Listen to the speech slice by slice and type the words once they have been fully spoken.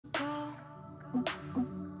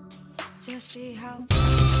Just see how.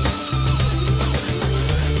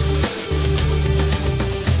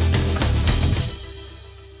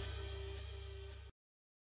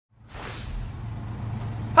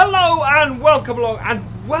 Hello and welcome along and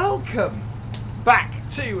welcome back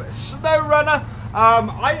to SnowRunner.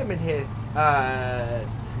 I am in here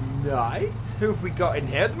tonight. Who have we got in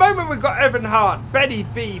here? At the moment we've got Evan Hart, Benny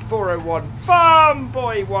B401, Farm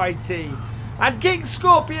Boy YT, and King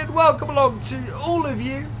Scorpion. Welcome along to all of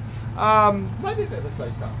you. Might be a bit of a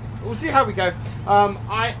slow start. We'll see how we go.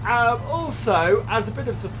 I am also, as a bit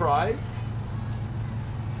of surprise,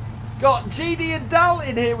 got Dragon and Dal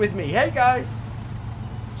in here with me. Hey guys.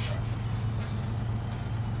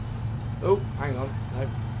 Oh, hang on. No.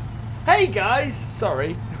 Hey guys!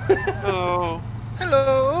 Sorry. Hello.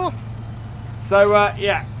 Hello. So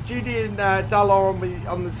yeah, GD and Dal are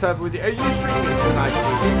on the server with you. Are you streaming tonight,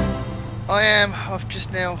 GD? I am. I've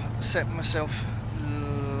just now set myself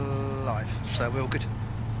live, so we're all good.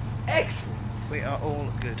 Excellent. We are all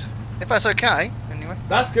good. If that's okay, anyway.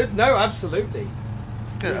 That's good. No, absolutely.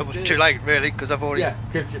 Good. It was too late, really, because I've already. Yeah,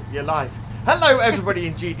 because you're live. Hello, everybody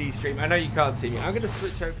in GD stream. I know you can't see me. I'm going to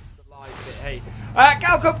switch over to the live bit. Hey,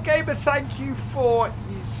 Galcomp Gamer, thank you for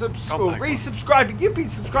resubscribing. You've been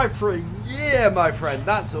subscribed for a year, my friend.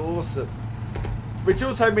 That's awesome. Which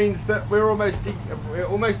also means that we're almost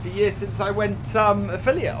a year since I went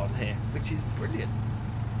affiliate on here, which is brilliant.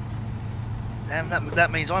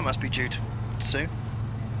 That means I must be due soon.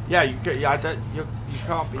 Yeah, you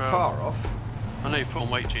can't be far off. I know you've put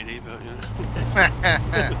on weight, GD, but yeah.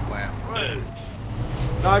 Wow.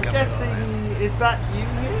 Now, I'm guessing, is that you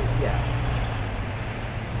here? Yeah.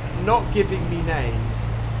 It's not giving me names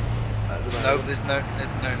at the moment. No, there's no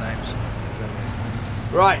names.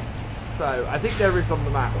 Right, so I think there is on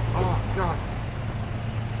the map. Oh god.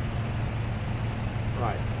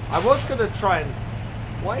 Right, I was gonna try and.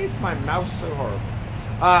 Why is my mouse so horrible?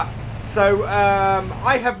 I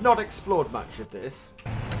have not explored much of this,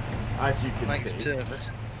 as you can see.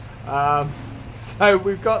 So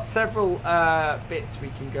we've got several bits we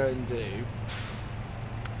can go and do.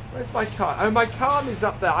 Where's my car? Oh, my car is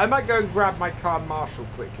up there. I might go and grab my car Marshall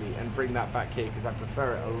quickly and bring that back here because I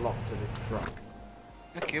prefer it a lot to this truck.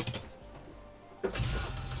 Thank you.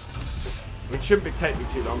 It shouldn't take me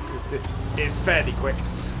too long because this is fairly quick.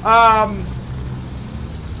 Yeah,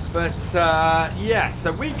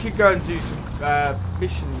 so we could go and do some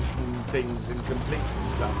missions and things and complete some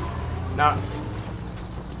stuff. Now,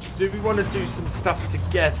 do we want to do some stuff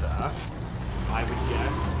together? I would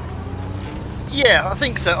guess. Yeah, I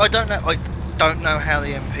think so. I don't know how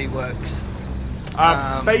the MP works.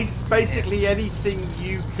 Basically, anything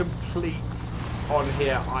you complete on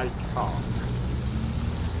here, I can't.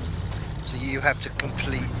 So you have to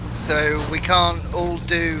complete. So we can't all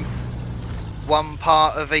do one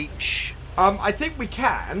part of each. I think we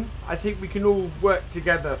can. I think we can all work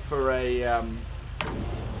together for a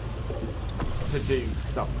to do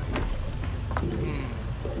something.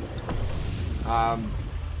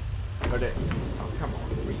 But it's come on,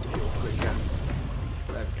 refuel quicker.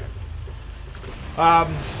 There we go.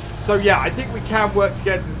 So yeah, I think we can work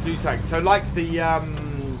together to do something. So like the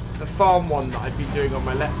farm one that I've been doing on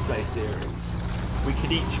my Let's Play series, we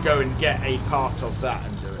could each go and get a part of that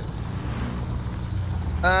and do it.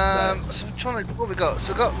 So I'm trying to. What we got? So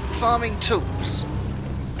we've got farming tools.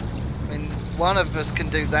 I mean, one of us can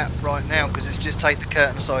do that right now because it's just take the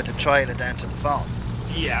curtain side of trailer down to the farm.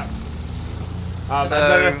 Yeah. And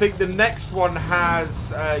then I think the next one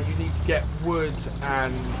has you need to get wood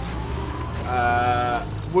and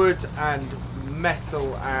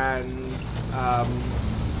metal and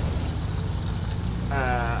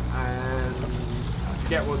I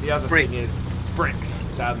forget what the other thing is. Bricks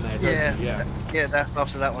down there. Yeah, don't you? yeah. That's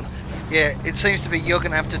after that one. Yeah, it seems to be you're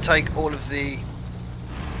going to have to take all of the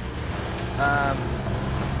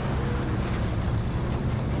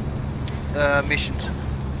missions.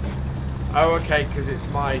 Oh, okay, because it's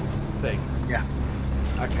my thing. Yeah.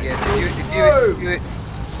 Okay. Yeah,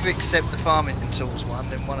 if you accept the farming tools one,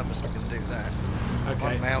 then one of us can do that.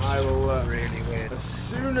 Okay. My mouse I will. is really weird. As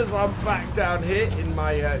soon as I'm back down here in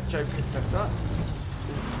my Joker setup.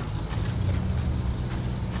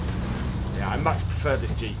 Yeah, I much prefer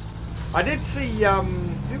this Jeep. I did see.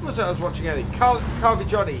 Who was it I was watching? Earlier? Carvey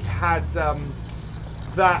Johnny had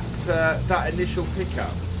that initial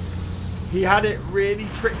pickup. He had it really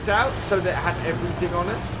tricked out so that it had everything on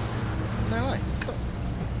it. No way. Cool.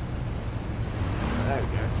 There we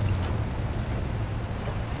go.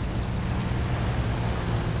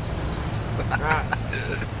 That's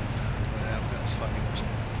Yeah, that was funny.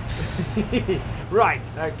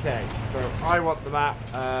 Right, okay, so I want the map.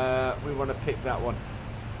 We want to pick that one.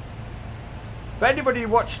 If anybody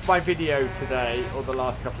watched my video today, or the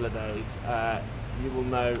last couple of days, you will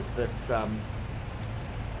know that, I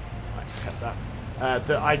accept that,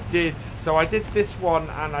 that I did this one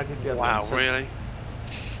and I did the other one. Wow, so really?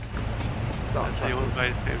 Start That's how you want to play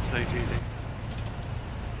the game today, GD.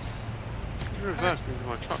 You reversed into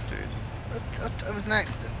my truck, dude. It was an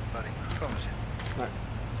accident, buddy. I promise you. No.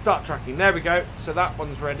 Start tracking. There we go. So that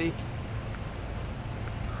one's ready.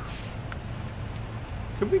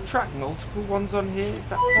 Can we track multiple ones on here? Is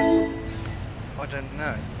that possible? I don't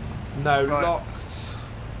know. No, Right. locked.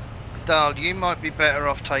 Dal, you might be better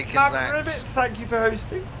off taking that. Ribbit, thank you for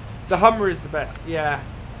hosting. The Hummer is the best. Yeah.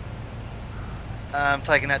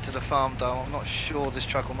 Taking that to the farm, Dal. I'm not sure this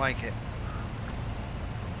truck will make it.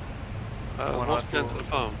 One What's I going to bought. the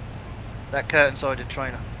farm? That curtain-sided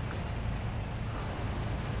trailer.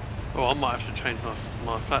 Oh, I might have to change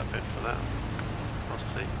my flatbed for that. I'll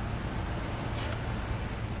see.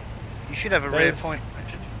 You should have a rear There's- point.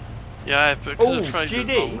 Yeah, but because Oh, the trailer's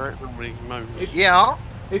GD. longer, it normally moans. Yeah.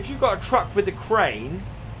 If you've got a truck with a crane,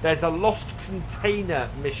 there's a lost container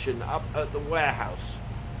mission up at the warehouse.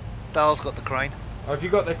 Dal's got the crane. Oh, if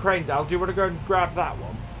you've got the crane, Dal, do you want to go and grab that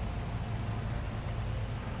one?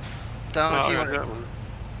 Dal, Oh, do you I want? got that one.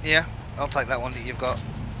 Yeah, I'll take that one that you've got.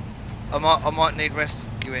 I might need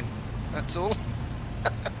rescuing. That's all.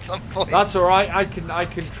 At some point. That's all right. I can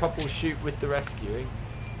troubleshoot with the rescuing.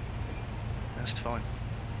 That's fine.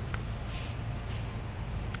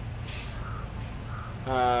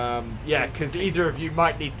 Yeah, because either of you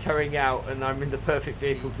might need towing out, and I'm in the perfect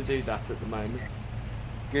vehicle to do that at the moment.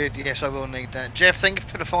 Good. Yes, I will need that. Jeff, thank you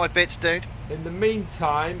for the 5 bits, dude. In the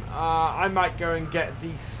meantime, I might go and get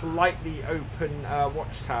the slightly open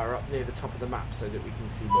watchtower up near the top of the map so that we can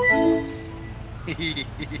see more.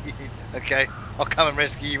 Okay, I'll come and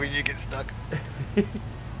rescue you when you get stuck.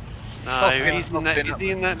 No, he's in that, is he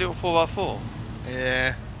in that little 4x4?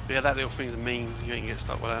 Yeah. Yeah, that little thing's mean. You ain't get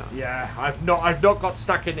stuck with that. Yeah, I've not got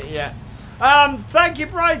stuck in it yet. Thank you,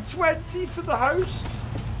 Bright20, for the host.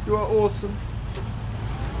 You are awesome.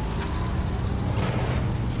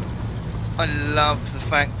 I love the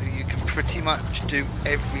fact that you can pretty much do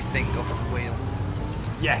everything off the wheel.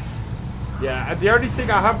 Yes. Yeah, and the only thing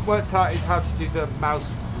I haven't worked out is how to do the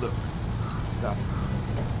mouse look stuff.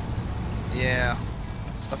 Yeah.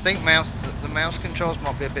 I think the mouse controls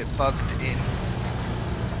might be a bit bugged in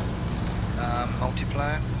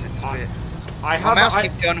multiplayer. 'Cause it's a bit. I My have. mouse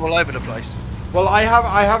keeps going all over the place. Well, I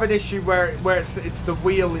have an issue where it's the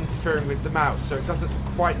wheel interfering with the mouse, so it doesn't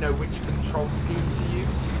quite know which control scheme to use.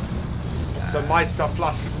 So my stuff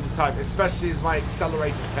flashes all the time, especially as my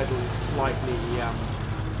accelerator pedal is slightly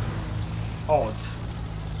odd.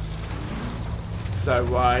 So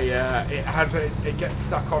it gets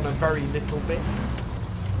stuck on a very little bit.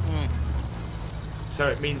 So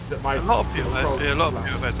it means that my A lot of people control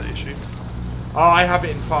have had that issue. Oh, I have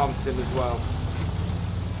it in Farm Sim as well.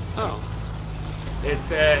 Oh. It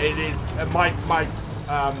is my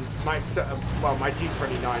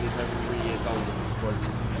G29 is over 3 years old at this point,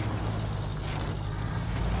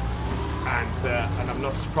 and I'm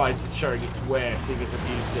not surprised it's showing its wear, seeing as I've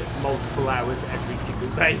used it multiple hours every single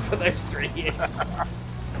day for those 3 years.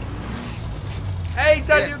 Hey,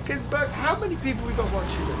 Daniel Ginsberg, how many people we got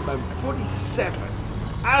watching at the moment? 47.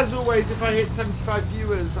 As always, if I hit 75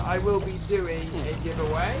 viewers, I will be doing a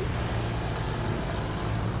giveaway.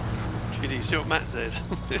 Did you see what Matt said?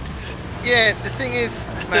 Yeah, the thing is,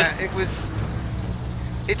 Matt,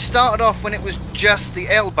 it started off when it was just the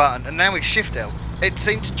L button, and now it's Shift L. It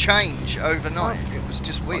seemed to change overnight. It was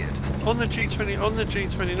just weird. On the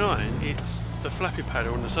G29, it's the flappy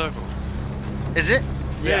paddle in the circle. Is it?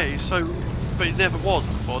 Yeah, so, but it never was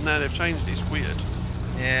before. Now they've changed it. It's weird.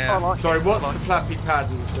 Yeah. Sorry, what's the flappy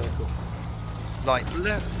pad in the circle? Lights.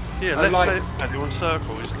 Left lights. flappy paddle in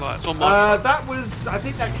circle is like it's on my. That was, I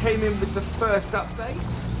think that came in with the first update,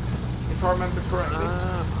 if I remember correctly.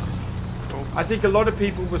 Cool. I think a lot of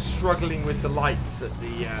people were struggling with the lights at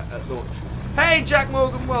the at launch. Hey, Jack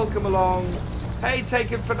Morgan, welcome along. Hey,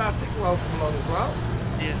 Taken Fanatic, welcome along as well.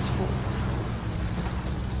 Yes.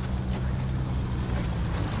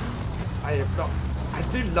 I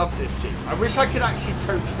do love this Jeep. I wish I could actually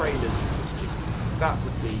tow trailers with this Jeep, because that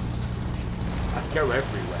would be, I'd go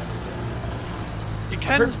everywhere with it. You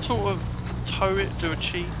can sort of tow it, do a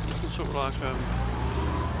cheat. You can sort of like what do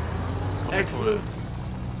they call it? Excellent.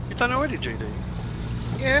 You done already, GD?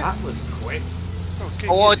 Yeah. That was quick.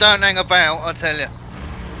 Oh, I don't hang about, I tell you.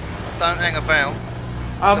 Don't hang about.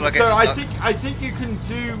 So I think you can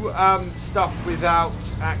do stuff without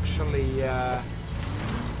actually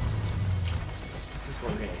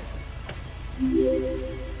one here.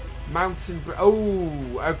 Mountain.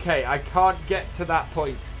 Oh, okay. I can't get to that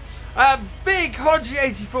point. Big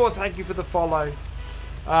Hodgie84, thank you for the follow.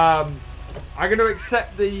 I'm going to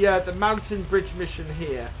accept the mountain bridge mission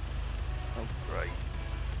here. Oh, great.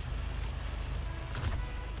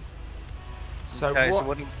 So okay, what?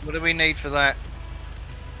 So what do we need for that?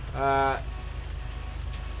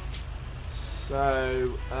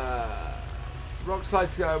 Rock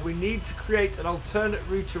slides. We need to create an alternate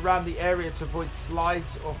route around the area to avoid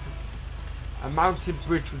slides off. A mountain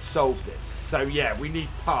bridge would solve this. So yeah, we need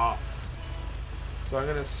parts. So I'm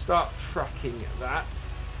going to start tracking that.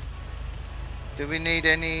 Do we need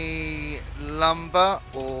any lumber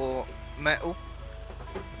or metal?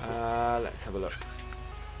 Let's have a look.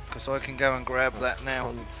 Because I can go and grab That's that now.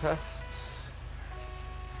 Contests.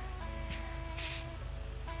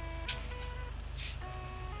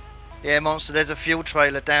 Yeah, Monster, there's a fuel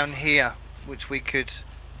trailer down here, which we could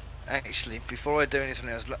actually, before I do anything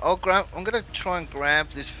else, I'm going to try and grab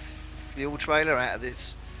this fuel trailer out of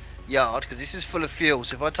this yard, because this is full of fuel.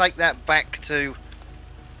 So if I take that back to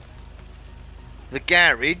the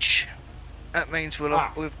garage, that means we've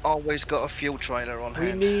always got a fuel trailer on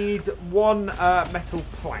hand. We need 1 metal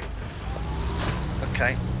planks.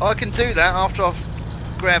 Okay, I can do that after I've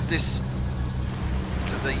grabbed this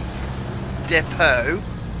to the depot.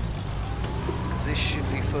 This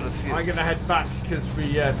should be full of fuel. I'm going to head back because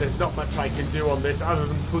there's not much I can do on this other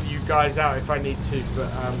than pull you guys out if I need to. But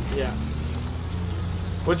yeah.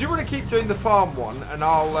 Well, do you want to keep doing the farm one, and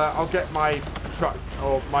I'll get my truck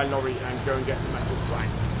or my lorry and go and get the metal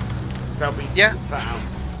planks. So they'll be full town.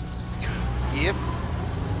 Yep.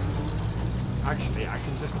 Actually, I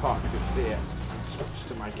can just park this here and switch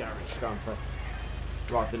to my garage, can't I?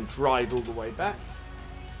 Rather than drive all the way back.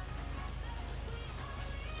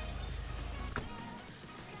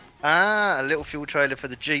 Ah, a little fuel trailer for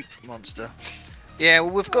the Jeep, Monster. Yeah,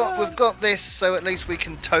 well we've got this, so at least we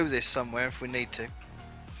can tow this somewhere if we need to.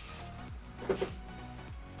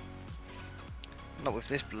 Not with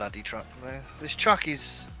this bloody truck though. This truck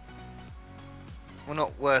is, well,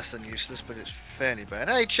 not worse than useless, but it's fairly bad.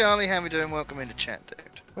 Hey Charlie, how we doing? Welcome into chat,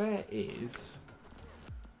 dude. Where is?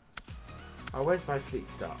 Oh, where's my fleet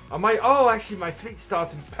start? Oh, actually, my fleet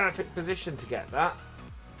start's in perfect position to get that.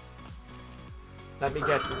 Let me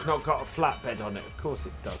guess, it's not got a flatbed on it. Of course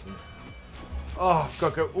it doesn't. Oh, I've got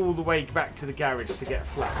to go all the way back to the garage to get a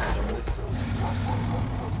flatbed on this.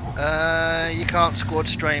 You can't squad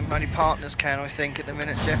stream. Only partners can, I think, at the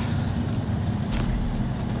minute, Jeff.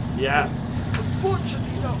 Yeah.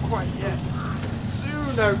 Unfortunately, not quite yet.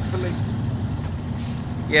 Soon, hopefully.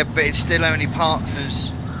 Yeah, but it's still only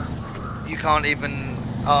partners. You can't even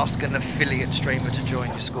ask an affiliate streamer to join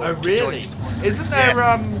your squad. Oh, really? Isn't there,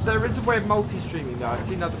 there is a way of multi-streaming though. I've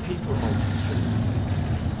seen other people multi-streaming.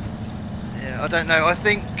 Yeah, I don't know. I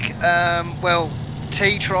think, well,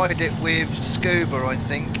 T tried it with Scuba, I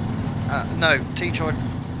think. No, T tried,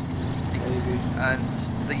 Maybe. and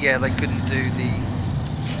yeah, they couldn't do the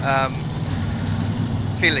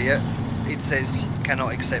affiliate. It says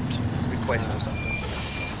cannot accept request or something.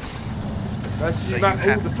 First So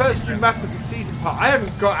map, the first new map of the season part. I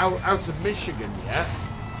haven't got out of Michigan yet.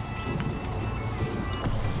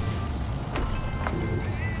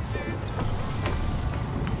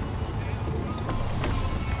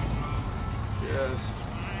 Just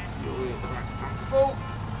fuel it back full.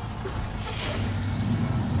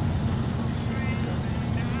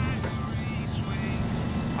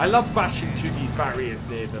 I love bashing through these barriers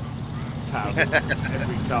near the town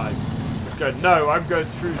every time. Just go, no, I'm going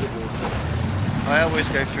through the water. I always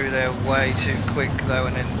go through there way too quick though,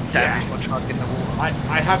 and then damage my truck in the water.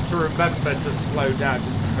 I have to remember to slow down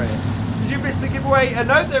just before. Did you miss the giveaway?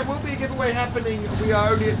 No, there will be a giveaway happening. We are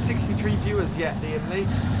only at 63 viewers yet, Ian Lee.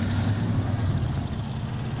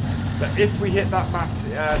 So if we hit that mass,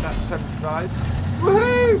 that's 75.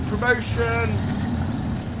 Woohoo! Promotion!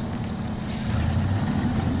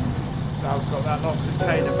 Dal's got that lost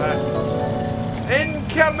container back.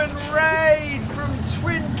 Incoming raid from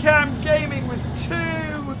Twin Cam Gaming with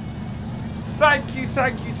 2. Thank you,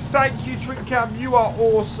 Twin Cam. You are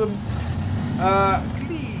awesome.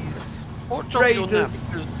 Please, What job raiders,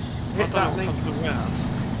 you're now? hit Because that I link. don't know what comes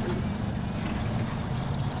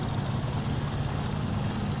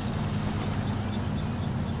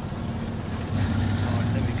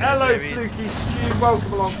Hello, Fluky Stew.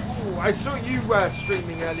 Welcome along. Ooh, I saw you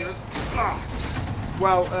streaming earlier.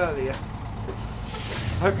 Well, earlier.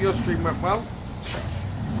 Hope your stream went well.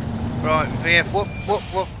 Right, VF,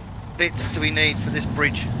 what bits do we need for this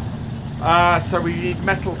bridge? So we need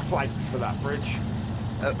metal planks for that bridge.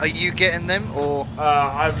 Are you getting them, or?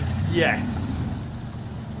 Yes.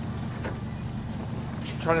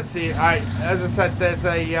 trying to see. As I said, there's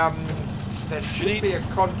a there should be a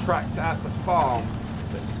contract at the farm.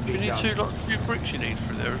 Do you need two bricks you need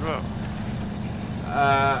through there as well?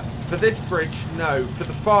 For this bridge, no. For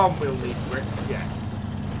the farm, we'll need bricks. Yes.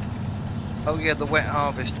 Oh yeah, the wet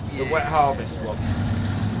harvest. Yeah. The wet harvest one.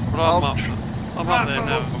 Well, I'm up there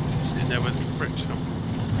now. I'm sitting there with the bricks come.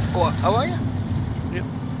 Oh, are you? Yep.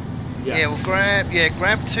 Yeah. Well,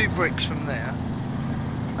 grab 2 bricks from there.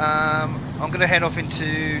 I'm gonna head off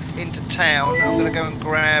into town. I'm gonna go and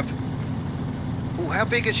grab. Oh, how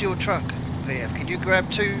big is your truck, Liam? Can you grab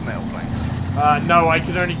 2 metal planks? No, I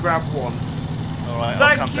can only grab 1. All right.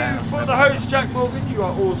 Thank I'll come you down. for the host, Jack Morgan. You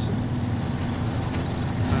are awesome.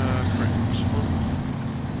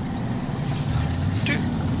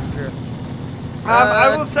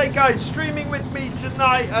 I will say, guys, streaming with me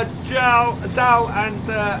tonight are Dal and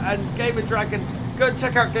Gamer Dragon. Go and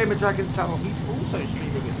check out Gamer Dragon's channel. He's also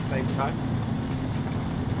streaming at the same time.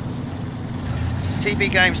 TB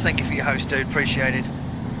Games, thank you for your host, dude. Appreciate it.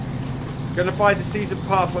 Gonna buy the season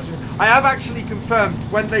pass. I have actually confirmed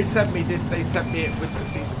when they sent me this, they sent me it with the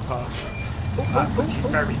season pass, which is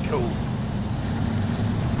very cool.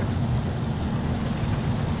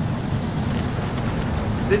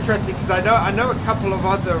 It's interesting because I know a couple of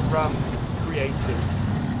other creators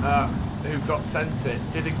who got sent it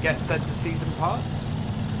didn't get sent a season pass.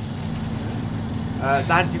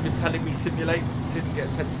 Landy was telling me Simulate didn't get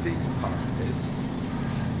sent a season pass with his.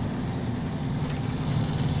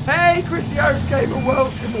 Hey, CornishGuardian,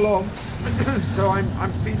 welcome along. So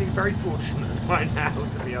I'm feeling very fortunate right now,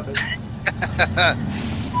 to be honest.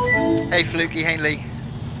 Hey, Fluky, hey Lee.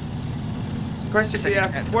 Question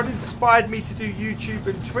BF, what inspired me to do YouTube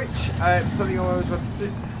and Twitch? Something I always wanted to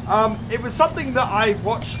do. It was something that I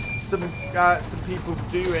watched some people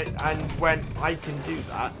do it and went, I can do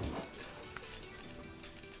that.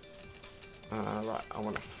 Right, I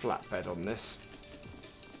want a flatbed on this.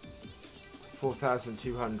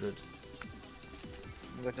 4,200.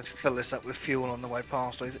 I'm going to fill this up with fuel on the way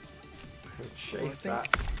past with it. Chase that.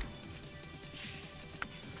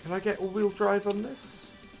 Can I get all-wheel drive on this?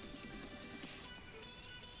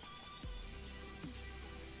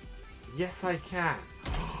 Yes, I can.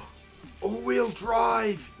 All-wheel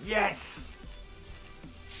drive. Yes.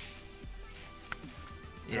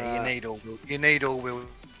 Yeah, you need all-wheel. You need all-wheel.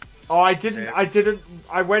 Oh, I didn't. Yeah. I didn't.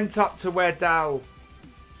 I went up to where Dal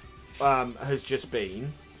has just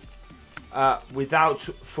been without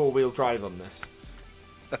 4-wheel drive on this.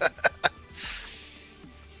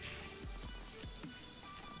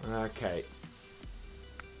 Okay.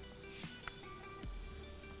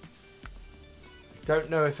 Don't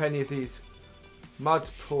know if any of these mud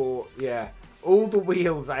poor. Yeah, all the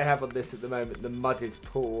wheels I have on this at the moment, the mud is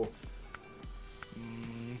poor.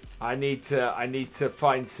 I need to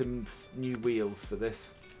find some new wheels for this.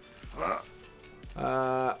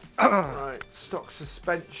 Right, stock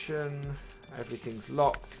suspension, everything's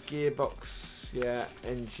locked. Gearbox, yeah.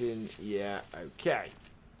 Engine, yeah. Okay.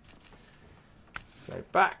 So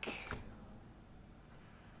back.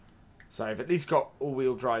 So I've at least got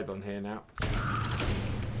all-wheel drive on here now,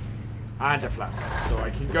 and a flatbed, so I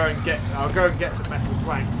can go and get. I'll go and get the metal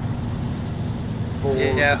planks for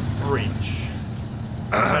the bridge.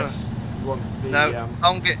 Unless you want the, no,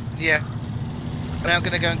 I'll get. Yeah. Now I'm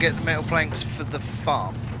going to go and get the metal planks for the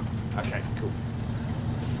farm. Okay, cool.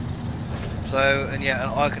 So, and yeah,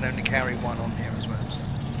 and I can only carry 1 on here as well. So.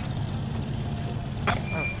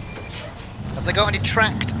 Have they got any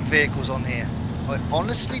tracked vehicles on here? I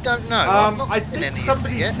honestly don't know. I think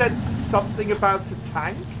somebody said something about a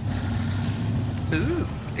tank. Ooh,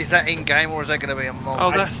 is that in game or is that going to be a mod?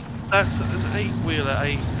 Oh, that's an 8-wheeler,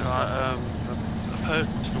 a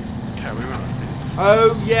personal carrier, I think.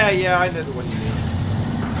 Oh yeah, I know the one you mean.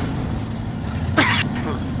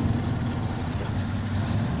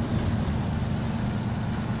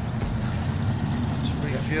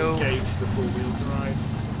 Let's engage the 4-wheel drive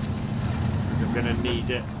because I'm going to need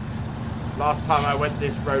it. Last time I went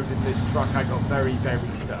this road in this truck, I got very,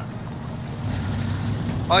 very stuck.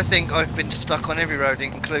 I think I've been stuck on every road,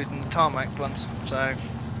 including the tarmac ones. So,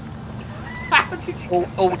 how did you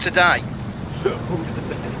all today. All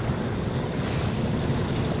today.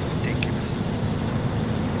 Ridiculous.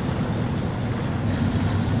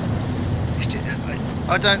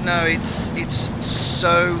 I don't know. It's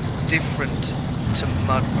so different to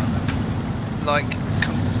MudRunner. Like,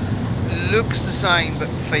 looks the same but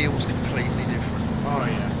feels completely different. Oh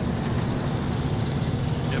yeah.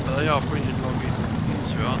 Yeah, but they are bringing Logitech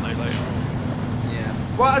into it, aren't they, later on?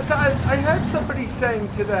 Yeah. Well, so I heard somebody saying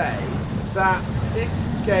today that this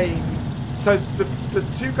game. So the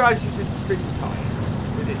 2 guys who did Spin Times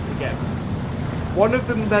did it together. One of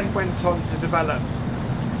them then went on to develop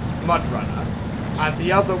MudRunner, and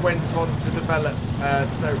the other went on to develop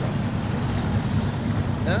SnowRunner.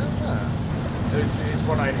 Is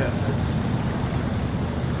what I heard.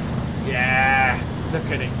 Yeah, look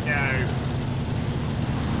at it go.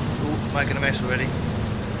 Ooh, making a mess already.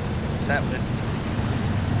 What's happening?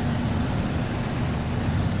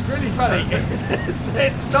 It's really funny.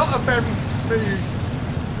 It's not a very smooth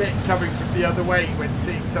bit coming from the other way when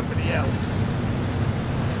seeing somebody else.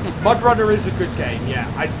 MudRunner is a good game, yeah.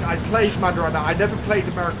 I played MudRunner. I never played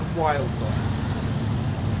American Wilds on it.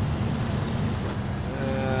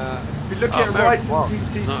 If you look at Ryzen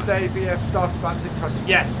PCs today, VF starts about 600.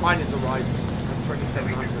 Yes, mine is a Ryzen at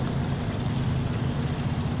 2700.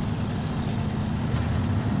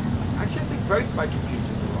 Actually, I think both my computers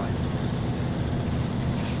are Ryzens.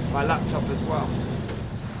 My laptop as well.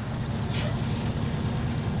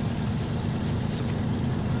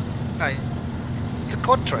 Hey, it's a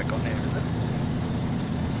quad track on here, isn't it?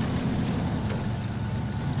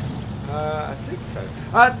 I think so.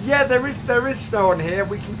 Yeah, there is snow on here.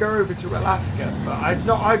 We can go over to Alaska, but I've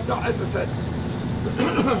not, as I said,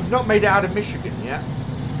 not made it out of Michigan yet.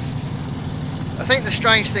 I think the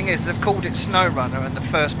strange thing is they've called it SnowRunner, and the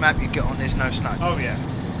first map you get on is no snow. Oh yeah.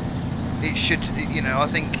 It should, you know, I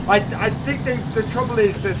think. I think the trouble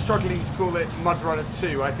is they're struggling to call it MudRunner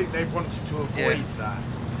 2. I think they wanted to avoid that.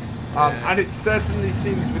 And it certainly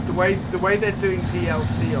seems with the way they're doing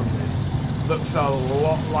DLC on this. Looks a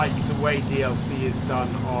lot like the way DLC is done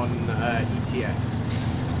on ETS.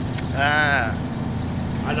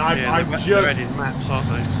 And I'm just... They're adding maps, aren't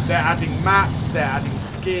they? They're adding maps, they're adding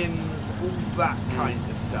skins, all that kind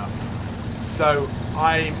of stuff. So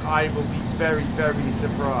I will be very, very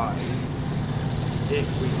surprised if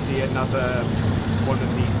we see another one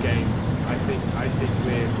of these games. I think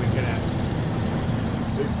we're gonna...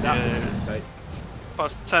 That was a mistake.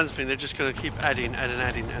 But it sounds thing they're just going to keep adding to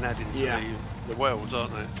the worlds,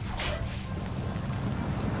 aren't they?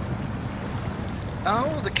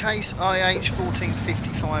 Oh, the case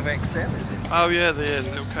IH1455XL is it? Oh yeah, the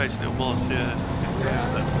little case, little mods, yeah.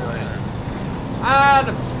 And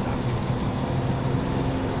I'm stuck.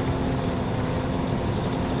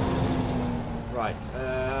 Right, I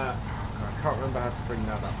can't remember how to bring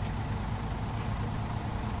that up.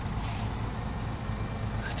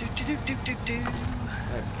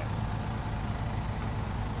 There we go.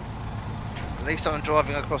 At least I'm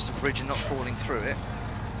driving across the bridge and not falling through it.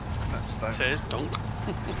 That's bonus. Says donk.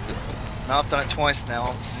 No, I've done it twice now.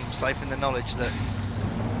 I'm safe in the knowledge that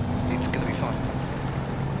it's going to be fun.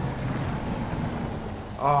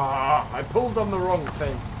 Ah, I pulled on the wrong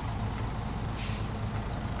thing.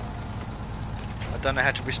 I don't know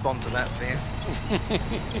how to respond to that, Thea.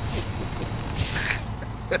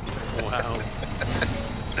 Wow.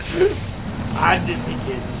 And it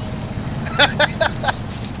begins.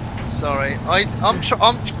 Sorry, I'm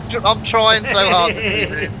trying so hard this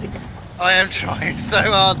evening. I am trying so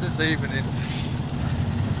hard this evening.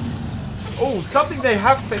 Oh, something they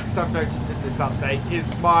have fixed I've noticed in this update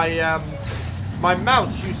is my my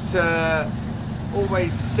mouse used to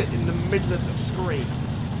always sit in the middle of the screen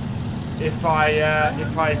if I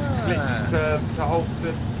clicked to hold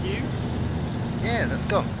the view. Yeah, that's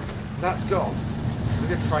gone. That's gone. We're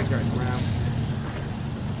going to try going around this.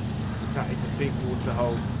 That is a big water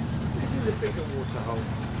hole. This is a bigger water hole.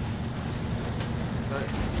 So,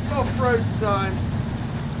 off-road time.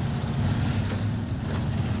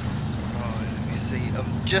 Right, let me see.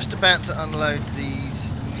 I'm just about to unload these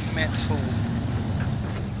metal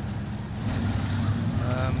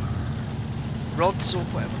rods or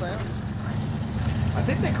whatever they are. I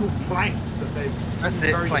think they're called planks, but they seem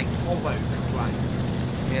very hollow for planks.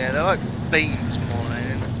 Yeah, they're like beams more than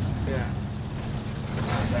anything. Yeah.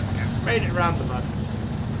 Made it around the mud.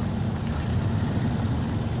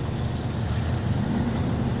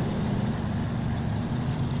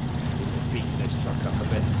 Need to beat this truck up a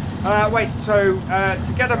bit. Wait, so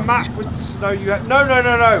to get a map with snow, you have... No.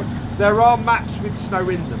 There are maps with snow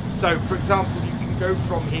in them. So, for example, you can go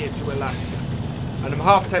from here to Alaska. And I'm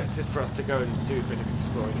half tempted for us to go and do a bit of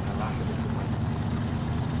exploring in Alaska tonight.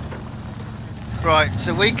 Right,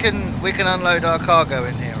 so we can unload our cargo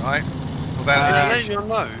in here, right? Without Did it let you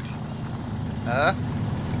unload?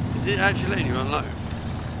 Is it actually letting you unload?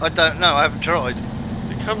 I don't know, I haven't tried.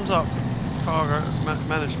 It comes up cargo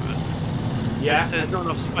management. Yeah. It says not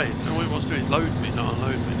enough space, and all it wants to do is load me, not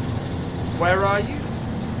unload me. Where are you?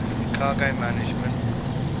 Cargo management.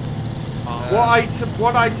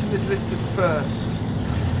 What item is listed first?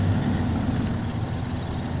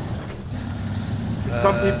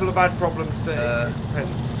 Some people have had problems there. It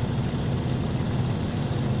depends.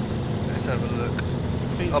 Let's have a look.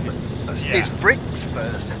 Yeah. It's bricks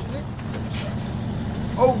first, isn't it?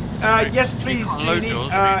 Oh, yes, please, load Genie.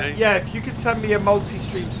 yours, really. Yeah, if you could send me a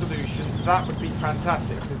multi-stream solution, that would be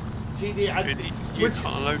fantastic. Because Genie, You can't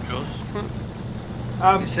unload yours.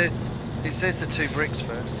 It says the 2 bricks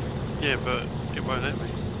first. Yeah, but it won't let me.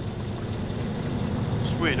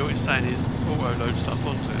 It's weird. All it's saying is auto load stuff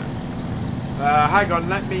onto it. hang on,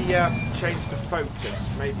 let me change the focus.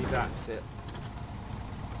 Maybe that's it.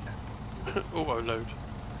 Auto load.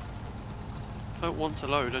 I don't want to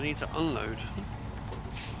load. I need to unload.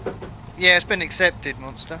 Yeah, it's been accepted,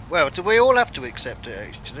 Monster. Well, do we all have to accept it,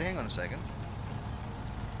 actually? Hang on a second.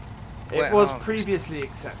 It was previously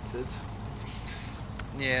accepted.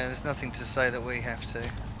 Yeah, there's nothing to say that we have to.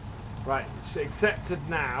 Right, it's accepted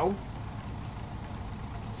now.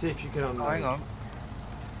 See if you can unload. Oh, hang on.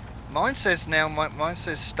 Mine says now. Mine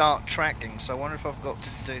says start tracking. So I wonder if I've got to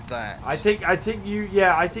do that. I think you.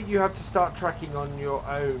 Yeah, I think you have to start tracking on your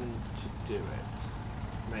own to do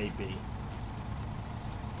it. Maybe.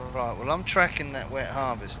 Right. Well, I'm tracking that wet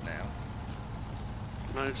harvest now.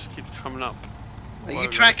 No, it just keeps coming up. Are you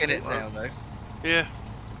tracking it now, though? Yeah.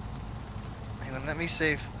 Hang on. Let me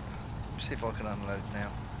see if I can unload now.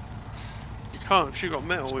 You can't. If you've got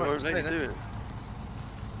metal, we won't let you do it.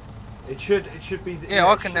 It should be. Yeah,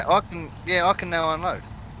 I can now unload.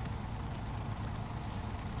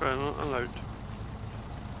 Right, unload.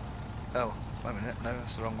 Oh, wait a minute. No,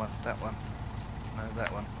 that's the wrong one. That one. No,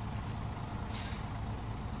 that one.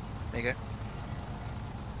 There you go.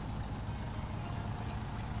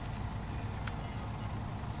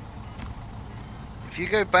 If you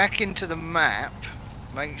go back into the map,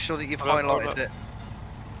 make sure that you've highlighted it.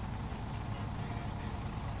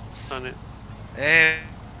 Done it. There.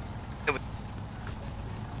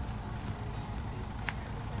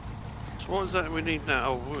 So what is that we need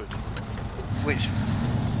now? Oh, wood. Which?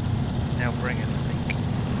 Now bring it, I think.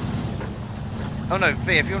 Oh no,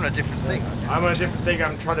 V, if you're on a different thing. I'm on a different thing.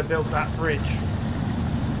 I'm trying to build that bridge.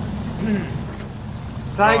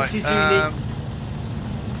 Thank you, Genie.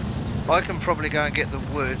 I can probably go and get the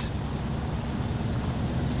wood.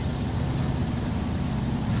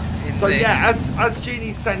 So yeah, as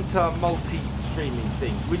Genie sent a multi-streaming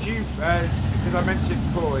thing, would you? Because I mentioned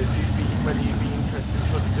it before, if whether you'd be interested in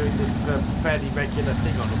sort of doing this as a fairly regular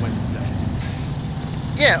thing on a Wednesday.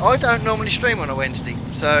 Yeah, I don't normally stream on a Wednesday,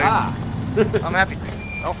 so I'm happy.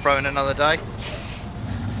 I'll throw in another day.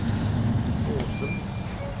 Awesome.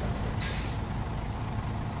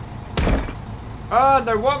 Oh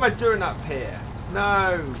no, what am I doing up here?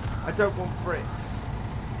 No, I don't want bricks.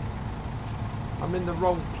 I'm in the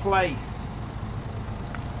wrong place.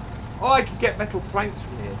 Oh, I could get metal planks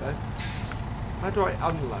from here though. How do I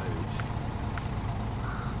unload?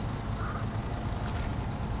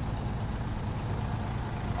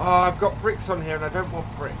 Oh, I've got bricks on here and I don't want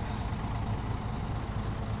bricks.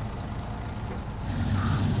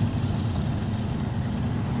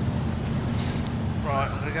 Right,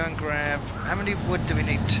 I'm gonna go and grab. How many wood do we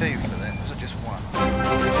need? 2 for that? Or just 1?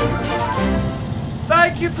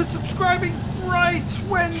 Thank you for subscribing, Bright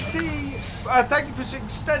 20. Thank you for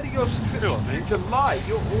extending your subscription to July.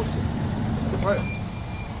 You're awesome. Right.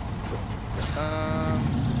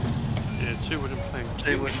 Yeah, 2 wooden planks.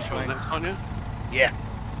 2 wooden planks. Next one, yeah? Yeah.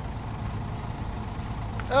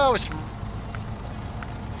 Oh, it's.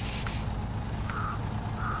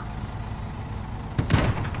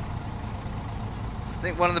 I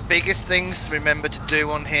think one of the biggest things to remember to do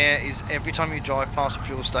on here is every time you drive past a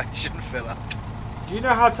fuel station, fill up. Do you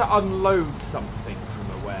know how to unload something from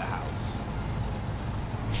a warehouse?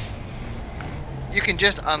 You can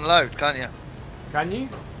just unload, can't you? Can you?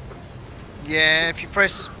 Yeah, if you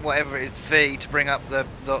press whatever it is, V, to bring up the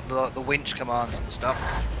winch commands and stuff,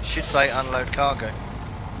 it should say unload cargo.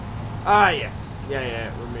 Ah, yes.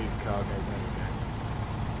 Yeah, remove cargo. There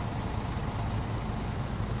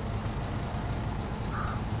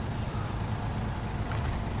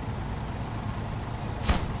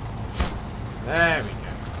we go. There we go.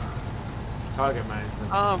 Cargo management.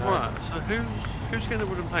 Ah, No. right. So who's getting the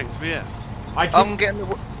wooden planks? VF? I'm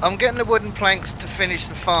getting the wooden planks to finish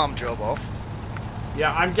the farm job off.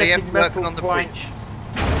 Yeah, I'm getting metal on the planks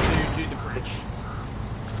bridge. to do the bridge.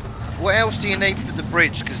 What else do you need for the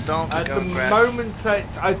bridge? Because Don can At go the and grab. moment,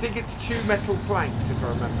 I think it's 2 metal planks, if I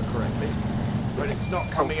remember correctly. But it's not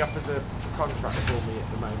coming up as a contract for me at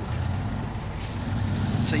the moment.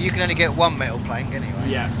 So you can only get 1 metal plank anyway.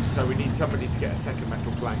 Yeah, so we need somebody to get a second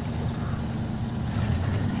metal plank.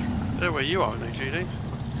 There where you are, isn't it, GD?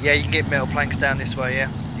 Yeah, you can get metal planks down this way. Yeah,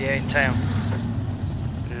 yeah, in town.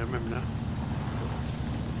 Yeah, I remember now.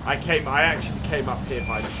 I actually came up here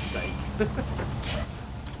by mistake.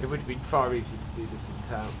 It would have been far easier to do this in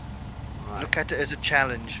town. Right. Look at it as a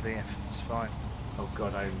challenge, VF. It's fine. Oh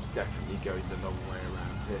god, I'm definitely going the long way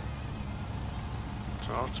around here.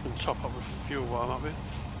 So I'll just top up with fuel while I'm up here.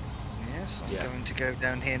 Yes, I'm going to go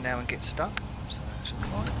down here now and get stuck. So it's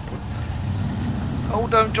fine. Oh,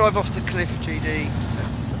 don't drive off the cliff, GD.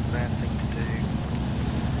 That's a bad thing to do.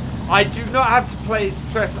 I do not have to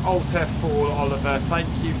press Alt F4, Oliver. Thank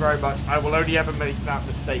you very much. I will only ever make that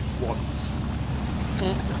mistake once.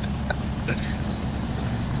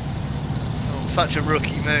 Such a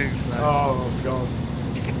rookie move, though. Oh god.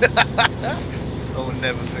 I will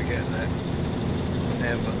never forget that.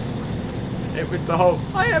 Never. It was the whole,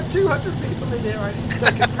 I have 200 people in here, I need to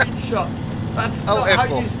take a screenshot. That's not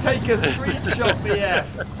how you take a screenshot, BF.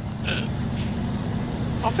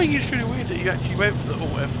 I think it's really weird that you actually went for the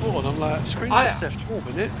Alt F4 and I'm like, screenshot's F4,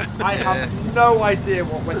 isn't it? I have no idea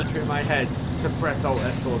what went through my head to press Alt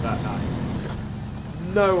F4 that night.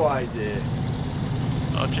 No idea.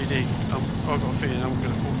 Oh, GD, I've got a feeling I'm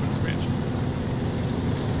going to fall from the bridge.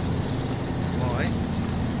 Why?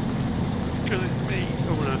 Because it's me.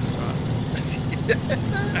 Oh no, right.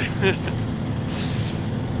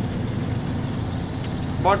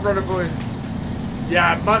 Mudrunner boy.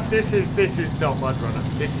 Yeah, this is not Mudrunner.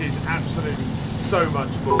 This is absolutely so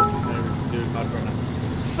much more than there is to do with Mudrunner.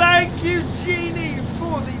 Thank you, Genie,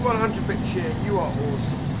 for the 100-bit cheer. You are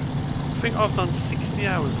awesome. I think I've done 60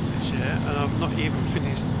 hours of this year and I've not even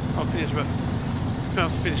finished. I think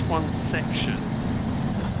I've finished one section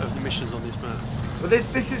of the missions on this map. Well,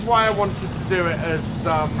 this is why I wanted to do it as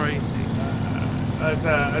a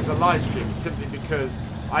live stream, simply because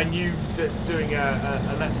I knew that doing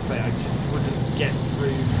a let's play, I just wouldn't get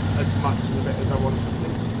through as much of it as I wanted to.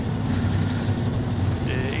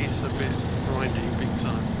 Yeah, it is a bit grinding, big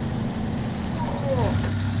time.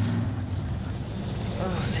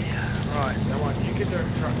 Oh dear. Right. No one, you can do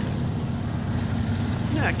it, truck.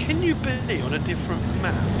 Now, can you be on a different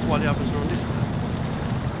map while the others are on this map?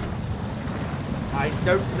 I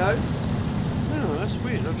don't know. No, that's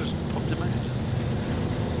weird. I've just popped him out.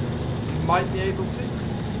 You might be able to.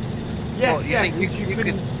 Yes, yeah, because you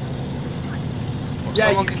can. Yeah,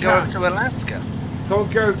 someone can go to Alaska. Someone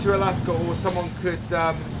go to Alaska, or someone could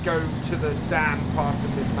go to the dam part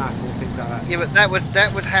of this map, or things like that. Yeah, but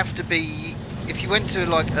that would have to be, if you went to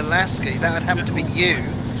like Alaska, that would have to be you,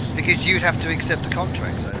 because you'd have to accept the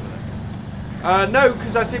contracts over there. No,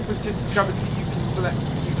 because I think we've just discovered that you can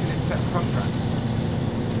accept contracts.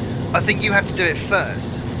 I think you have to do it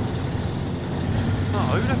first. No,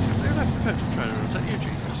 who left the petrol trailer? Was that you,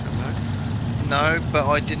 Jeytav, come back? No, but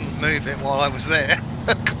I didn't move it while I was there.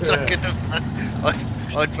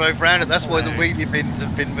 I drove round it. That's why the wheelie bins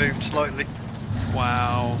have been moved slightly.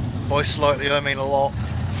 Wow. By slightly, I mean a lot.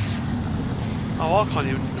 Oh, I can't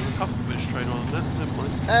even do a couple of minutes trailer on that. Never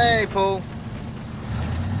mind. Hey, Paul.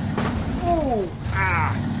 Oh,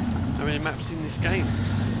 How many maps in this game?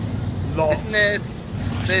 Lots. Isn't there?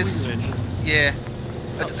 There's, yeah.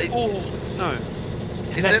 No.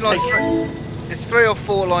 Is there like it's 3 or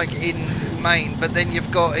 4 like in main, but then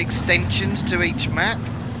you've got extensions to each map.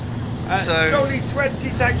 So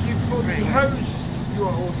Jolie20, thank you for the host. You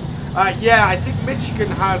are awesome. Yeah, I think Michigan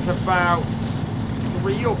has about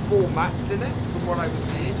 3 or 4 maps in it, from what I was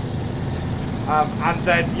seeing. And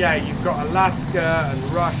then yeah, you've got Alaska and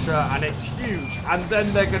Russia, and it's huge. And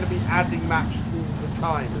then they're going to be adding maps all the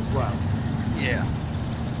time as well. Yeah.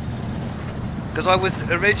 Because I was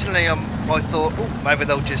originally, I thought, oh, maybe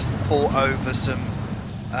they'll just port over some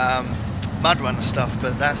Mudrunner stuff,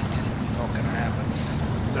 but that's just not going to happen.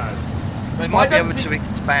 No. They might be able to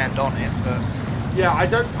expand on it, but yeah, I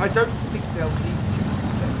don't think they'll need to.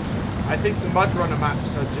 I think the Mudrunner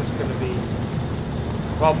maps are just going to be.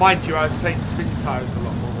 Well, mind you, I've played Spin Tires a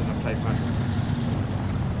lot more than I've played Mudrunner maps.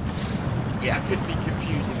 Yeah, it could be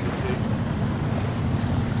confusing the two.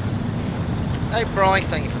 Hey, Bri,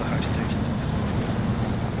 thank you for the host, dude.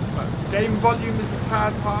 Game volume is a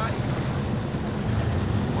tad high.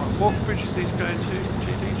 What bridge is this going to,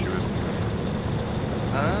 GD? Do you remember?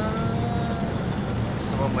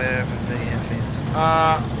 The one where VF is.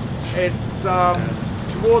 It's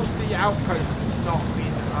towards the outpost that's not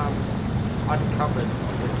been uncovered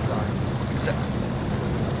on this side. Is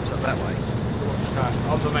that that way? Watch that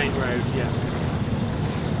on the main road, yeah.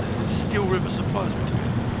 Steel River supplies me to it.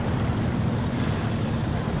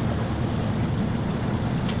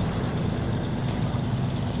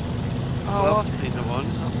 Oh, I've seen the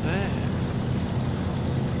ones up there.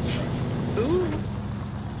 Ooh.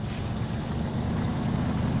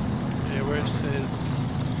 Yeah, where it says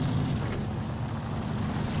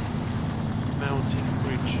Mountain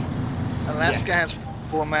Bridge. Alaska has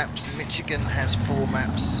 4 maps, Michigan has 4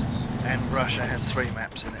 maps, and Russia has 3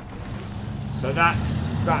 maps in it. So that's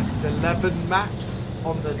 11 maps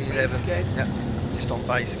on the base game? Yep, just on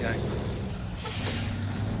base game.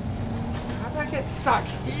 How did I get stuck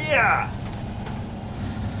here?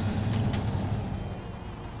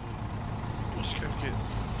 Let's go get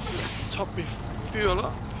top me fuel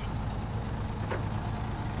up.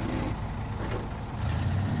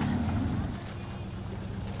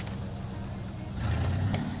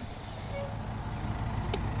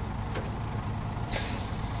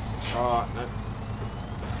 Oh, no.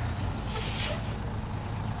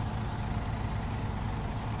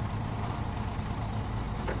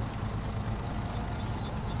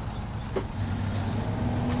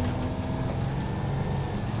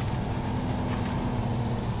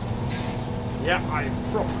 Yeah, I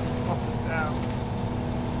dropped the bottom down.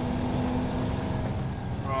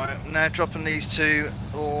 Right, I'm now dropping these 2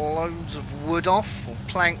 loads of wood off, or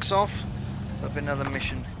planks off. That'll be another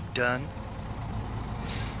mission done.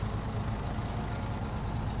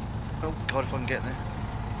 Oh god, if I can get there.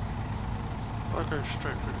 I'll go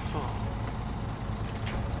straight pretty far.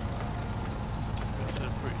 To the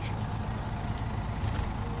bridge.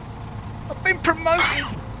 I've been promoted!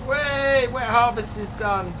 Wait, wet harvest is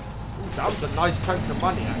done. Ooh, that was a nice chunk of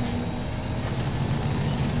money, actually.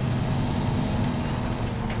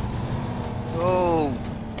 Oh.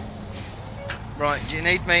 Right, do you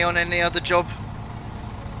need me on any other job?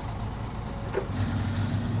 Let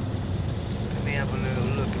me have a little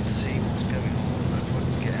look and see what's going on. If I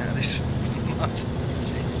can get out of this mud.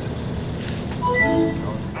 Jesus.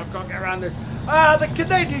 I've got to get around this. The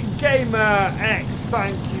Canadian Gamer X,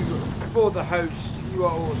 thank you for the host. You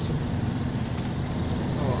are awesome.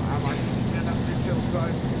 Oh, am I getting up this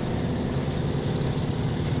hillside?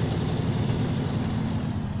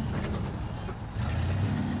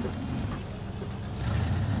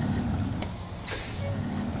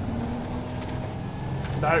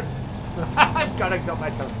 No. I've got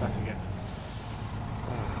myself stuck again.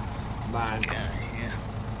 Oh, man. Okay, yeah.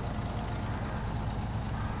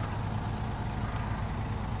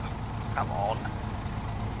 Come on.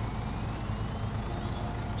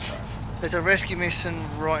 There's a rescue mission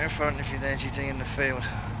right in front of you there, GD, in the field.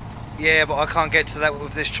 Yeah, but I can't get to that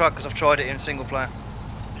with this truck because I've tried it in single player.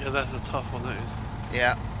 Yeah, that's a tough one, that is.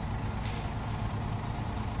 Yeah.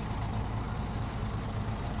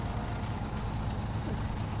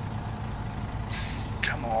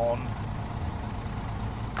 Come on.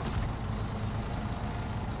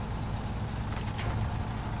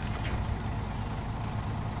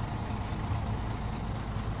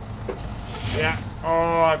 Yeah.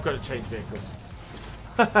 Oh, I've got to change vehicles.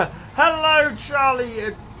 Hello,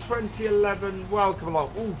 Charlie. 2011. Welcome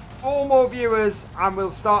along. Ooh, 4 more viewers, and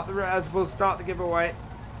we'll start the giveaway.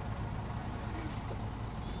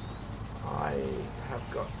 I have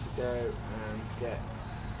got to go and get.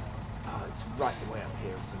 Oh, it's right the way up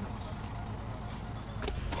here, isn't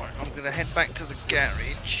it? Right, I'm going to head back to the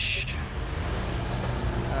garage.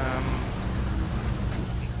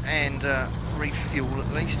 And refuel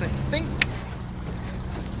at least, I think.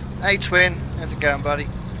 Hey Twin, how's it going, buddy?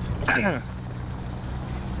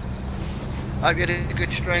 Hope you had a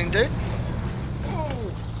good stream, dude.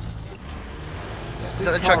 Is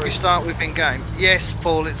that the truck you start with in game? Yes,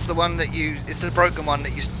 Paul. It's the one that it's the broken one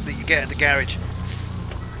that you get at the garage.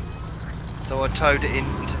 So I towed it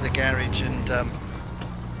into the garage and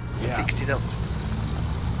fixed it up.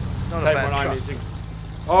 It's not a bad truck. Using.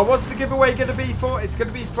 Oh, what's the giveaway going to be for? It's going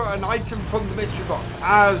to be for an item from the mystery box,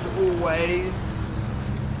 as always.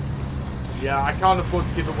 Yeah, I can't afford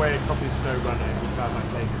to give away a copy of SnowRunner. It would sound like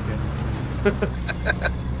Vegas game.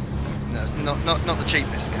 No, it's not the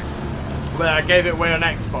cheapest game. Well, I gave it away on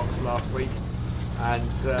Xbox last week,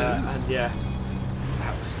 and yeah,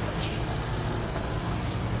 that was not cheap.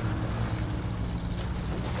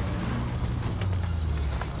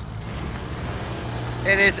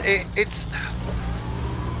 It is. It's.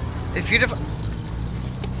 If you'd have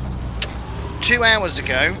 2 hours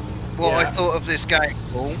ago, what I thought of this game,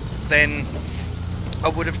 Paul, then I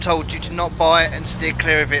would have told you to not buy it and steer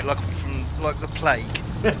clear of it like the plague.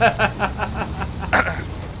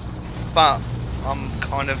 But I'm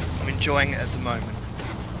enjoying it at the moment.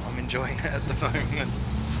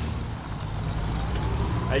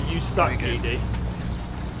 Are you stuck, GD?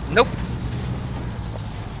 Nope.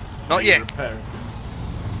 Not yet. Repairing?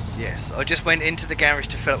 Yes, I just went into the garage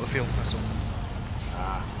to fill up with fuel. That's all.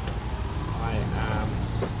 Ah, I am.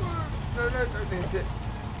 No, don't hit it.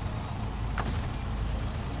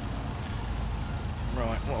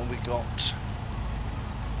 Right, what have we got?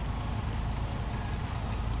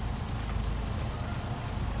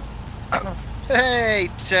 Hey,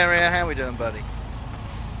 Terrier, how we doing, buddy?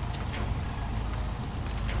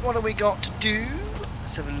 What have we got to do?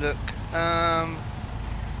 Let's have a look.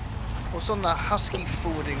 What's on the Husky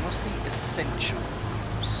forwarding? What's the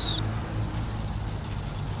essentials?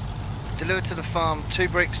 Deliver to the farm 2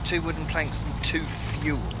 bricks, 2 wooden planks, and 2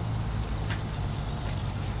 fuel.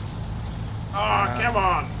 Oh, come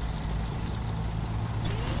on!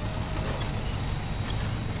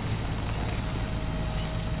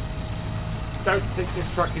 Don't think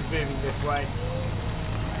this truck is moving this way.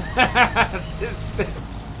 this.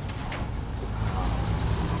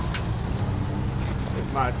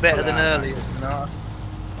 Better than earlier. No,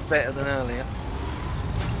 better than earlier.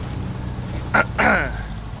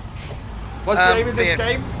 What's the aim of this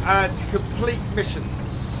game? To complete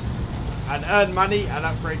missions and earn money and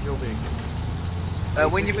upgrade your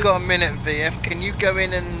vehicles. When you've got a minute, VF, can you go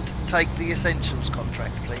in and take the essentials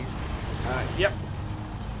contract, please? Yep.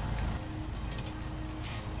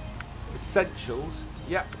 Essentials.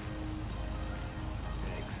 Yep.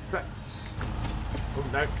 Accept. Oh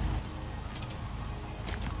no.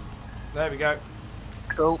 There we go.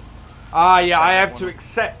 Cool. Ah, yeah, I have to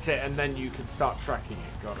accept it and then you can start tracking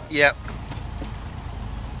it. Got it. Yep.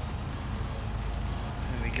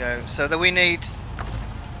 There we go. So that we need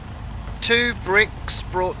 2 bricks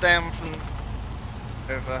brought down from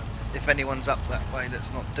over. If anyone's up that way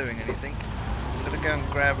that's not doing anything. I'm gonna go and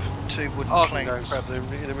grab 2 wooden planks. I can go and grab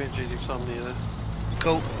them in a minute, GD, some near there.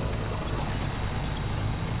 Cool.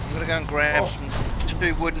 I'm gonna go and grab some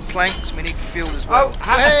 2 wooden planks. We need fuel as well. Oh,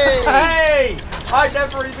 hey! I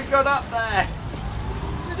never even got up there.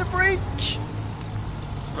 There's a bridge.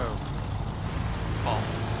 Well,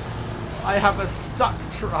 off. I have a stuck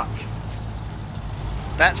truck.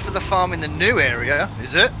 That's for the farm in the new area,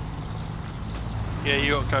 is it? Yeah,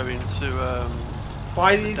 you got to go into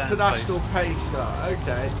By the international pay star.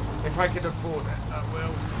 Okay. If I can afford it, I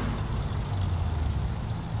will.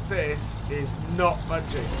 This is not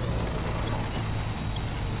budging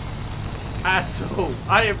at all.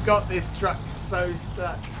 I have got this truck so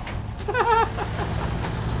stuck.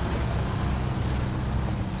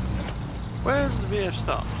 Where's the VF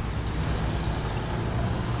start?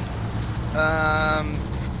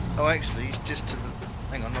 Oh, actually, it's just to the.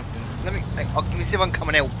 Hang on, let me see if I can come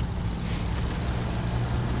and help.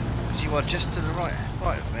 Because you are just to the right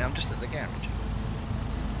of me. I'm just at the garage.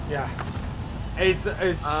 Yeah. It's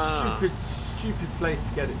a stupid place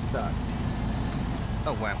to get it stuck.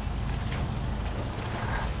 Oh wow.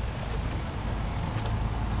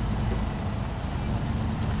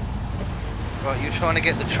 Right, you're trying to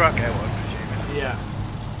get the truck out, I presume. Yeah.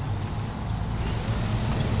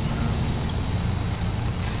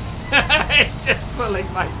 It's just pulling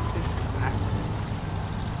my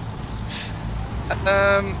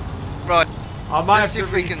right. I might have to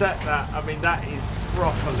reset that. I mean, that is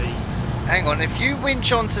properly. Hang on, if you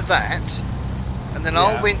winch onto that, and then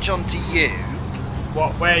I'll winch onto you.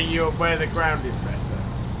 What? Where the ground is better?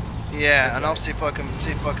 Yeah, okay. And I'll see if I can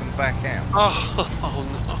back out. Oh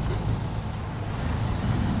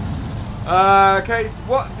no. Okay.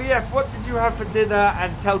 What VF? What did you have for dinner?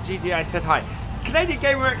 And tell GD I said hi. Canadian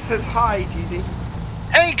Gamer X says hi, GD.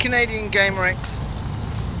 Hey, Canadian Gamer X.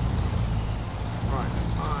 Right,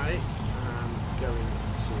 I am going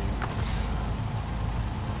to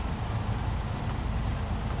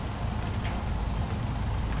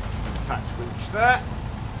attach winch there.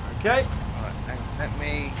 Okay. Right, let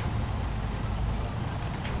me.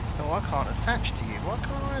 No, I can't attach to you. Why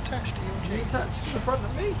can't I attach to you? Can you attach to the front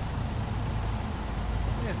of me?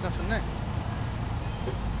 Yeah, there's nothing there.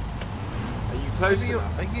 Are you close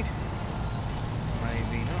enough? Are you?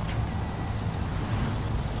 Maybe not.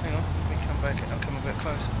 Hang on, let me come back. I'll come a bit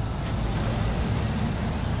closer.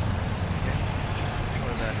 Yeah,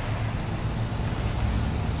 try that.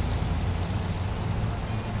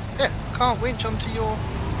 Yeah, can't winch onto your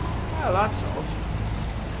Oh, that's odd.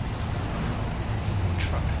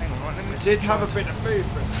 truck. Hang on, right, let me. I did have a bit of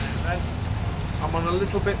movement there then. I'm on a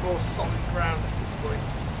little bit more solid ground at this point.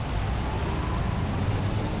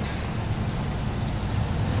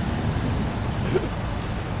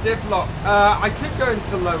 Diff lock. I could go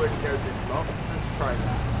into low and go diff lock. Let's try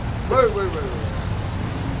that. Whoa.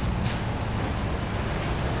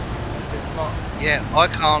 Diff lock. Yeah, I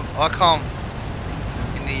can't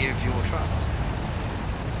in the ear of your truck.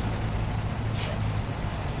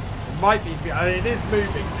 It might be. It is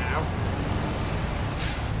moving now.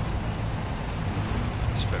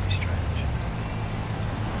 It's very strange.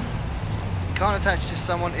 You can't attach to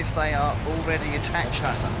someone if they are already attached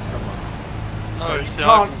to someone. no, you see,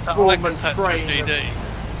 can't I form can and attach train to GD.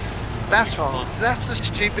 That's the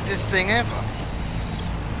stupidest thing ever.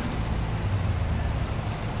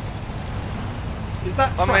 Is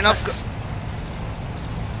that? I mean, I've got.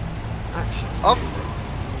 Actually,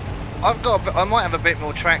 I've got. I might have a bit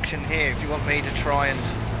more traction here if you want me to try and.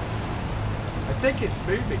 I think it's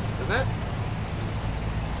moving, isn't it?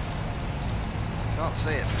 Can't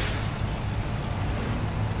see it.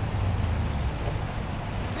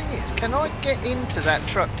 The thing is, can I get into that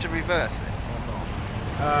truck to reverse it or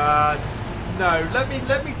not? No. Let me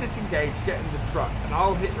disengage, get in the truck, and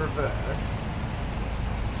I'll hit reverse,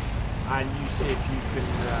 and you see if you can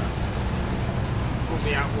pull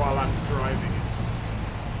me out while I'm driving it.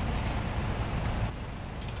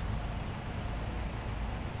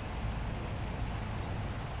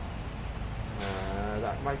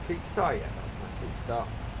 That my fleet start, yeah, that's my fleet start.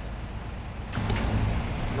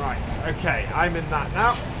 Right, okay, I'm in that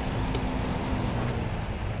now.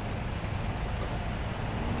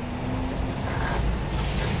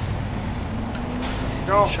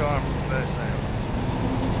 Go. Sure, I'm reverse out.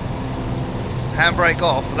 Handbrake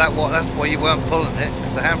off. That's why you weren't pulling it,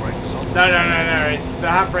 because the handbrake was on. No. It's the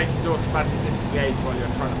handbrake is automatically disengaged while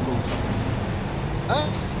you're trying to pull something.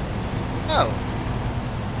 Oh.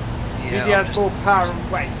 Yeah, He has more power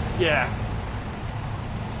and weight. Yeah.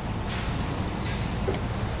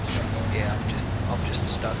 Yeah, I'm just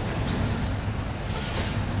stuck.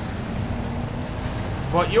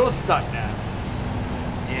 What, you're stuck now?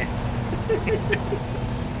 Yeah.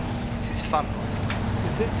 This is fun.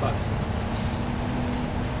 This is fun.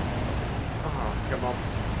 Oh, come on.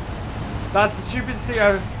 That's the stupidest thing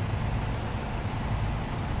I've...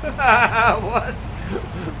 What?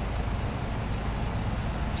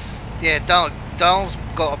 Yeah, Dal's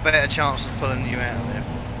got a better chance of pulling you out of there.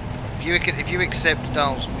 If you accept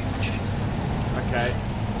Dal's winch. Okay.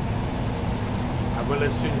 I will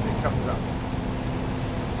as soon as it comes up.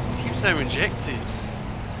 You keep saying rejected.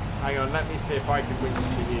 Hang on, let me see if I can winch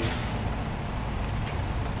to you.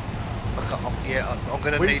 I'm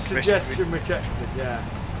gonna Winch need suggestion rejected, yeah.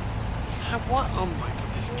 What? Oh my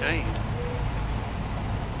god, this game.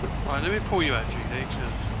 Right, let me pull you out, GD.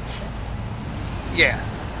 Yeah.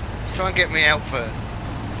 Try and get me out first.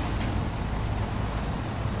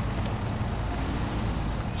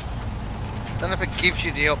 Don't know if it gives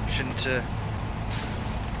you the option to.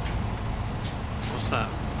 What's that?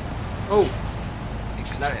 Oh!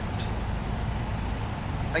 Accept.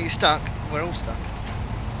 Are you stuck? We're all stuck.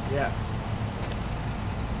 Yeah.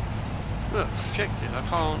 Look, rejected. I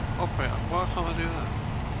can't operate. Why can't I do that?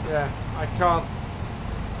 Yeah, I can't.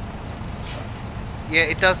 Yeah,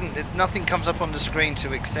 it doesn't. Nothing comes up on the screen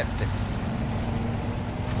to accept it.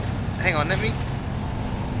 Hang on, let me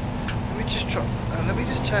just try. Let me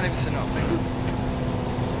just turn everything off.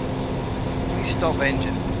 Let me stop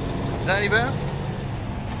engine. Is that any better?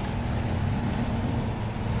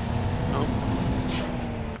 No.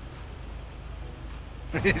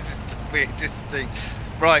 This is the weirdest thing.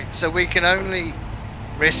 Right, so we can only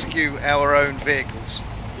rescue our own vehicles.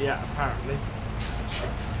 Yeah, apparently.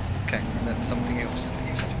 Okay, that's something else that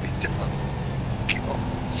needs to be done.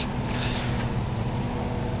 Gosh.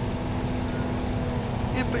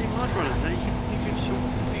 Yeah, but in MudRunners, you can sort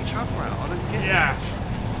each other out. I don't get it. Yeah.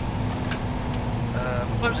 I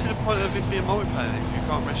don't see the point of it being multiplayer if you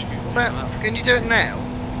can't rescue people. Can you do it now?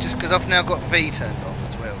 Just because I've now got V turned off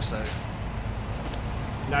as well, so.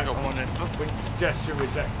 No, I want to. winch suggestion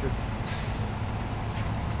rejected.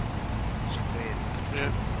 It's weird.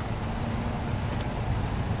 Yeah.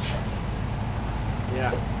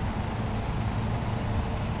 Yeah.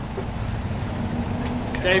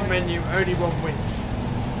 Game menu, only one winch.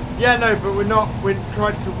 Yeah, no, but we're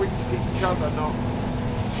trying to winch to each other, not.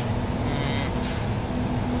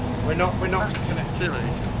 We're not connected. Silly.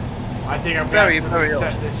 I think I'm very, going to very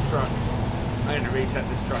reset odd. this truck. I'm going to reset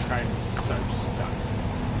this truck. I am so stuck.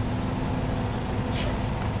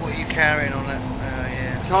 What are you carrying on it?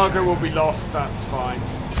 Yeah. Cargo will be lost. That's fine.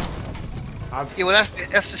 Yeah, well,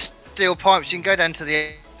 that's the steel pipes. You can go down to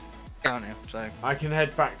the down now, so. I can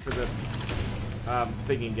head back to the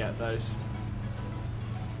thing and get those.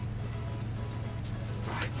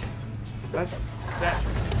 Right. That's.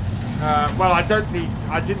 Well, I didn't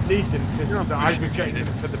need them because I was getting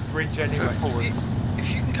them for the bridge anyway. If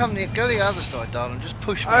you can come go the other side, darling, just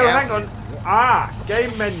push me Oh, out. hang on.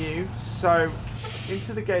 Game menu. So,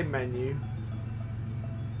 into the game menu.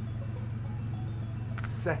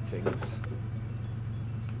 Settings.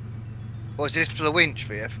 Or is this for the winch,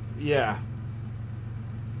 VF? Yeah.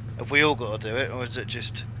 Have we all got to do it, or is it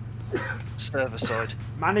just server side?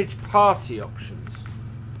 Manage party options.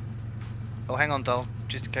 Oh, hang on, Dal,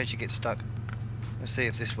 just in case you get stuck. Let's see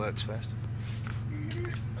if this works first.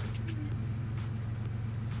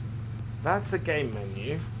 That's the game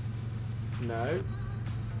menu. No.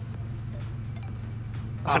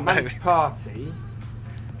 manage party.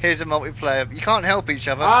 Here's a multiplayer. You can't help each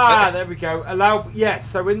other. Ah, there we go. Allow. Yes.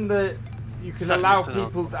 So in the, you can allow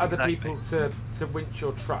Exactly. other people to winch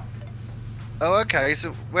your truck. Oh, okay.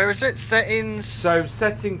 So where is it? Settings. So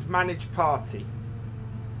settings, manage party.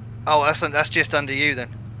 Oh, that's just under you then.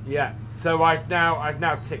 Yeah. So I've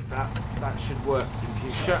now ticked that. That should work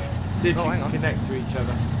in future. See if you hang can on. connect to each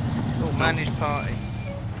other. Oh, manage party.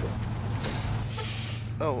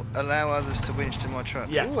 Oh, allow others to winch to my truck.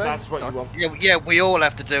 Yeah, Ooh, that's what you want. Yeah, we all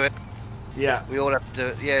have to do it. Yeah. We all have to do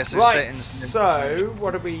it. Yeah, so Right. settings. So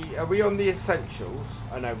what are we? Are we on the essentials?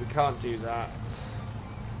 Oh no, we can't do that.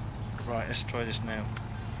 Right, let's try this now.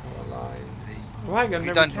 Power lines. Well, hang on, Have no,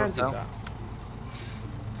 you we done can do yours that.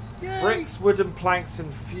 Yay. Bricks, wooden planks,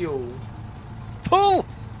 and fuel. Pull!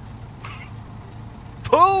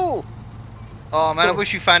 Pull! Oh man, I Pull.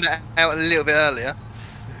 wish you found that out a little bit earlier.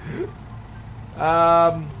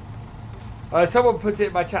 Someone put it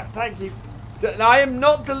in my chat. Thank you. I am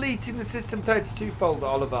not deleting the System 32 folder,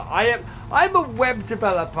 Oliver. I'm a web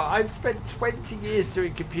developer. I've spent 20 years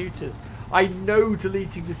doing computers. I know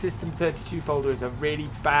deleting the System 32 folder is a really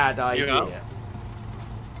bad idea.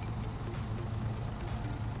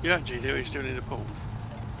 You actually do what you're doing in the pool.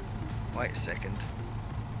 Wait a second.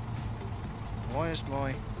 Why is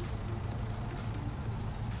my...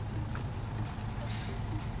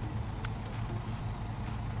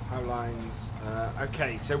 Power lines.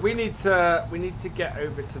 Okay, so we need to get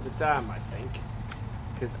over to the dam, I think,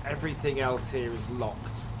 because everything else here is locked.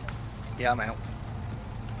 Yeah, I'm out.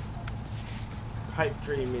 Pipe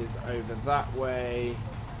dream is over that way.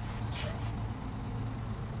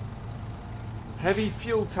 Heavy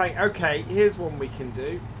fuel tank. Okay, here's one we can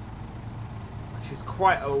do, which is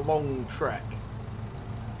quite a long trek.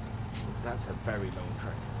 That's a very long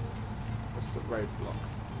trek. What's the roadblock?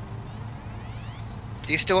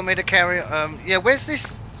 Do you still want me to carry... yeah, where's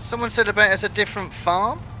this... Someone said about it's a different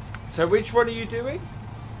farm? So which one are you doing?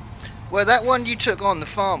 Well, that one you took on, the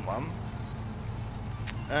farm one.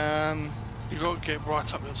 You got to get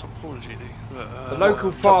right up on top corner, GD. The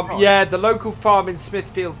local farm. right. Yeah, the local farm in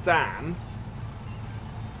Smithfield Dam.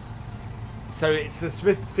 So it's the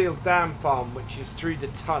Smithfield Dam farm, which is through the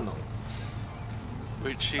tunnel.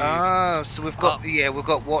 Which is... Oh, so we've got... up. Yeah, we've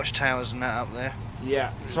got watchtowers and that up there.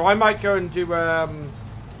 Yeah. So I might go and do.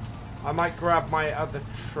 I might grab my other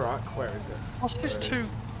truck. Where is it? What's this two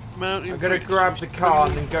mountain I'm gonna bridges? grab the car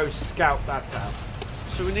and then go scout that out.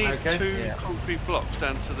 So we need Okay. two Yeah. concrete blocks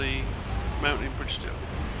down to the mountain bridge still.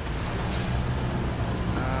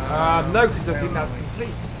 No, because I think that's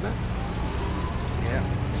complete, isn't it? Yeah.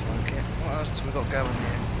 Okay. What else have we got going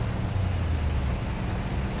here?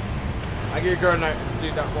 I'm gonna go and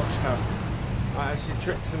do that watchtower. I actually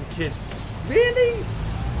tricked some kids. Really?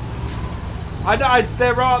 I know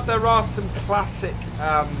there are some classic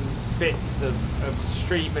bits of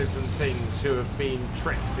streamers and things who have been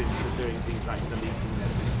tricked into doing things like deleting their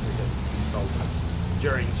system folder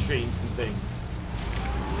during streams and things.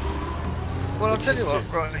 Well, I'll tell you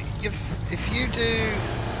what, right?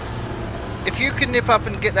 If you can nip up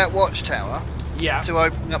and get that watchtower Yeah. to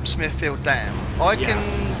open up Smithfield Dam, I Yeah.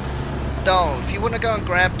 can... Dal, if you want to go and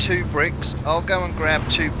grab 2 bricks, I'll go and grab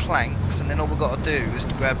 2 planks, and then all we've got to do is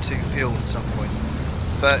to grab 2 fuel at some point.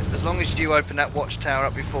 But as long as you open that watchtower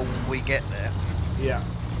up before we get there. Yeah.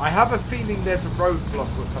 I have a feeling there's a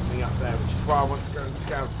roadblock or something up there, which is why I want to go and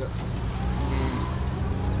scout it.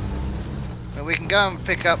 And we can go and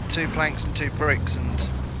pick up 2 planks and 2 bricks and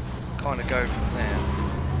kind of go from there.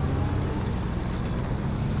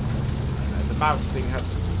 The mouse thing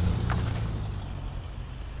hasn't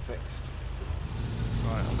fixed.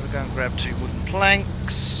 Right, I'm going to go and grab 2 wooden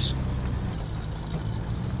planks.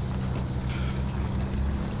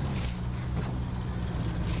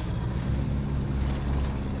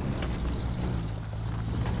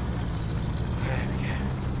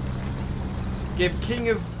 Give King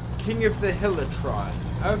of the Hill a try.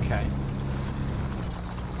 Okay.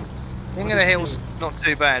 King of the Hill's not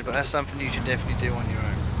too bad, but that's something you should definitely do on your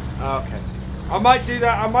own. Okay. I might do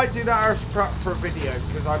that. I might do that as prep for a video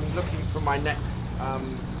because I'm looking for my next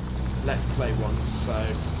Let's Play one. So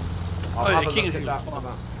I'll have a look at that for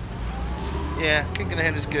that. Yeah, King of the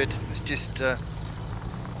Hill is good. It's just,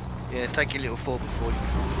 yeah, take your little 4x4.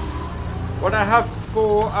 What I have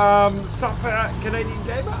for supper, Canadian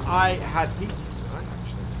Gamer, I had pizza tonight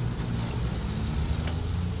actually.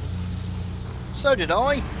 So did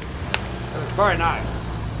I. It was very nice.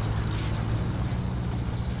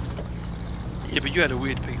 Yeah, but you had a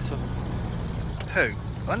weird pizza. Who?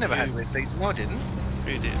 I never had You. weird pizza. No, I didn't.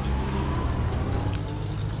 You did.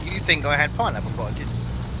 You think I had pineapple, but I didn't.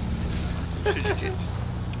 Should you did.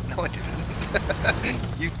 No, I didn't.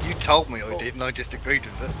 you told me I did, and I just agreed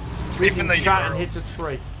with it. Reading the chat and hits a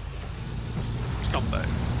tree. Scumbag.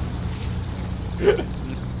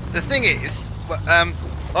 The thing is, what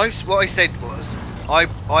I said was,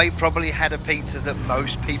 I probably had a pizza that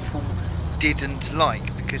most people didn't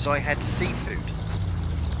like because I had seafood.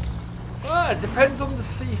 Well, it depends on the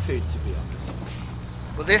seafood, to be honest.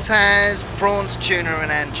 Well, this has prawns, tuna,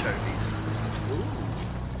 and anchovies.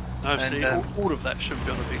 No, see, all of that shouldn't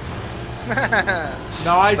be on a pizza.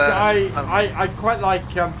 No, I quite like,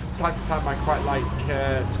 from time to time, I quite like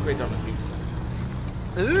squid on a pizza.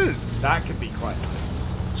 Ooh. That could be quite nice.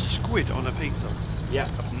 Squid on a pizza? Yeah.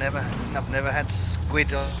 I've never had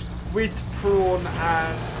squid on... Squid, prawn,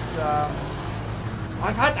 and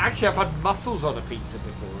I've had mussels on a pizza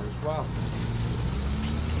before as well.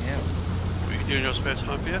 Yeah. What you do in your spare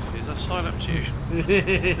time, BF? Is that side up to you?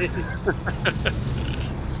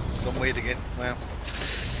 It's gone weird again. Wow.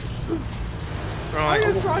 Right. Right.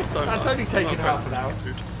 That's right. That's only taken half an hour.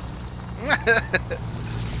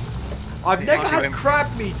 I've never had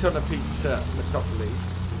crab meat on a pizza, Mistopheles.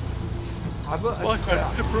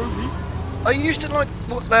 I used to like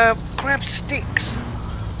crab sticks.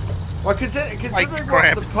 Well, considering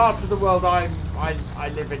what the part of the world I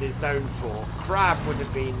live in is known for, crab would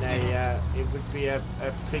have been it would be a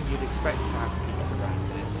thing you'd expect to have pizza around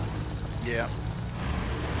here. Yeah.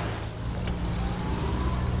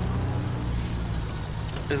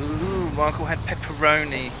 Ooh, Michael had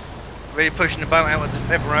pepperoni. Really pushing the boat out with the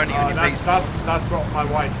pepperoni on your pizza. That's what my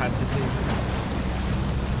wife had this evening.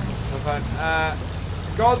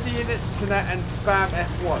 Go on the internet and spam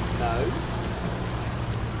F1. No.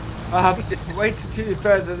 Wait until you're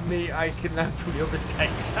further than me. I can learn from your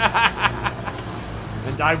mistakes,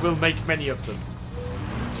 and I will make many of them.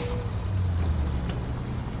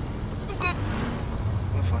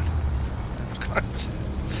 We're fine.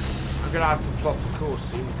 I'm gonna have to plot a course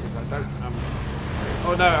soon because I don't.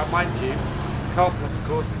 Oh no, mind you, I can't plot a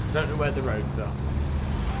course because I don't know where the roads are.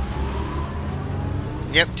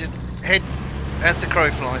 Yep, just head as the crow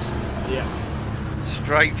flies. Yeah.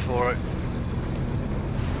 Straight for it.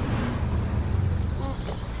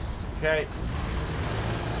 Okay.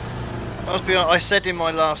 I said in my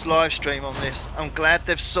last live stream on this, I'm glad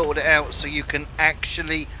they've sorted it out so you can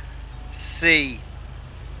actually see.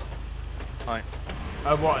 Right.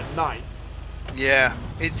 Oh, what, at night? Yeah.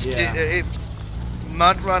 It's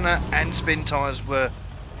MudRunner and Spin Tires were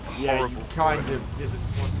horrible. You kind of didn't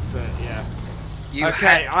want to, yeah.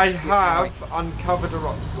 Okay, I have uncovered a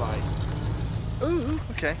rock slide. Ooh,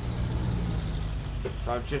 okay.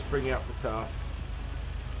 So I'm just bringing up the task.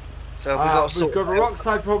 So we've got a rock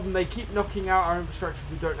slide problem. They keep knocking out our infrastructure.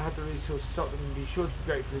 We don't have the resources to stop them. Be sure to be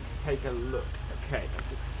grateful if we can take a look. Okay,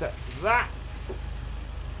 let's accept that.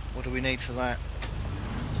 What do we need for that?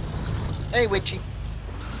 Hey, Witchy.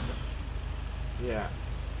 Yeah.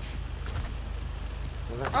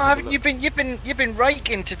 So oh, you've been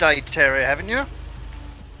raking today, Terry, haven't you?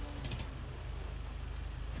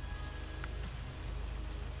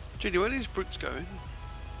 Judy, where are these bricks going?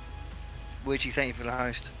 Witchy, thank you for the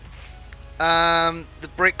host. The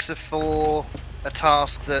bricks are for a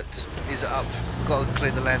task that is up. We've got to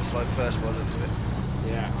clear the landslide first by the looks of it.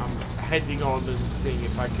 Yeah, I'm heading on and seeing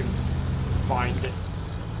if I can find it.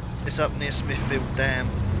 It's up near Smithfield Dam.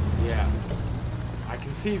 Yeah. I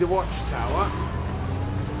can see the watchtower.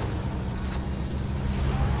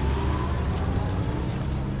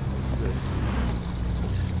 What's this?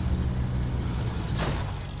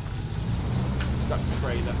 Stuck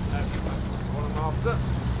trailer. That's not what I'm after.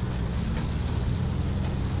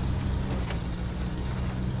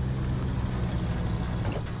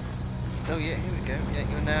 Oh yeah, here we go. Yeah,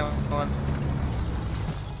 you're now on.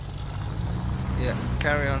 Yeah,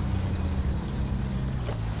 carry on.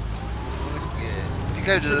 Yeah. If you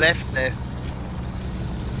go to the left there,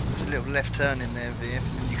 there's a little left turn in there, VF,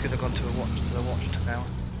 and you could have gone to the watchtower.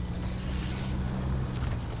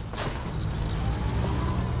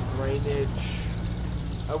 Drainage.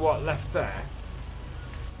 Oh, what, left there?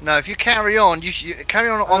 No, if you carry on, you carry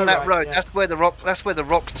on that right, road. yeah. That's where the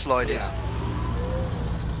rock slide is.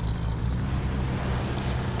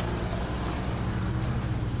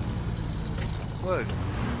 Whoa.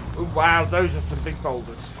 Oh, wow, those are some big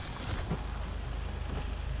boulders.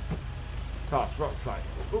 Tough, rock slide.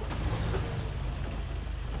 Ooh.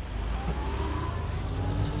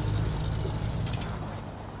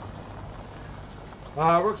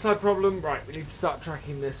 Rock slide problem. Right, we need to start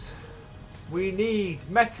tracking this. We need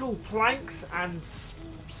metal planks and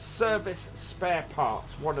service spare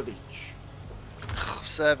parts. One of each.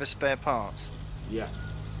 Service spare parts. Yeah.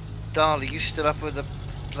 Darling, you still up with the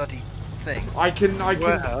bloody thing.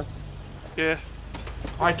 Yeah.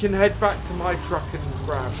 I can head back to my truck and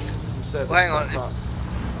grab some service Well, hang on. parts.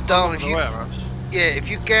 Darling, if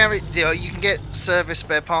you you can get service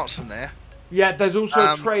spare parts from there. Yeah, there's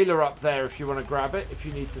also a trailer up there if you want to grab it, if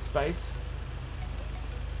you need the space.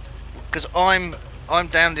 Because I'm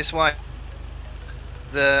down this way.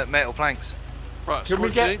 The metal planks. Right. Can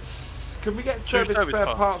we get service spare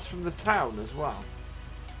parts from the town as well?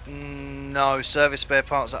 No, service spare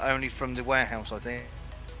parts are only from the warehouse, I think.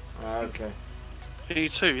 Okay. You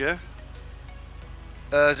need 2, yeah?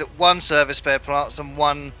 Is it 1 service spare parts and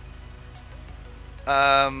one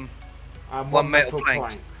metal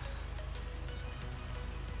planks.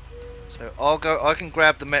 So I can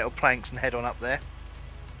grab the metal planks and head on up there.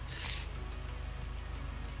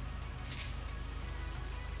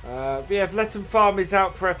 Letton Farm is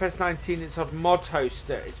out for FS19. It's on Mod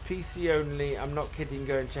Hoster. It's PC only. I'm not kidding.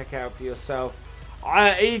 Go and check it out for yourself.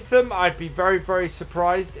 Ethan, I'd be very, very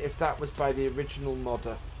surprised if that was by the original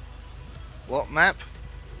modder. What map?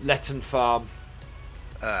 Letton Farm.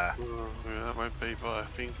 Yeah, that won't be by a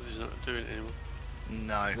thing because he's not doing it anymore.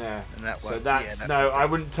 No. Yeah. And that so that's I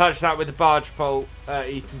wouldn't touch that with the barge pole,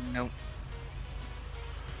 Ethan. No.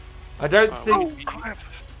 I don't think. Oh, crap.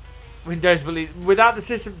 Windows will without the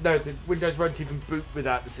system. No, the Windows won't even boot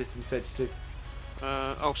without the System 32.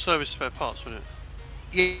 Service spare parts, wouldn't it?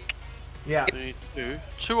 Yeah. Yeah. We need 2.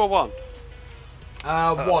 2 or 1?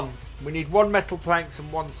 1. We need 1 metal planks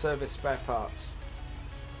and 1 service spare parts.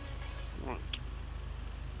 Right.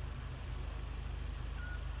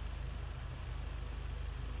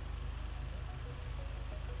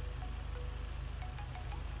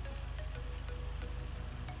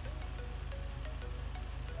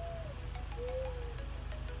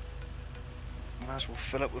 Might as well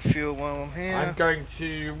fill up with fuel while I'm here. I'm going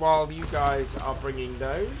to, while you guys are bringing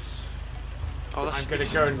those, I'm going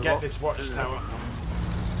to go and get this watchtower.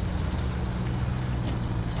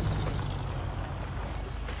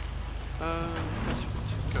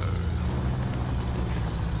 Let's go.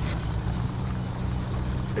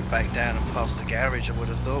 Bit back down and past the garage, I would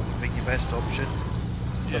have thought would be your best option.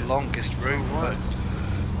 It's the longest route, but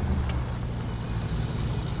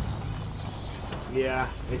yeah,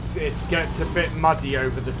 it gets a bit muddy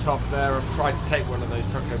over the top there. I've tried to take one of those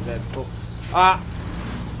trucks over there before.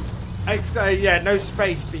 Yeah, no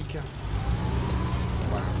space beaker.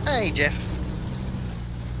 Hey, Jeff.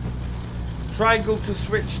 Triangle to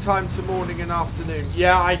switch time to morning and afternoon.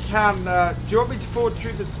 Yeah, I can. Do you want me to forward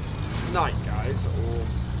through the night, guys, or?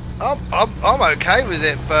 I'm okay with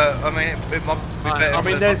it, but I mean, it might be better. I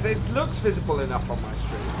mean, it looks visible enough on my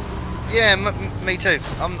stream. Yeah, me too.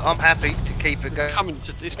 I'm happy to keep it going.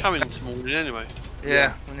 It's coming into morning anyway.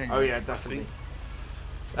 Yeah. Oh yeah, definitely.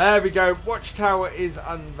 There we go. Watchtower is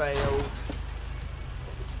unveiled.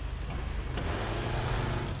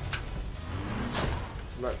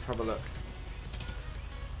 Let's have a look.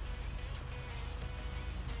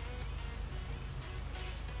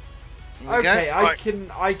 Okay,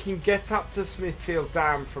 I can get up to Smithfield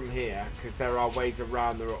Dam from here because there are ways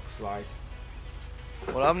around the rock slide.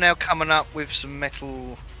 Well, I'm now coming up with some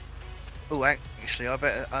metal. Oh, actually, I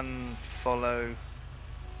better unfollow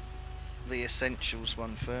the essentials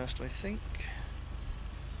one first, I think.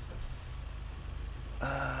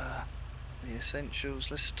 The essentials.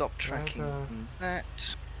 Let's stop tracking that.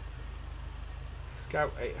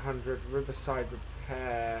 Scout 800, Riverside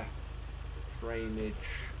repair, drainage.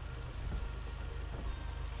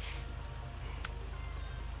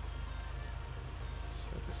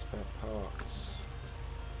 Service spare parts.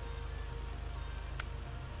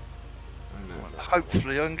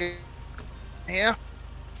 Hopefully I can get here.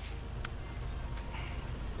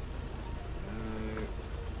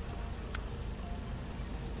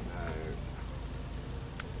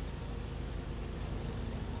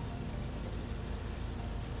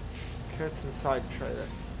 Curtain side trailer.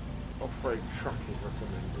 Off-road truck is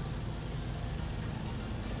recommended.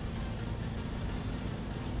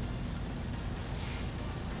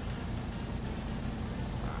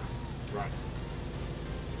 Right.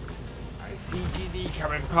 I see GD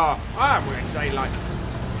coming past. We're in daylight.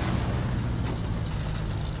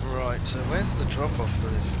 Right, so where's the drop off for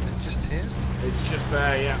this? Is it just here? It's just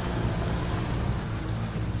there, yeah.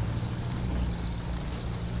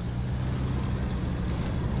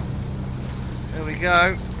 There we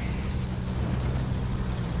go.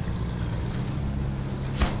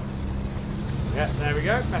 Yeah, there we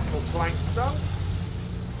go. Metal planks done.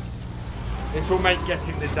 This will make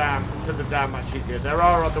getting to the dam much easier. There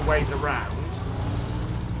are other ways around.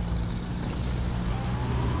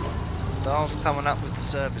 Dal's coming up with the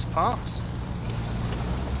service parts.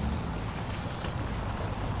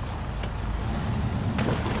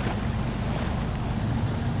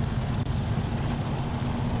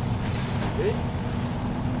 maybe.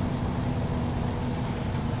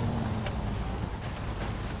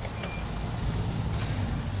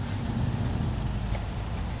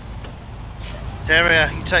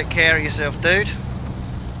 Terrier, you take care of yourself, dude.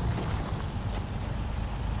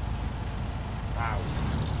 Wow.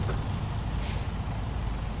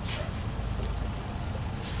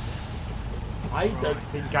 I don't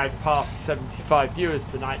think I've passed 75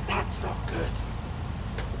 viewers tonight. That's not good.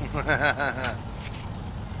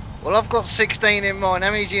 Well, I've got 16 in mine.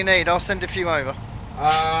 How many do you need? I'll send a few over.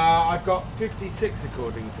 I've got 56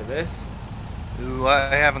 according to this. Ooh,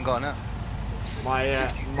 I haven't got enough.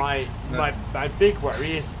 My big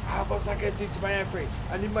worry is, what's that going to do to my average?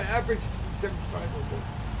 I need my average to be 75 or more.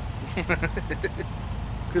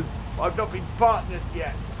 Because I've not been partnered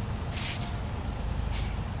yet.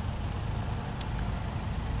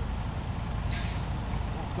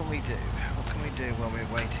 What can we do? What can we do while we're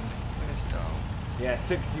waiting? Where's Dal? Yeah,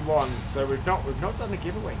 61. So we've not done a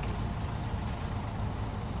giveaway because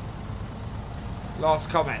last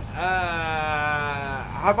comment.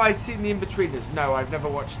 Have I seen the In-Betweeners? No, I've never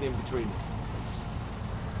watched the In-Betweeners.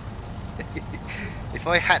 If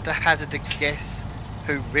I had to hazard a guess,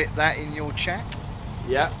 who writ that in your chat?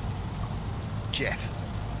 Yeah. Jeff.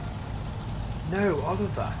 No,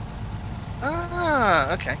 Oliver.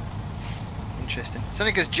 Ah, okay. Interesting. It's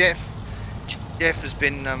only because Jeff has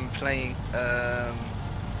been playing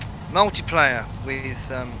multiplayer with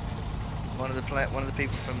one of the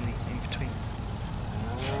people from the In-Between.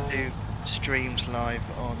 Who streams live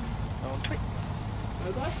on Twitch.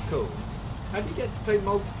 Oh, that's cool. How do you get to play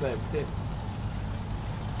multiplayer with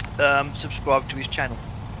him? Subscribe to his channel.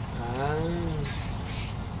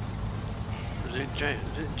 Is it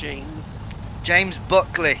James? James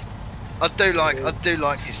Buckley. I do like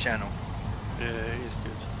his channel. Yeah, he's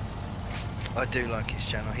good. I do like his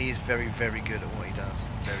channel. He is very, very good at what he does.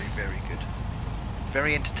 Very, very good.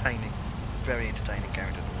 Very entertaining. Very entertaining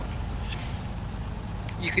character to watch.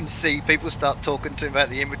 You can see people start talking to him about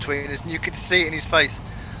the In-Betweeners, and you can see it in his face.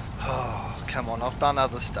 Oh, come on! I've done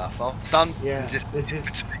other stuff. I've done just this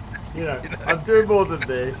is. You know, I'm doing more than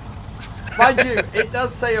this. Mind you, it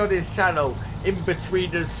does say on his channel,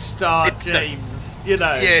 In-Betweeners star James. You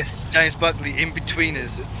know. Yes, James Buckley,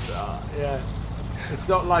 In-Betweeners. Yeah. It's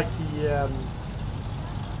not like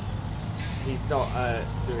he's not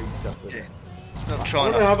doing stuff with it. Not trying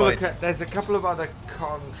I want to have a look fight. at. There's a couple of other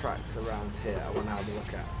contracts around here. I want to have a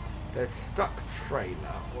look at. There's stuck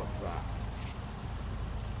trailer. What's that?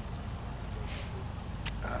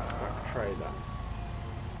 Stuck trailer.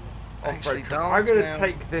 Actually, I'm going to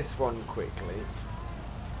take this one quickly.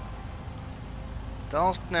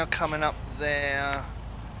 Dal's now coming up there.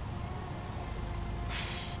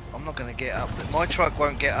 I'm not going to get up. My truck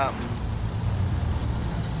won't get up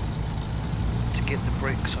to get the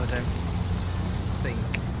bricks, I don't think.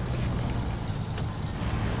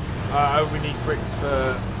 We need bricks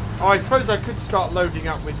for... Oh, I suppose I could start loading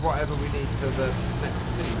up with whatever we need for the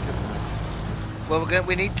next thing, couldn't I? Well,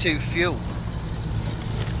 we need 2 fuel.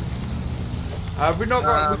 We've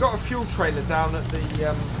got a fuel trailer down at the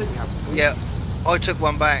thing, haven't we? Yeah, I took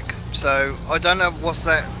one back, so I don't know what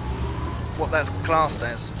that's classed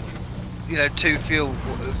as. You know, 2 fuel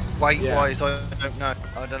weight-wise. I don't know.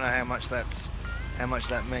 I don't know how much that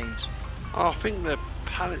means. Oh, I think they're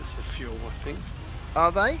pallets of fuel. I think.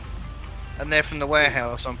 Are they? And they're from the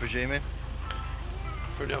warehouse, I'm presuming.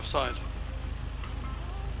 From the other side.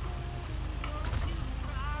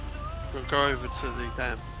 We'll go over to the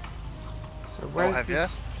dam. So where's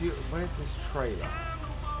this trailer?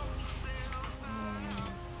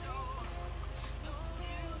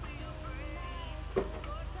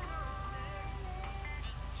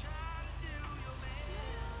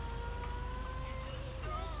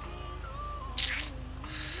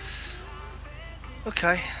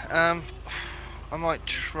 Okay, I might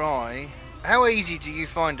try. How easy do you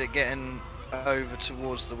find it getting over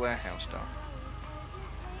towards the warehouse, Dal?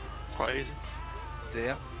 Quite easy. Do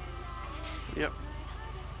you? Yep.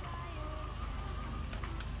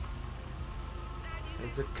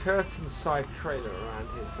 There's a curtain side trailer around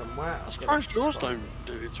here somewhere. I'm surprised yours don't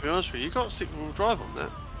do it, to be honest with you. You got 6-wheel drive on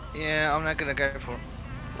that. Yeah, I'm not gonna go for it.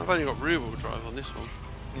 I've only got rear-wheel drive on this one.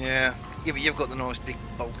 Yeah, but you've got the nice big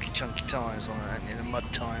bulky chunky tyres on it, haven't you? The mud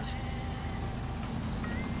tyres.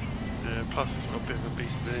 Yeah, plus it's got a bit of a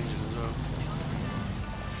beast of an engine as well.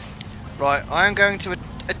 Right, I am going to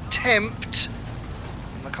attempt,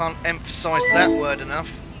 I can't emphasise that word enough,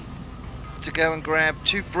 to go and grab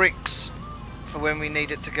 2 bricks for when we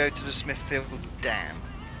need it to go to the Smithfield Dam.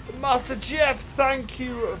 Master Jeff, thank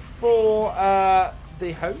you for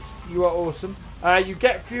the host. You are awesome. You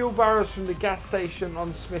get fuel barrels from the gas station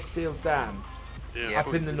on Smithfield Dam. Yeah,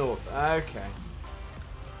 up in the north. Okay.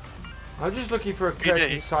 I'm just looking for a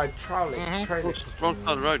countryside trailer. Wrong side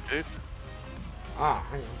of the road, dude. Ah,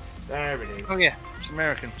 hang on. There it is. Oh yeah, it's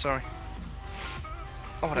American, sorry.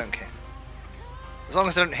 Oh, I don't care. As long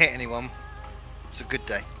as I don't hit anyone, it's a good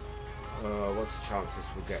day. What's the chances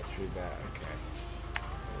we'll get through there? Okay.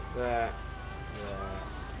 So there.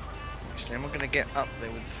 Actually, am I going to get up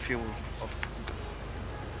there with the fuel?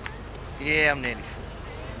 Yeah, I'm nearly full.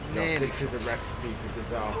 No, this is a recipe for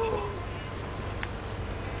disaster.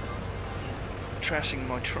 Trashing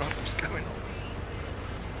my truck, what's going on?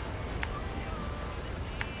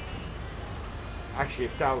 Actually,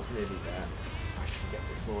 if Dal's nearly there, I can get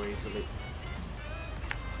this more easily.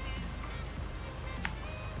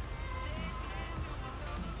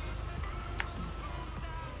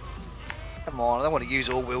 Come on, I don't want to use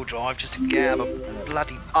all-wheel drive just to get out of a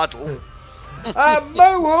bloody puddle.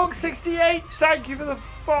 Mohawk68, thank you for the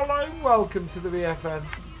follow. Welcome to the BFN.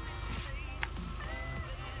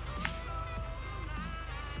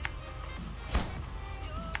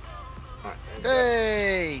 Right,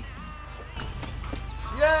 Hey!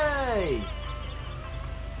 yay!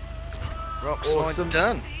 Rock Awesome. slide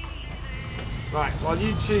done. Right, while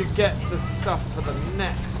you two get the stuff for the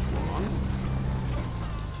next one,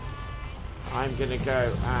 I'm gonna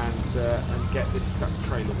go and get this stuck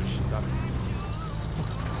trailer mission done.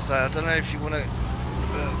 So I don't know if you want to.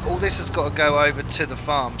 All this has got to go over to the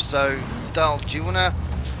farm. So Dal, do you want to?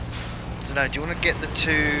 I don't know. Do you want to get the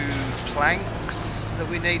 2 planks that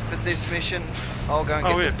we need for this mission? I'll go and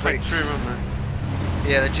get the bricks.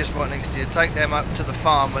 Yeah, they're just right next to you. Take them up to the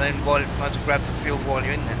farm, and then might grab the fuel while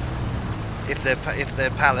you're in there. If they're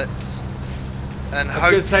pallets. And I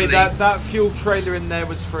was going to say that fuel trailer in there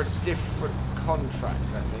was for a different contract,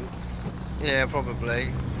 I think. Yeah,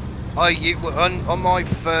 probably. On my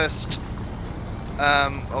first, I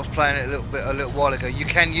was playing it a little while ago. You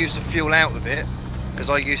can use the fuel out of it because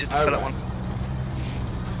I use it to fill up one.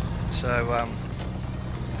 So,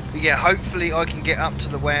 but yeah, hopefully I can get up to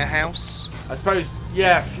the warehouse. I suppose,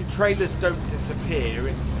 yeah. If your trailers don't disappear,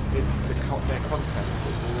 it's their contents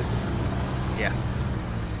that do, isn't it? Yeah.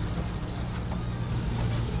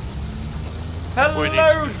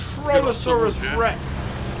 Hello, Trollosaurus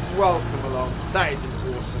Rex. Welcome along. That is an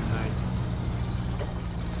awesome name.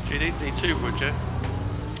 Do you need 2, would you?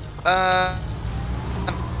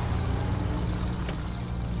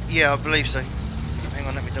 Yeah, I believe so. Hang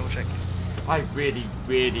on, let me double check. I really,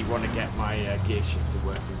 really want to get my gear shifter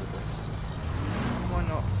working with this. Why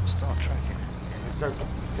not start tracking? I don't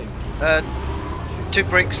think. 2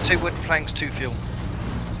 bricks, 2 wood planks, 2 fuel.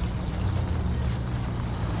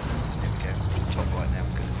 There we go. Top right now.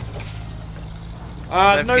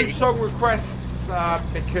 Good. No song requests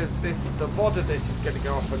because the VOD of this is going to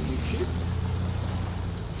go up on YouTube.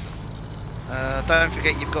 Don't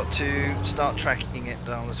forget you've got to start tracking it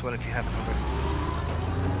down as well if you haven't already.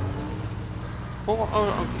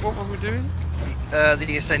 What were we doing?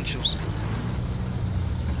 The essentials.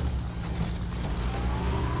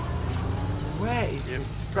 Where is this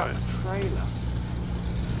stuck trailer?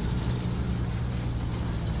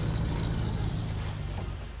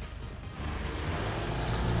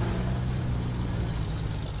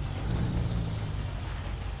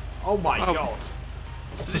 Oh my god!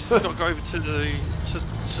 So this has got to go over to the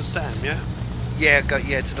to Dam, yeah? Yeah,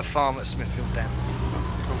 to the farm at Smithfield Dam.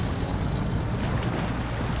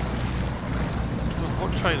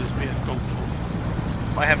 What trailers we have gone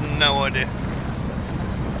for? I have no idea.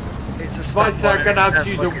 It's a Spice, so I'm going to have to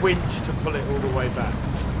use a winch to pull it all the way back.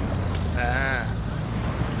 Ah.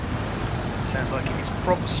 Sounds like it's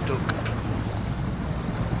proper stuck.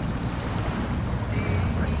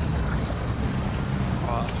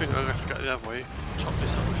 I think I'm going to have to go the other way. Top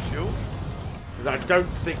this up with fuel. Because I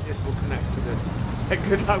don't think this will connect to this.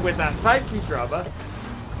 Good luck with that. Thank you, Drummer.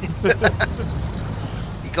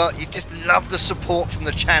 You just love the support from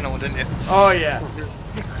the channel, don't you? Oh yeah.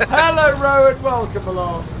 Hello Rowan, welcome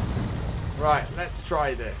along. Right, let's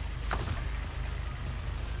try this.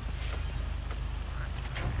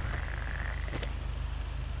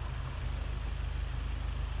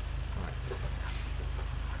 Right.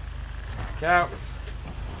 Back out.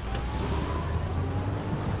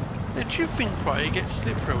 Did you think it gets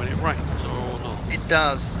slippery when it rains or not? It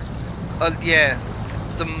does. Yeah.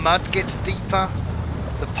 The mud gets deeper.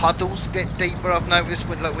 The puddles get deeper. I've noticed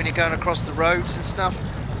when you're going across the roads and stuff.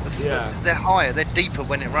 They're higher. They're deeper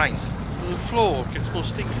when it rains. The floor gets more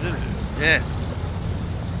sticky, doesn't it? Yeah.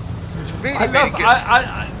 It's really good.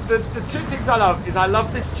 The 2 things I love is I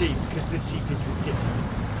love this Jeep because this Jeep is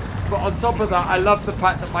ridiculous. But on top of that, I love the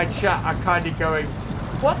fact that my chat are kind of going,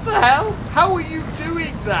 "What the hell? How are you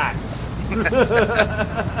doing that?"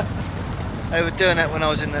 They were doing that when I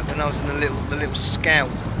was in the little scout.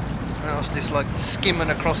 And I was just like skimming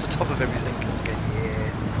across the top of everything. I was going,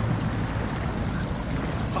 yes.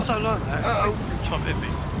 I don't like that. Uh-oh. Try to hit me.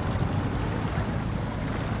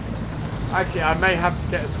 Actually, I may have to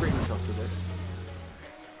get a screenshot of this.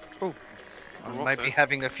 Oh. I may be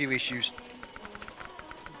having a few issues.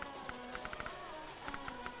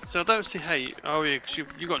 So I don't see how you... Oh yeah, because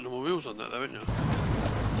you got normal wheels on that though, haven't you?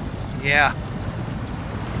 Yeah.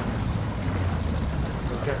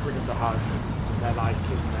 So get rid of the HUD. Then I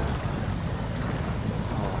can...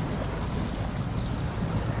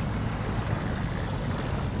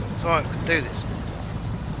 It's alright, we can do this.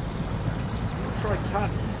 I'm not sure I can.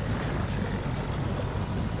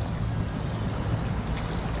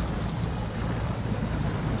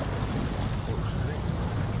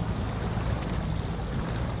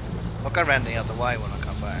 I'll go around the other way when I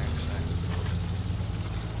come back.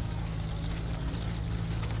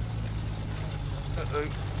 So. Uh-oh.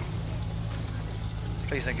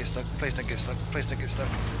 Please don't get stuck, please don't get stuck, please don't get stuck.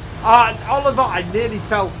 Oliver, I nearly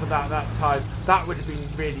fell for that time. That would have been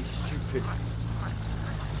really stupid.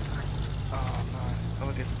 Oh no. Oh,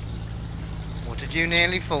 we're good. What did you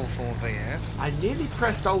nearly fall for, VF? I nearly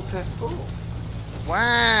pressed Alt F4.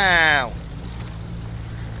 Wow!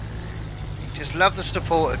 Just love the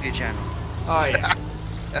support of your channel. Oh yeah.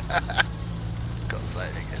 Got to say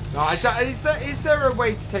it again. No, is there a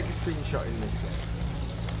way to take a screenshot in this game?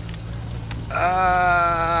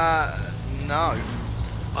 No.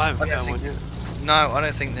 I haven't found one yet. No, I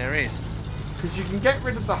don't think there is. Because you can get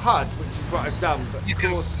rid of the HUD, which is what I've done. But You of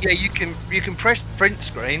can, course, yeah, you can press print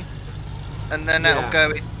screen, and then that'll Yeah.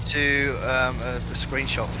 go into a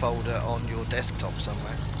screenshot folder on your desktop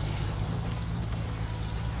somewhere.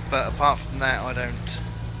 But apart from that, I don't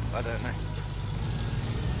know.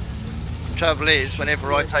 The trouble is,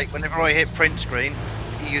 whenever I hit print screen,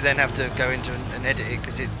 you then have to go into and edit it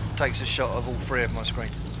because it takes a shot of all three of my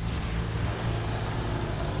screens.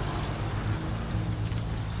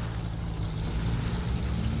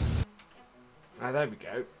 ah, there we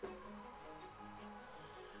go.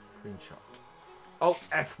 Screenshot. Alt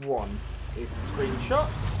F1 is a screenshot.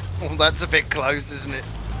 Well, that's a bit close, isn't it?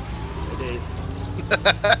 It is.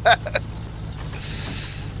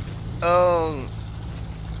 Oh,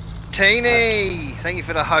 Teeny! Thank you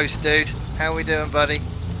for the host, dude. How we doing, buddy?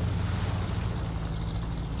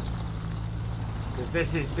 Because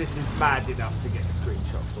this is mad enough to get a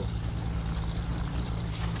screenshot for.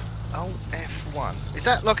 Oh, F1. Is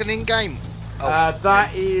that like an in-game? Oh,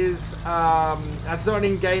 That is that's not an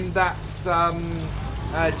in-game. That's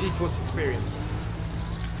GeForce Experience.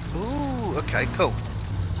 Ooh, okay, cool.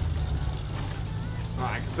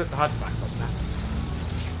 Right, I can put the HUD back on now.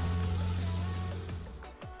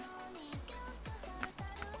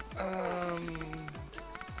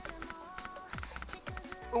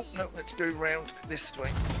 Oh no, let's go round this way.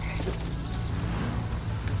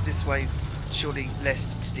 Because this way's surely less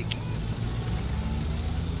sticky.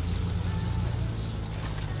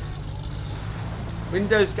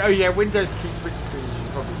 Windows, oh yeah, Windows keep print screen. You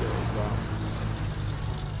should probably do it as well.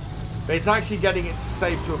 But it's actually getting it to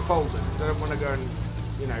save to a folder because I don't want to go and,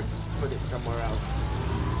 you know, put it somewhere else.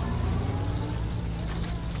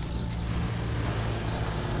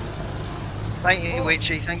 Thank you,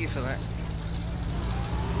 Witchy. Thank you for that.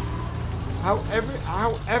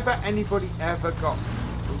 However anybody ever got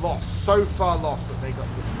lost, so far lost that they got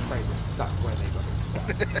this trailer stuck where they got it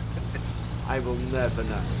stuck, I will never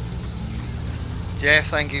know. Jeff,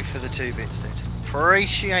 thank you for the 2 bits, dude.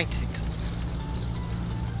 Appreciate it.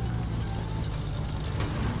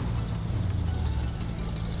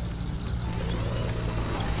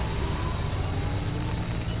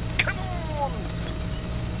 Come on!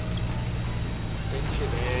 Pinch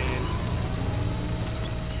it in.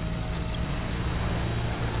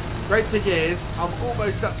 Great thing is, I'm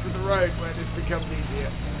almost up to the road where this becomes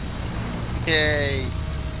easier. Yay!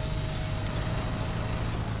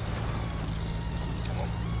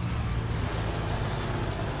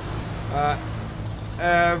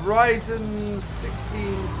 Ryzen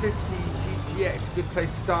 1650 GTX, good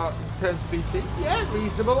place to start in terms of PC. Yeah,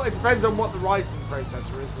 reasonable. It depends on what the Ryzen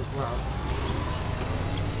processor is as well.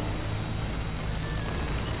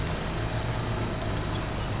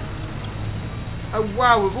 Oh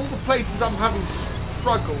wow, with all the places I'm having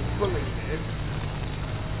struggle pulling this,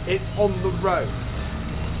 it's on the road.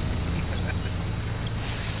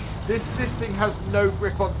 This thing has no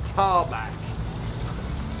grip on tarmac.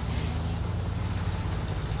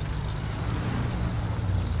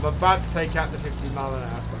 I'm about to take out the 50 mile an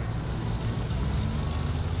hour sign.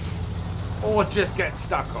 Or just get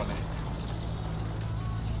stuck on it.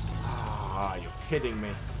 Ah, you're kidding me.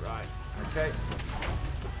 Right, okay.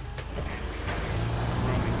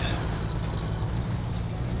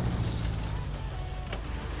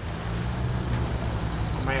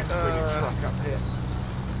 I may have to bring a truck up here.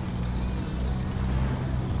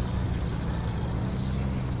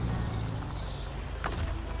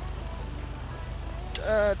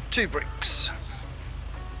 2 bricks.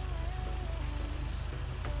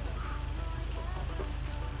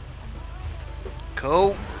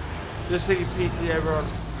 Cool. Just thinking PC over on.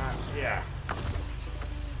 Yeah.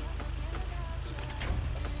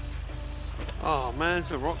 Oh man,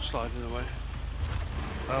 there's a rock slide in the way.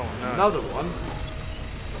 Oh no. Another one.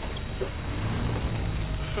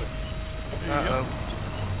 Uh oh.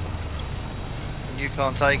 You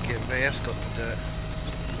can't take it, VF's got to do it.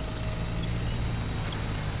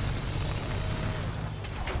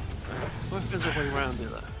 What if there's a way around it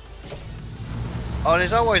though? Oh,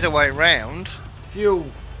 there's always a way round. Fuel.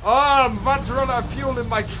 Oh, I'm about to run out of fuel in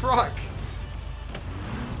my truck.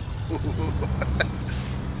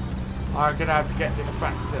 I'm gonna have to get this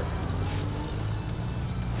back to.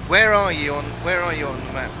 Where are you on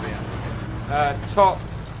the map here? Top,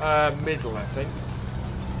 middle, I think.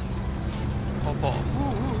 Hot bottom.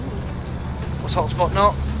 What's hotspot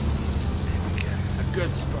not? A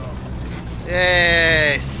good spot.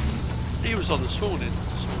 Yes. He was on this morning.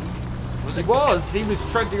 He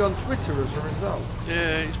was trending on Twitter as a result.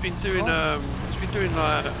 Yeah, he's been doing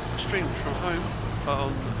like streams from home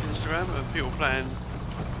on Instagram of people playing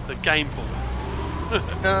the game board.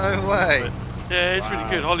 No way. But, yeah, it's really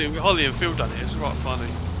good. Holly and Phil done it. It's quite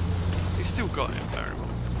funny. He's still got it, very well.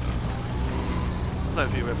 I don't know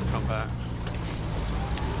if he'll ever come back.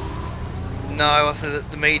 No, I think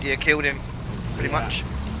that the media killed him, pretty much.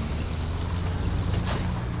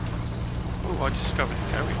 Oh, I discovered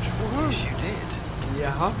the garage. Yes, you did.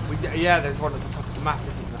 Yeah, huh? Yeah, there's one at the top of the map,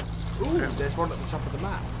 isn't there? Ooh, there's one at the top of the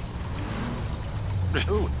map.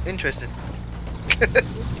 Ooh, interesting.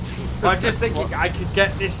 I'm just thinking I could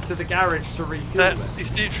get this to the garage to refuel it.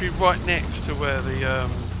 It's literally right next to where the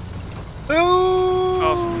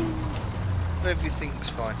Oh! Everything's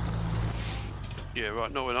fine. Yeah,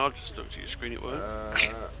 right. Not when I just looked at your screen, it weren't.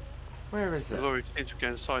 Where is The it? lorry seems to be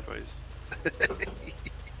going sideways.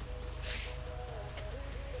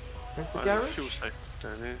 Where's the Right, garage? fuel safe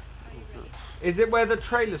down here. Is it where the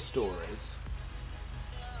trailer store is?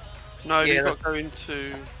 No, Yeah, you've got to go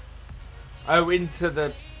into. Oh, into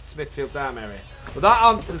the Smithfield Dam area. Well, that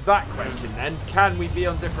answers that question then. Can we be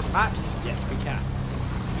on different maps? Yes, we can.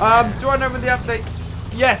 Do I know when the updates?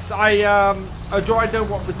 Yes, do I know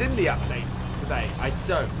what was in the update today? I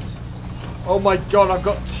don't. Oh my god, I've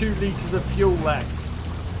got 2 litres of fuel left.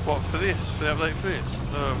 What, for this? For the update for this?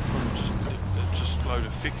 Just a load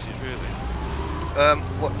of fixes, really.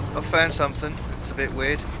 What? I found something. It's a bit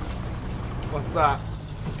weird. What's that?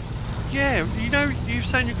 Yeah, you know, you're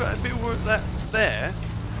saying you've got a bit of work that there.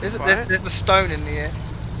 There's right? a stone in the air.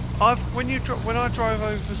 When I drive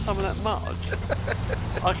over some of that mud,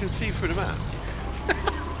 I can see through the map.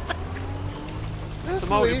 That's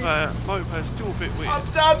The weird. multiplayer's still a bit weird. I'm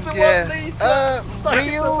down to 1 litre! Stuck in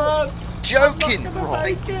the real mud! Joking. I'm not gonna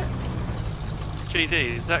make it.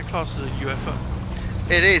 GD, is that classed as a UFO?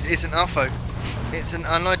 It is. It's an UFO. It's an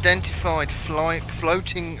unidentified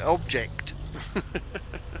floating object.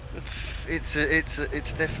 It's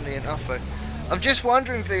definitely an UFO. I'm just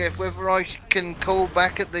wondering, VF, whether I can call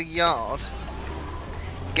back at the yard,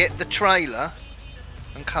 get the trailer,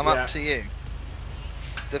 and come up to you.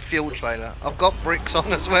 The fuel trailer. I've got bricks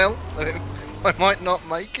on as well, so I might not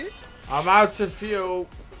make it. I'm out of fuel.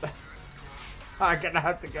 I'm gonna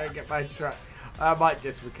have to go get my truck. I might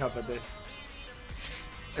just recover this.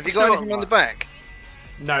 Have you got anything on the back?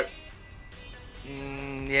 No.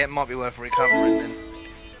 Yeah, it might be worth recovering then.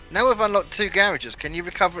 Now we've unlocked 2 garages. Can you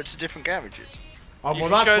recover it to different garages? Oh, You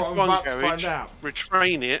well, can that's go what I'm to one about to garage, find out.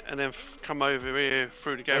 retrain it, and then come over here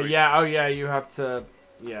through the garage. Yeah, oh yeah, you have to.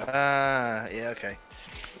 Yeah. Yeah, okay.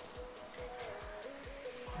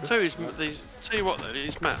 Tell you what though,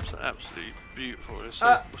 these maps are absolutely beautiful. They're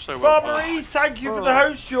so well Bobbery, done. thank you for the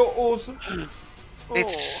host. You're awesome.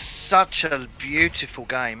 It's such a beautiful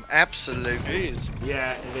game. Absolutely. It is.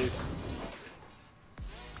 Yeah, it is.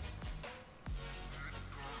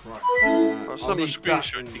 Right. Well, some of the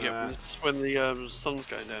screenshots you get when the sun's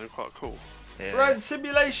going down are quite cool. Yeah. Right,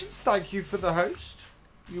 Simulations, thank you for the host.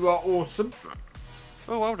 You are awesome.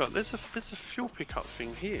 Oh, hold on. There's a fuel pickup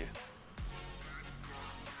thing here.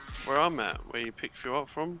 Where I'm at, where you pick fuel up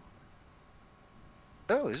from.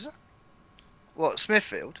 Oh, is it? What,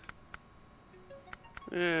 Smithfield?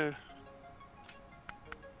 Yeah.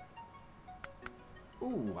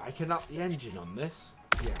 Ooh, I can up the engine on this.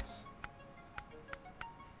 Yes.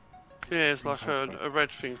 Yeah, it's like a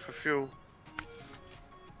red thing for fuel.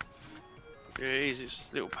 Yeah, it is.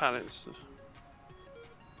 It's little pallets.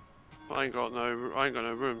 I ain't got no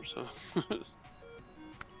room, so.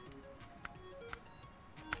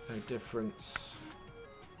 No difference.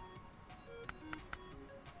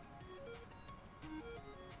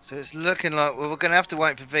 So it's looking like we're going to have to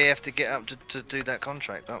wait for VF to get up to do that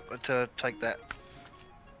contract, to take that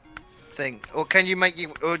thing. Or can you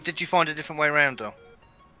or did you find a different way around, though?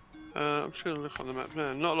 I'm just going to look on the map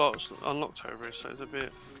now. Not a lot's unlocked over here, so it's a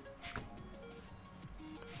bit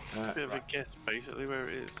of a guess, basically, where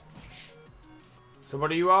it is. So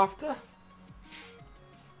what are you after?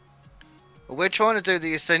 Well, we're trying to do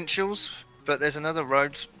the essentials, but there's another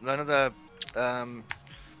road,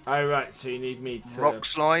 Oh right, so you need me to rock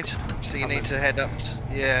slide. So you need to head up.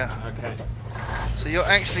 Yeah. Okay. So you're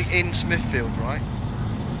actually in Smithfield, right?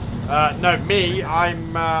 No, me.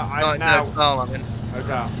 I'm now. No, Carl, I'm in.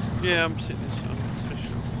 Okay. Yeah, I'm sitting on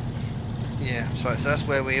special. Yeah. So that's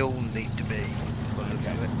where we all need to be.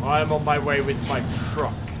 Okay. Well, I'm on my way with my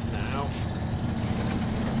truck now,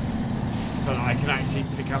 so that I can actually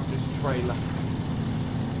pick up this trailer.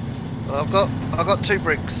 Well, I've got 2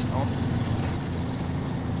 bricks on.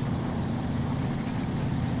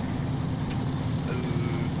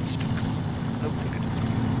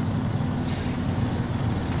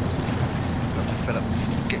 Fill up,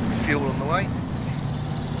 get fuel on the way.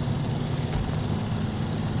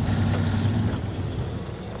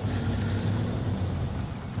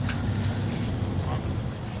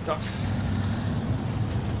 Stuck.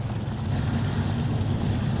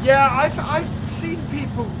 Yeah, I've seen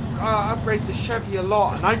people upgrade the Chevy a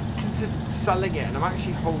lot, and I considered selling it, and I'm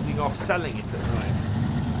actually holding off selling it at the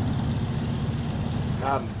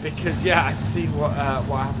moment. Because yeah, I've seen what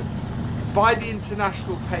happens. Buy the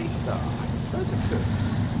international pay star. I suppose I could.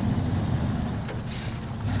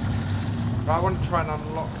 But I want to try and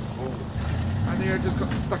unlock. Oh, I think I just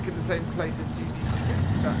got stuck in the same place as GD was getting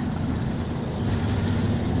stuck.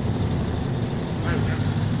 There we go.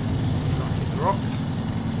 Stuck in the rock.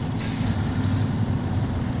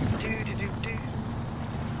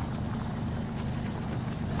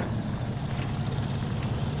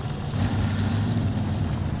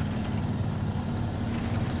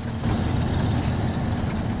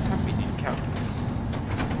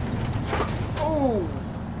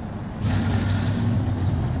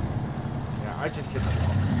 I just hit the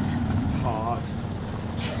rock hard.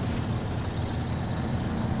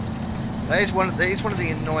 That is one of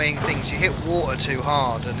the annoying things. You hit water too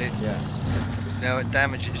hard, and it it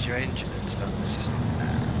damages your engine and stuff. It's just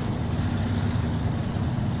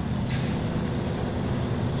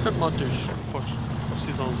That might do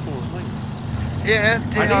Frosties on 4's link. Yeah,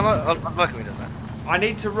 I like when he does that. I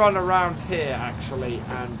need to run around here actually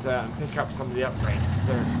and pick up some of the upgrades because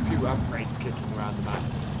there are a few upgrades kicking around the map.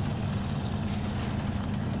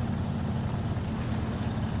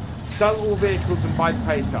 Sell all vehicles and buy the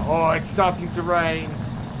pay star. Oh, it's starting to rain.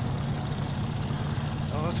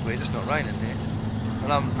 Oh, that's weird. It's not raining here,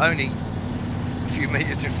 and I'm only a few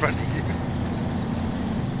meters in front of you.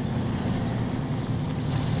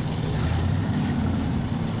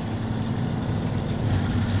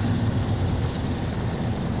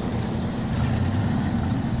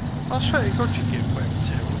 I swear to God you get wet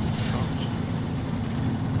terrible.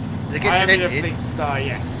 They get I am in a dented. fleet star,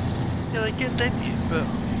 yes. Yeah, they get dented, but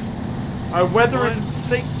Weather isn't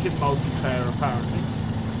synced in multiplayer apparently.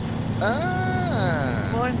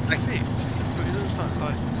 mine's fixed, but it looks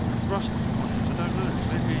like rust on it. I don't know.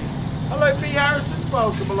 Maybe. Hello, B. Harrison.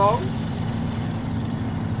 Welcome along.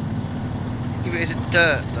 Yeah, but is it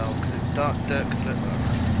dirt though? Because it's dark dirt can look like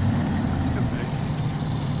that. Could be.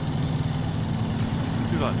 I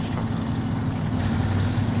do like this truck.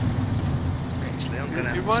 Actually, I'm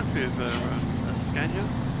gonna. It reminds me of a Scania.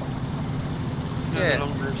 Yeah.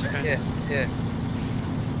 Long-lived Scania. Yeah.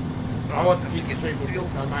 I want to keep streaming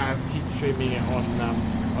this. I might have to keep streaming it on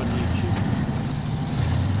YouTube.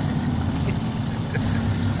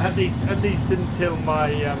 at least until my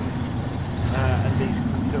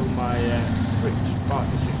Twitch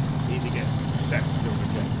partnership either gets accepted or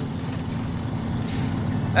rejected.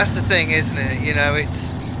 That's the thing, isn't it? You know,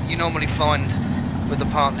 it's you normally find with the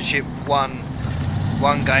partnership one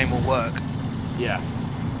game will work. Yeah.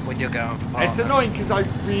 When you're going for partner. It's annoying because I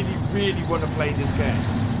really, really want to play this game.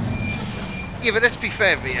 Yeah, but let's be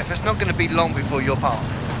fair, VF. It's not going to be long before you're partner.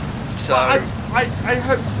 So well, I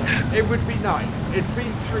hope so. It would be nice. It's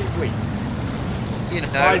been 3 weeks. You know,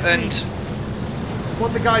 and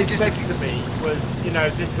what the guy said to me was, you know,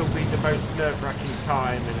 this will be the most nerve-wracking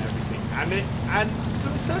time and everything. and to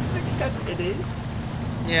a certain extent it is.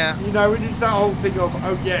 Yeah. You know, it is that whole thing of,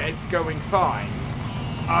 oh yeah, it's going fine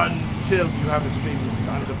until you have a stream that's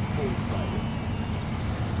underperformed slightly.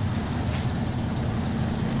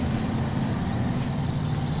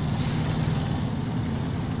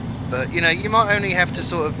 But you know, you might only have to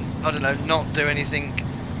sort of, I don't know, not do anything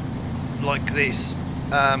like this.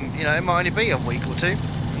 You know, it might only be a week or two.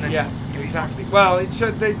 And then Yeah, exactly. Well, it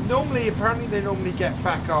should. Apparently they normally get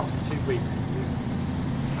back after 2 weeks. This,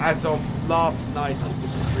 as of last night, it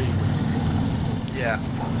was 3 weeks. Yeah.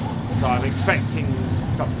 So I'm expecting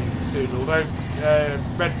something soon. Although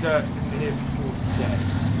Red Dirt didn't hear for 40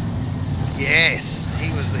 days. Yes, he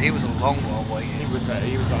was a long while waiting. He was a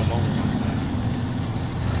long one.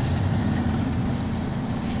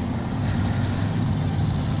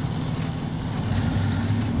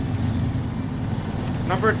 A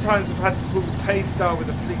number of times I've had to pull the Pay Star with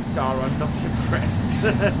a Fleet Star, I'm not impressed.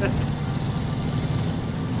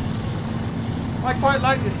 I quite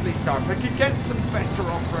like this Fleet Star. If I could get some better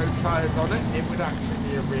off-road tyres on it, it would actually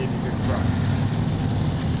be a really good truck.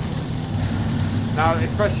 Now,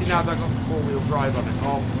 especially now that I've got the four-wheel drive on it.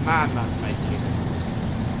 Oh man, that's making a difference.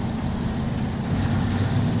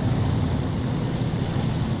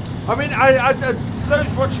 I mean, those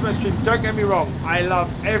watching my stream, don't get me wrong, I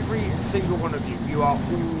love every single one of you. You are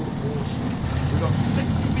all awesome. We've got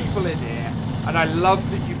 60 people in here, and I love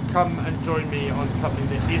that you've come and joined me on something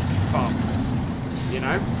that isn't farm sim, you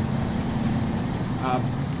know?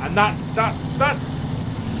 And that's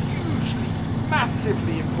hugely,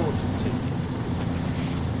 massively important to me.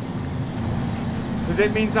 Because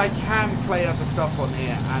it means I can play other stuff on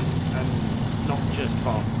here and not just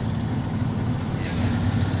farm sim.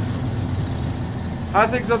 How are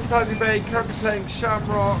things on Sandy Bay? Currently playing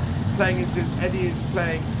Shamrock, playing into Eddie is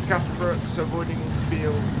playing Scatterbrook, so avoiding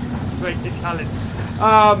fields. Sweet challenge.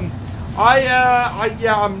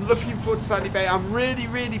 Yeah, I'm looking forward to Sandy Bay. I'm really,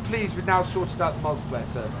 really pleased we've now sorted out the multiplayer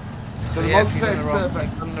server. So the multiplayer server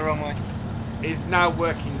the wrong way. is now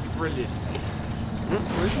working brilliantly.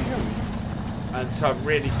 Where's he going? And so I'm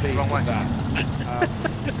really pleased with that.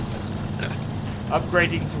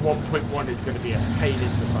 Upgrading to 1.1 is going to be a pain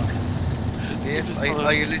in the butt. Yes,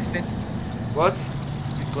 are you listening? What?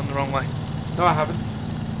 You've gone the wrong way. No, I haven't.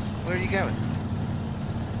 Where are you going?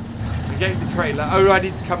 I'm getting the trailer. Oh, I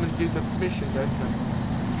need to come and do the mission, don't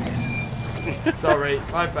I? Sorry,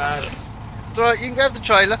 my bad. It's alright, you can grab the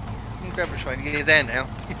trailer. You can grab the trailer, you're there now.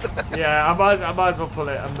 Yeah, I might as well pull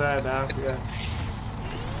it. I'm there now, yeah.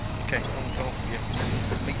 Okay,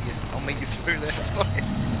 I'll meet you through there, it's fine.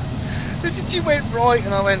 Listen, you went right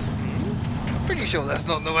and I went, pretty sure that's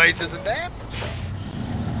not the way to the dam.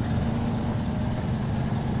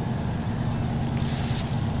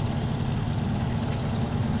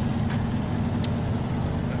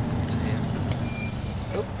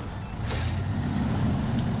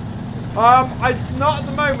 Not at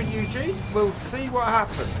the moment, Eugene. We'll see what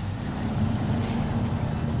happens.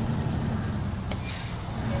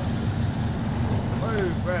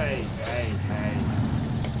 Oh, hey.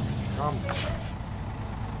 Come on.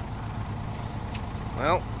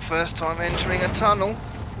 Well, first time entering a tunnel.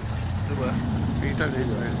 You don't need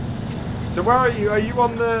that. So where are you? Are you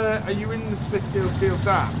in the Smithfield Field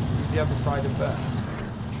Dam? The other side of there?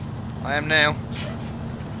 I am now.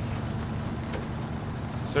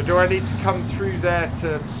 So do I need to come through there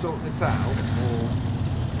to sort this out, or?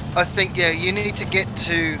 I think, yeah, you need to get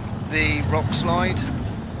to the rock slide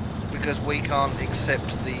because we can't accept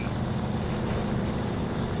the...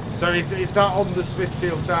 So is that on the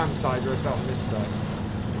Smithfield Dam side, or is that on this side?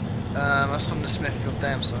 That's on the Smithfield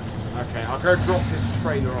Dam side. Okay, I'll go drop this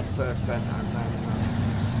trailer off first then, and then...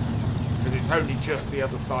 because it's only just the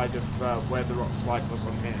other side of where the rock slide was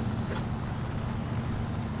on here.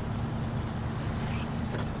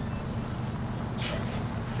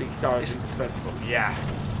 Fleet Star is indispensable. Yeah.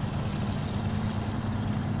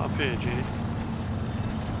 Up here, Genie.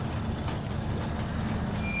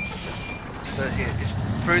 So yeah, it's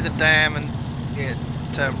through the dam and yeah,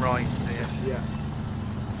 turn right there. Yeah.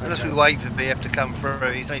 Unless we wait for BF to come through,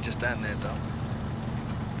 he's only just down there, Dom.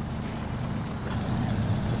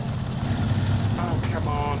 Oh, come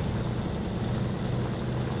on.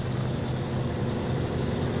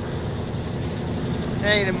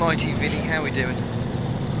 Hey, the mighty Vinny, how we doing?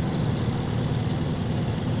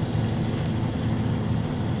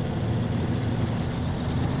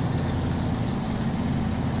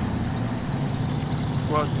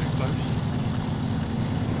 Well, it's a bit close.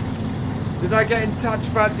 Did I get in touch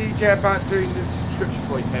about DJ about doing the subscription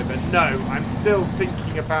voiceover? No, I'm still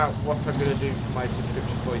thinking about what I'm going to do for my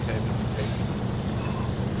subscription voiceovers and things.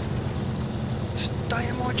 day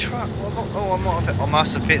in my truck. Oh, I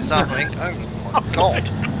must have hit something. Oh my god.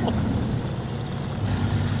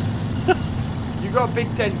 You got a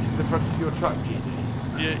big dent in the front of your truck, GD.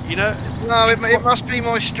 Yeah, you know. No, it must be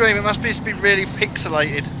my stream. It must be really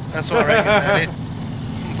pixelated. That's what I reckon that is.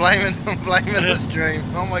 I'm blaming the stream.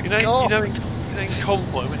 Oh my god. You know in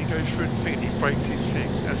Convoy when he goes through the thing and he breaks his thing.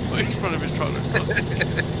 That's what in front of his truck looks like.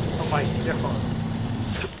 Oh my god.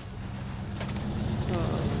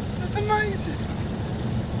 That's amazing.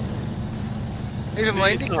 Even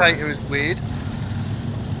my indicator is weird.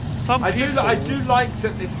 I do like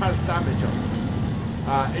that this has damage on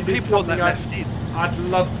it. It is something I'd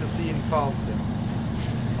love to see in Farm Sim.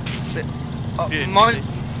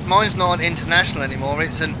 Mine's not an international anymore,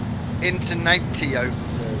 it's an internatio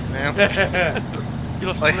now. You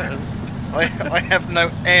lost some letters. I have no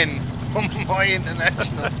N on my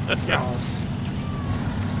international. God.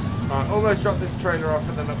 Right, almost drop this trailer off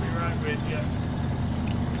and then I'll be right with you.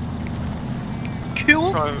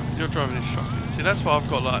 Cool. You're driving this truck. See, that's why I've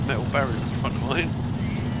got like metal barriers in front of mine.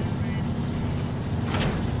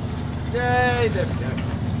 Yay, there we go.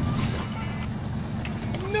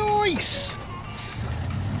 Nice.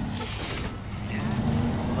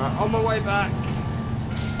 Right, on my way back.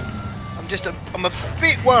 I'm a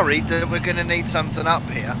bit worried that we're going to need something up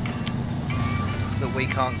here that we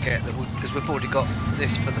can't get because we've already got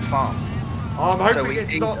this for the farm. I'm hoping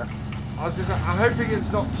it's not. I was going to say, I'm hoping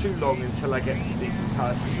it's not too long until I get some decent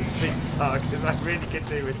tires for this big star because I really can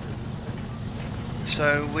do with it.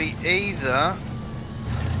 So we either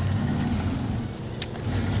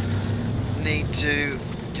need to.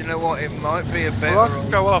 Do you know what? It might be a better. Well, I can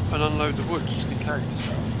go up and unload the wood just in case.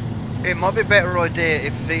 It might be a better idea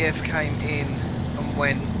if VF came in and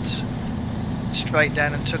went straight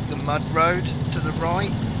down and took the mud road to the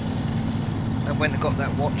right and went and got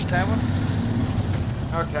that watchtower.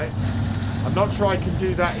 Okay. I'm not sure I can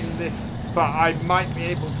do that in this, but I might be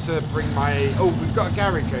able to bring my... Oh, we've got a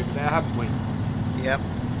garage over there, haven't we? Yep.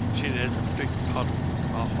 Actually, there's a big puddle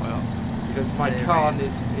halfway up. Because my car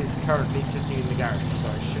is currently sitting in the garage, so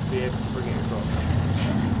I should be able to bring it across.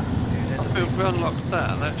 If we unlock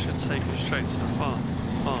that should take us straight to the farm.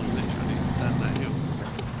 Farm, literally, down that hill.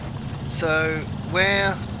 So,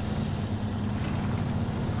 where...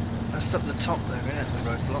 That's up the top there, isn't it, the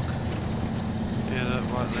roadblock? Yeah, that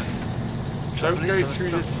right there. Don't go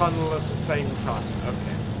through the tunnel at the same time.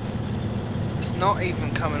 Okay. It's not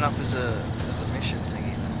even coming up as a mission thing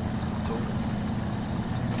either. At all.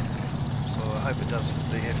 So I hope it does for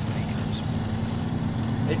VF when he comes.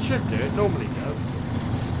 It should do, it normally does.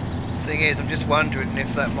 Thing is, I'm just wondering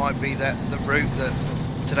if that might be the route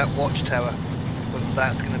to that watchtower. Whether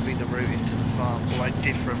that's going to be the route into the farm or a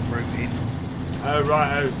different route in. Oh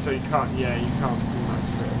right, so you can't see much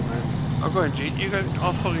of it at the moment. I'll go in, G. You go.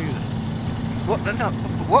 I'll follow you then. What? No.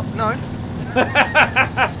 What? No.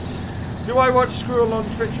 Do I watch Squirrel on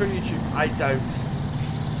Twitch or YouTube? I don't.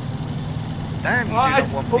 Damn, you do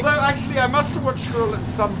not want me. Although actually, I must have watched Squirrel at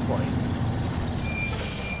some point.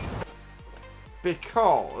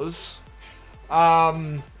 Because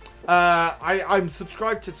I'm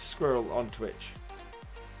subscribed to Squirrel on Twitch.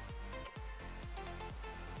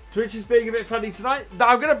 Twitch is being a bit funny tonight.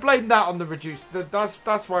 I'm going to blame that on the reduced.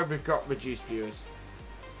 That's why we've got reduced viewers.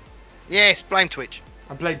 Yes, blame Twitch.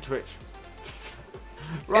 I blame Twitch.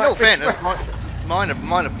 Right, in all fairness, mine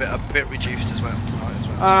are a bit reduced as well tonight as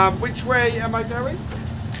well. Which way am I going?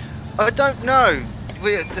 I don't know.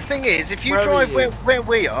 The thing is, if you drive where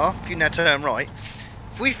we are, if you now turn right,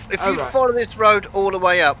 if you follow this road all the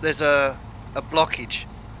way up, there's a blockage.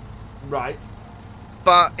 Right.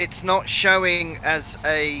 But it's not showing as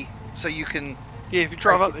a so you can. Yeah, if you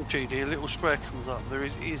drive up the GD, a little square comes up.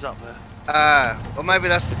 It is up there. Well maybe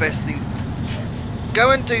that's the best thing. Go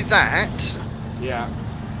and do that. Yeah.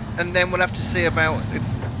 And then we'll have to see about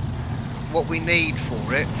what we need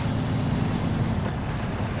for it.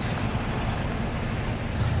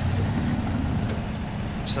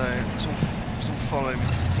 So it's all follow me.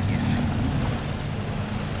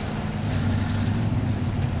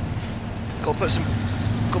 Got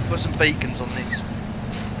to put some beacons on this.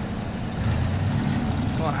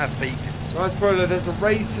 Can't have beacons. Nice spoiler, there's a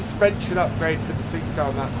raised suspension upgrade for the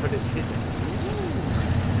freestyle map when it's hidden.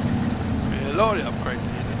 Yeah, a lot of upgrades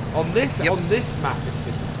needed. On this map it's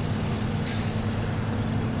hidden.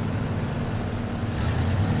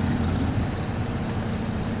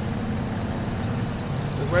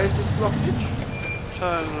 So where's this blockage?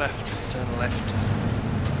 Turn left. Turn left.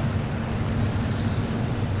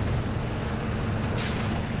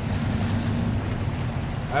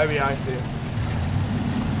 Oh yeah, I see it.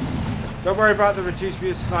 Don't worry about the reduced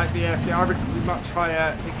views tonight, BF. The average will be much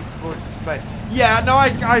higher. I think it's important to play. Yeah, no,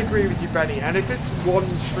 I agree with you, Benny. And if it's one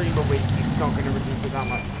stream a week, it's not going to reduce it that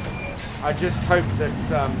much. I just hope that,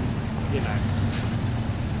 you know,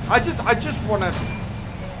 I just want to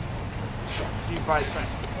do you guys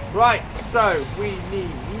best. Right, so we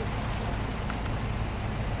need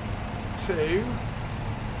to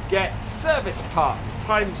get service parts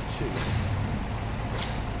 ×2.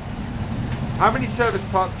 How many service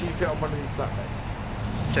parts can you fit on one of these flatbeds?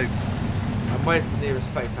 2. And where's the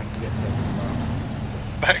nearest place I can get service parts?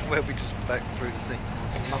 Back where we just back through the thing.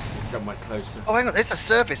 It must be somewhere closer. Oh, hang on, there's a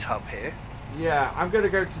service hub here. Yeah, I'm going to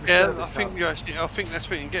go to the yeah, service I think hub. you actually, I think that's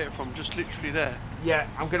where you can get it from, just literally there. Yeah,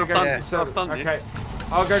 I'm going to go to the service. Okay, this.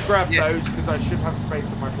 I'll go grab those because I should have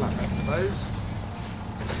space on my flatbed for those.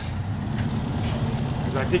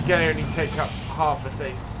 Because I did only take up half a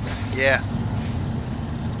thing. Yeah.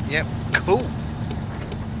 Yep, cool.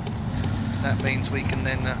 That means we can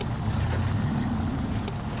then...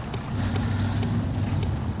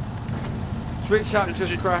 Twitch app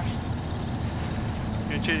just crashed.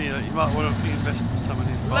 Yeah, Jenny, you might want to invest in some of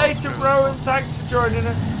these parts. Later, Rowan, thanks for joining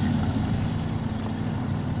us.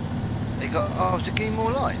 They got... Oh, to gain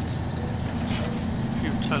more lights? You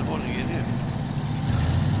can turn them on again, yeah.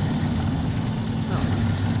 No.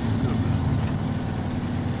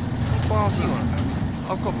 What bars do you want?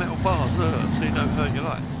 I've got metal bars, look, so you don't hurt your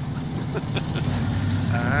lights.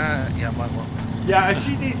 Yeah, I might want that.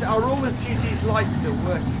 Yeah, are all of GT's lights still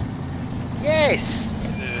working? Yes!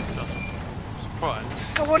 Yeah, just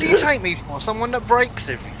surprised. God, what do you take me for? Someone that breaks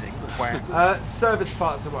everything? Wow. Service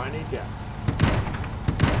parts are what I need, yeah.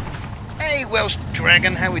 Hey, Welsh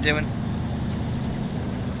Dragon, how we doing?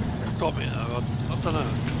 Got me though, I don't know.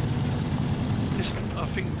 I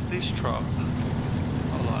think this truck, I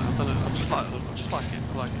don't know, I just like it,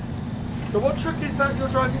 I like it. So what truck is that you're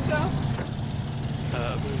driving down?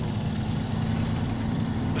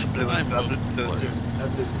 Blue Name blue. blue.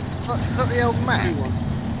 Is that the old Mac? Blue one.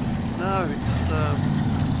 No, it's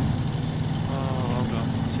hold on.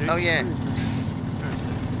 See? Oh yeah. Where is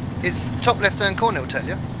it? It's top left hand corner, it'll tell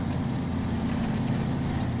you.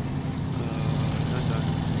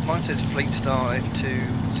 No. Mine says Fleet Star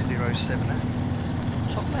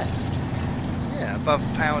F207. Top left? Yeah, above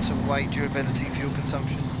power to weight, durability, fuel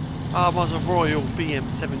consumption. Ah, mine's a Royal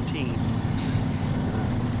BM17.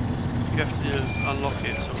 You have to unlock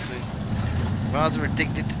it, sort of thing. Rather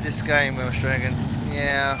addicted to this game, Welsh Dragon.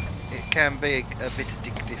 Yeah, it can be a bit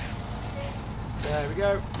addictive. There we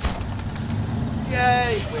go.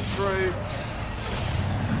 Yay, we're through.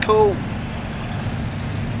 Cool.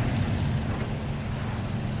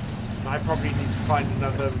 I probably need to find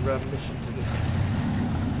another mission to do.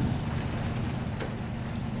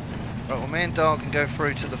 Right, well, me and Dal can go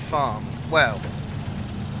through to the farm. Well,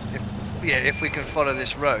 if we can follow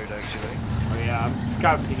this road, actually. Oh yeah, I'm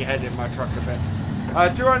scouting ahead in my truck a bit.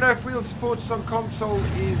 Do I know if wheel support on console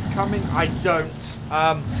is coming? I don't.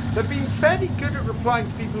 They've been fairly good at replying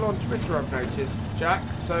to people on Twitter, I've noticed, Jack.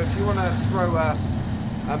 So if you want to throw a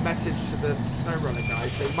message to the SnowRunner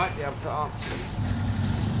guys, they might be able to answer you.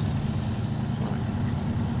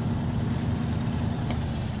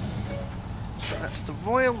 That's the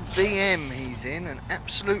Royal BM he's in, an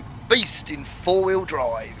absolute beast in 4-wheel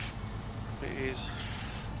drive. It is.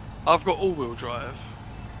 I've got all-wheel drive,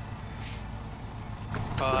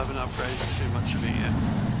 but I haven't upgraded too much of it yet.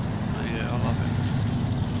 But yeah, I love it.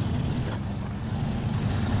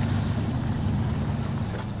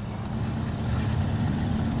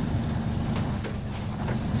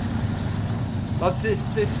 But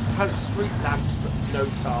this has street lamps but no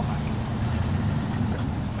tarmac.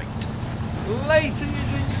 Later,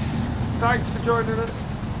 Eugene. Thanks for joining us.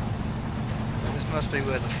 This must be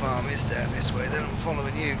where the farm is down this way. Then I'm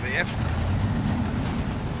following you, VF.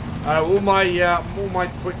 All my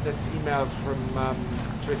pointless emails from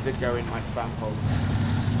Twitter go in my spam folder.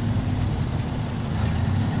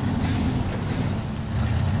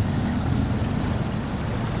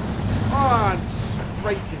 And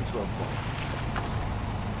straight into a bomb.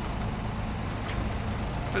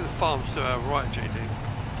 I think the farm's still out right, JD.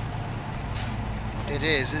 It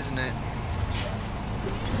is, isn't it?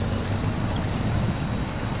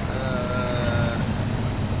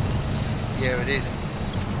 Yeah, it is.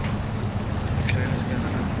 Okay, let's go.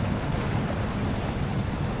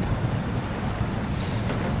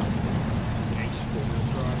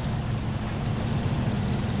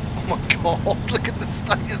 Oh my god, look at the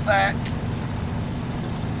state of that!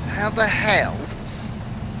 How the hell?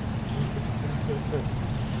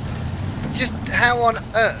 Just how on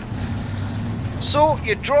earth? Sort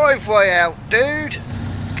your driveway out, dude!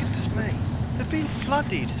 Goodness me. They've been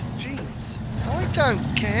flooded. Jeez.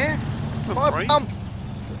 don't care. My pump.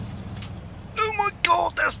 Oh my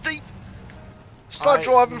god, that's deep. It's like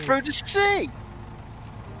driving through the sea.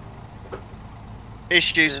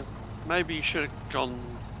 Issues. Yeah, maybe you should have gone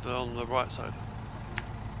on the right side.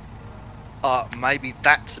 Maybe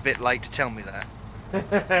that's a bit late to tell me that.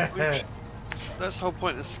 That's the whole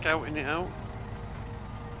point of scouting it out.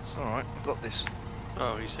 It's alright, I've got this.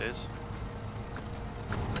 Oh, he says.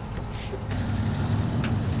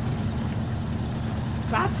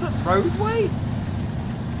 That's a roadway?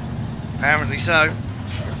 Apparently so.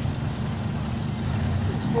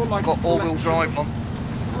 It's more like Got all-wheel drive on.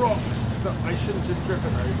 Rocks that I shouldn't have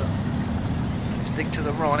driven over. Stick to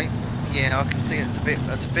the right. Yeah, I can see it's a bit.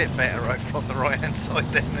 That's a bit better over on the right-hand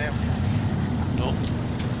side there now. Not.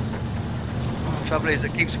 The trouble is,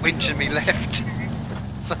 it keeps winching me left.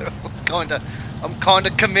 So I'm kinda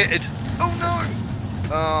committed. Oh no!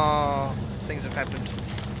 Oh, things have happened.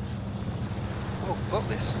 Oh, got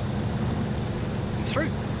this. I'm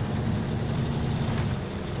through.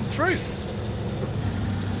 I'm through.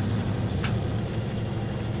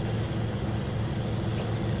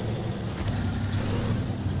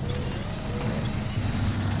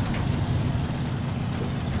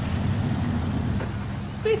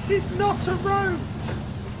 This is not a road!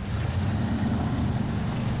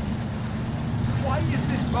 Why is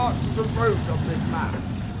this marked as a road on this map?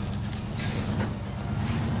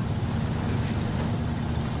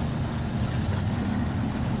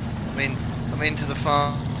 I'm into the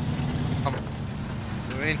farm.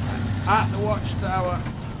 We're in. At the watchtower.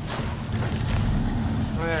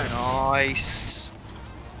 Where? Nice.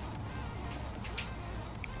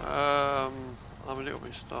 I'm a little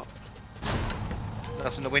bit stuck.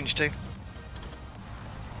 Nothing to winch to.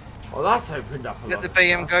 Well, that's opened up a lot. Let the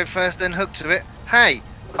BM go first, then hook to it. Hey,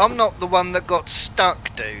 I'm not the one that got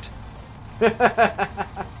stuck, dude.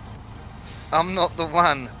 I'm not the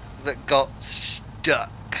one that got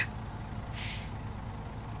stuck.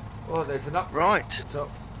 Oh, there's an up. Right. It's up.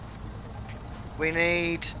 We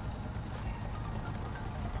need.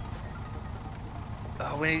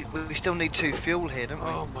 Oh, we still need 2 fuel here, don't we?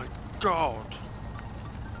 Oh my god.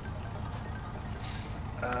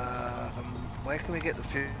 Where can we get the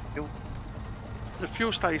fuel? The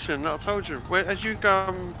fuel station, I told you. Where, as you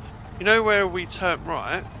go, you know where we turn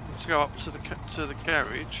right to go up to the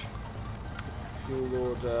garage. Fuel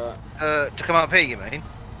order. To come up here, you mean?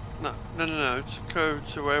 No. To go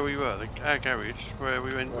to where we were, our garage, where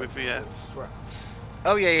we went with the.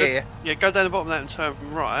 Oh yeah. Yeah, go down the bottom of that and turn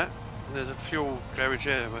right. And there's a fuel garage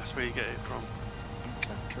there. That's where you get it from.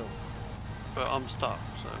 Okay, cool. But I'm stuck,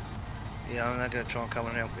 so. Yeah, I'm not gonna try and come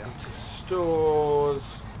and help you. To stores.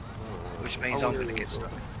 Which means I'm gonna get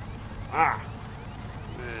stuck. Ah!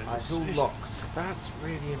 Yeah, It's all locked. That's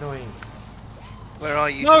really annoying. Where are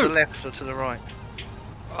you? No! To the left or to the right?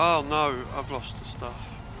 Oh no, I've lost the stuff.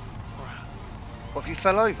 What, if you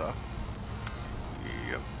fell over?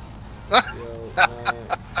 Yep.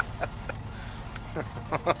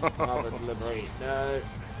 Another delivery. No.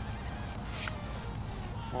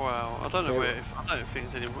 Wow, I don't know where. I don't think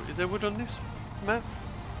there's any wood. Is there wood on this map?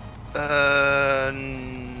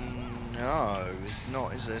 No, it's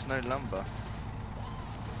not. Is there? There's no lumber.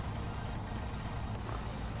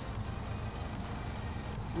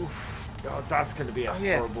 Oof. God, that's going to be a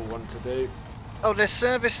horrible one to do. Oh, there's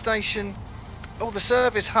service station. Oh, the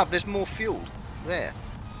service hub. There's more fuel there.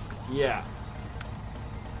 Yeah.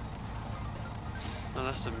 No,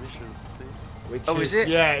 that's a mission thing. Which is it?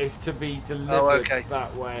 Yeah, it's to be delivered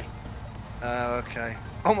that way. Oh, okay.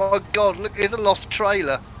 Oh my god, look, there's a lost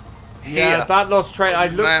trailer. Yeah, here. that lost trailer. I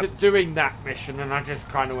looked at doing that mission and I just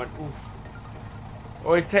kind of went, oof.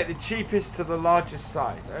 Always take the cheapest to the largest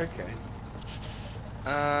size. Okay.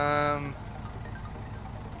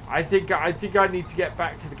 I think I need to get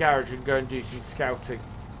back to the garage and go and do some scouting.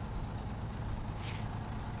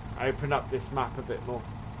 Open up this map a bit more.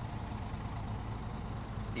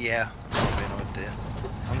 Yeah, that would be an idea.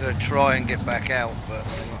 I'm going to try and get back out, but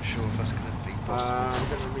I'm not sure if that's going to be possible. I'm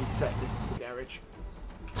going to reset this to the garage.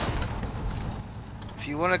 If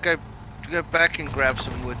you want to go back and grab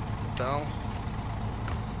some wood, Dal.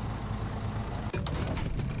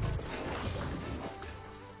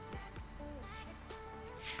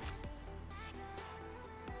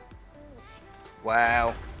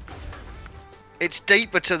 Wow. It's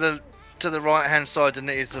deeper to the right hand side than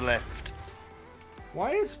it is the left.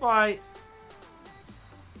 Why is my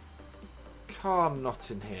car not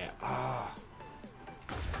in here? Ah.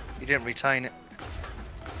 You didn't retain it.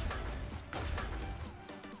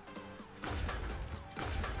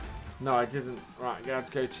 No, I didn't. Right, I'm going to have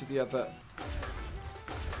to go to the other.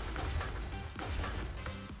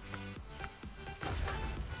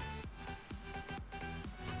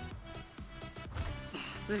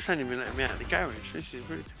 This ain't even letting me out of the garage. This is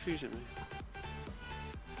really confusing me.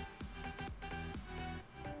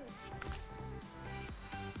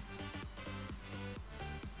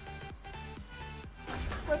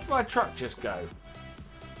 Where did my truck just go?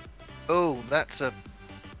 Oh, that's a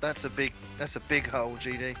big hole,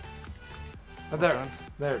 GD. Oh, there it is.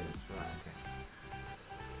 There it is.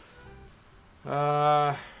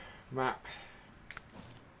 Right, okay. Map.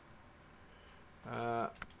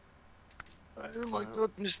 Oh my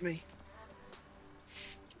goodness me.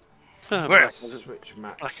 Where? Switch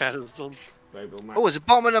maps. Blackadder's on. Global map. Oh, at the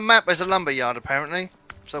bottom of the map there's a lumber yard apparently.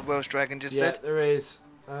 So Welsh Dragon just Yeah, said. there is.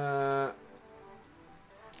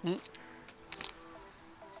 Need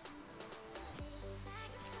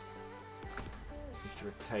to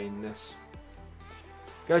retain this.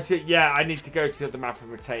 Go to I need to go to the other map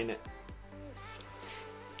and retain it.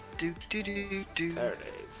 Do. There it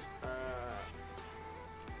is.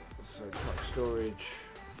 So truck storage.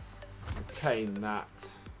 Retain that.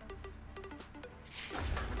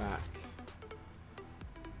 Back.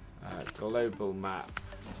 Global map.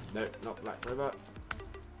 No, not Black River.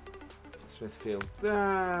 Smithfield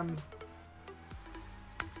Dam.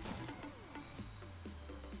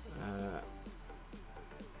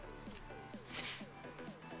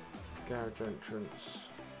 Garage entrance.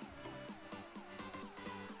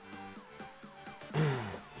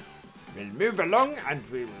 We'll move along and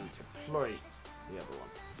we will deploy the other one.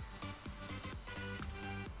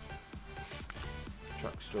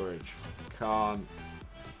 Truck storage. Can't.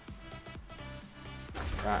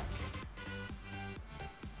 Back.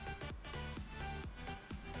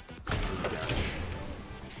 Garage.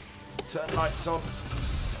 Turn lights on.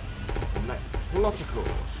 And let's plot a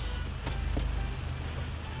course.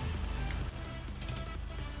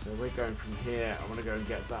 So we're going from here. I want to go and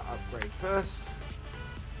get that upgrade first.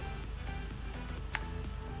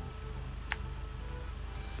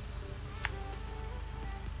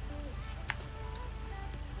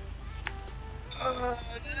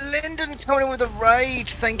 Lyndon coming in with a raid.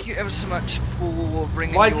 Thank you ever so much for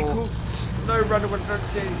bringing Why is it called SnowRunner when I don't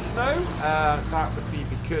see any snow? That would be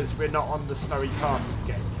because we're not on the snowy part of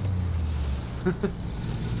the game.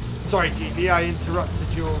 Sorry, GD, I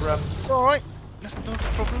interrupted your... It's alright. That's not a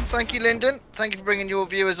problem. Thank you, Lyndon. Thank you for bringing your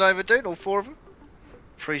viewers over, dude. All 4 of them.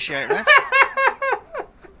 Appreciate that.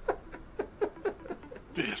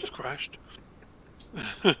 Vehicle's crashed.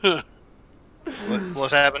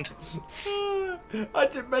 What happened? I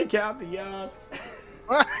didn't make it out the yard.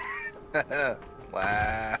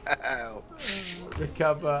 Wow.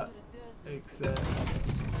 Recover. Exit.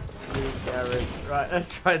 Garage. Right, let's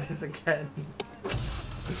try this again.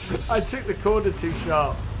 I took the corner too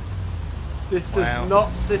sharp. This does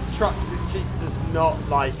not. This Jeep does not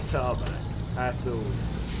like tarmac at all.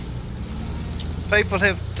 People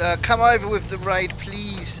have come over with the raid.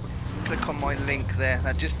 Please click on my link there.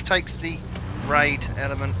 That just takes the raid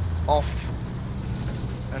element off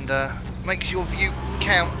and makes your view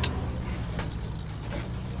count.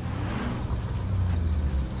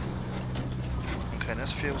 Okay,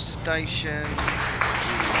 that's fuel station.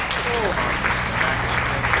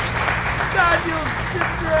 Daniel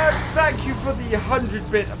Skipper, thank you for the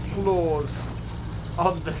 100-bit applause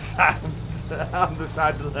on the sound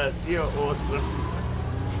alerts. You're awesome.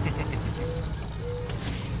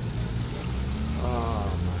 Oh,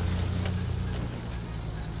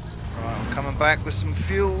 man. Right, I'm coming back with some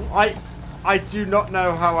fuel. I do not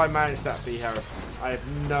know how I managed that, B. Harrison. I have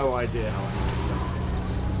no idea how I managed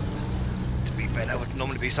that. To be fair, that would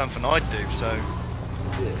normally be something I'd do, so...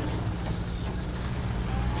 Yeah.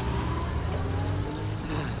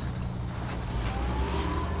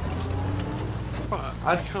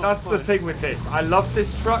 That's the thing with this. I love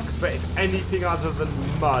this truck, but if anything other than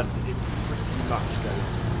mud, it pretty much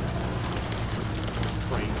goes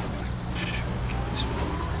crazy.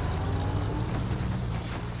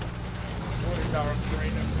 What is our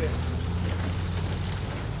upgrade up here?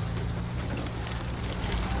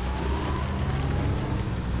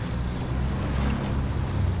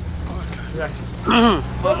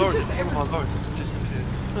 My lorry disappeared.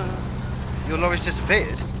 Your lorry's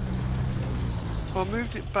disappeared? I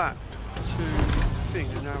moved it back to thing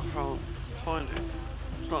and now I can't find it.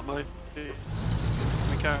 It's like my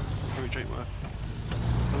garage ain't work.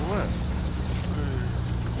 Oh, what?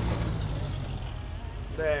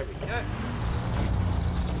 There we go.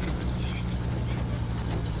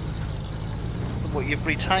 Well, you've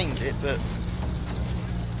retained it, but...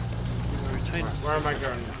 Retain Right, where am I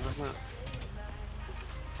going next? That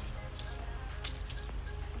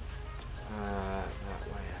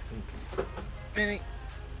way, I think.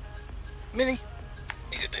 Mini!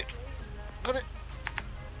 You dude. Got it!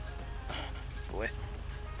 Boy.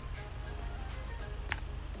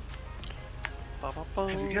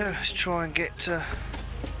 Let's try and get try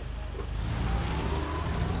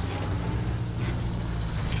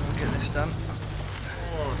and get this done.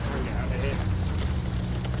 Oh, try and get out of here.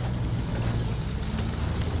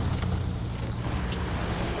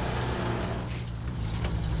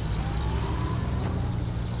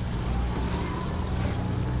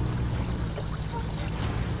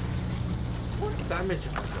 What damage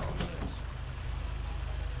have I got on this?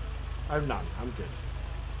 Oh, none. I'm good.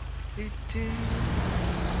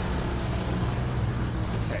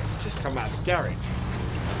 So it's just come out of the garage.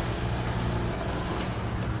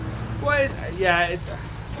 What is? Yeah, it's.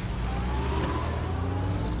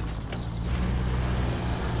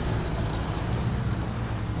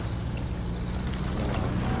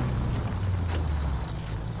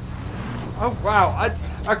 Oh wow!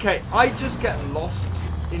 Okay, I just get lost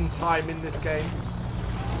in time in this game.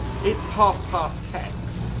 It's 10:30.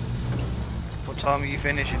 What time are you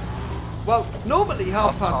finishing? Well, normally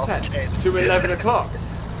 10:30 to 11 o'clock,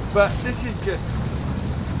 but this is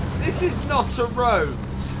not a road.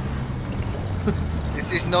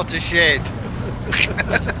 This is not a shed.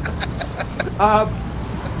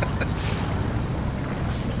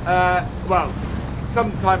 Well,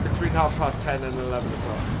 sometime between 10:30 and 11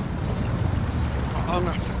 o'clock. I'm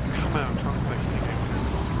going to have to come out and try and make it again.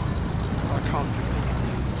 I can't do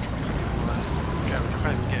anything. I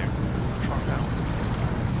can't even get a truck out.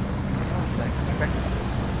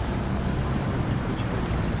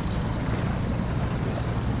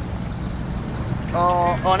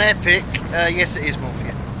 Oh, on Epic, yes it is more for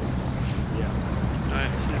you. Yeah. No,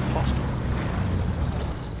 it's impossible.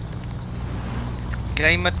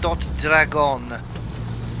 Gamer.dragon.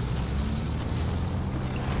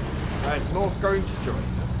 Is North going to join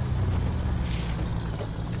us?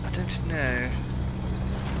 I don't know.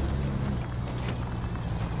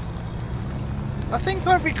 I think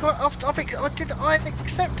I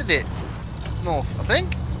accepted it. North, I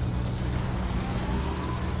think.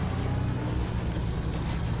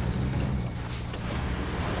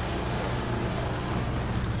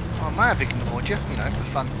 I may have ignored you, you know, for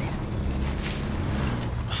funsies.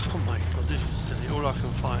 Oh my god, this is silly. All I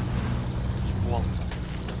can find is one.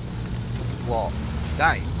 What?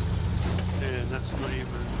 Game? Yeah, and that's not even.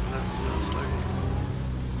 That's slogan.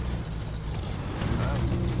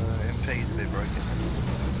 MP's a bit broken.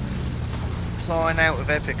 Sign out of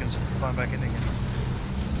Epic and sign back in again.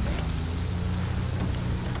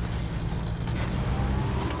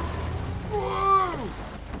 Whoa!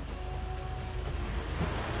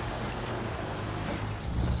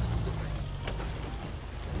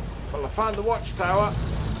 Well, I found the watchtower.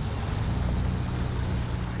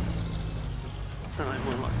 Sound like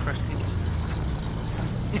more like Kristensen.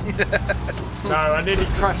 No, I nearly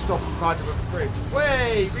crashed off the side of a bridge.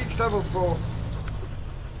 Way! Reached level 4.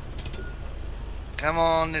 Come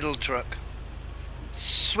on, little truck.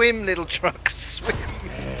 Swim, little truck, swim.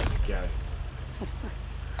 There we go.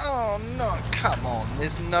 Oh no, come on.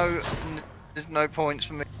 There's no points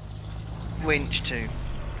for me. Winch to.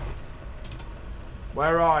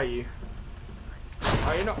 Where are you?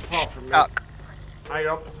 Oh, you're not far from me. Duck. Hang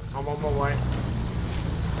on, I'm on my way.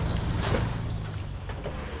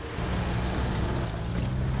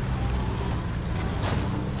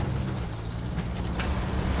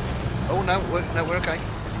 Oh no, we're okay.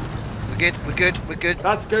 We're good.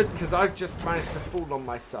 That's good, because I've just managed to fall on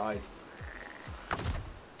my side.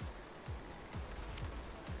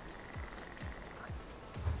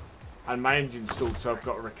 And my engine's stalled, so I've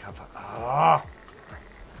got to recover. Ah!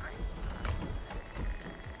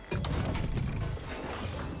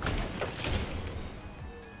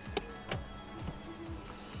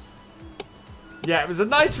 Yeah, it was a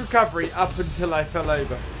nice recovery up until I fell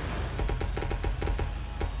over.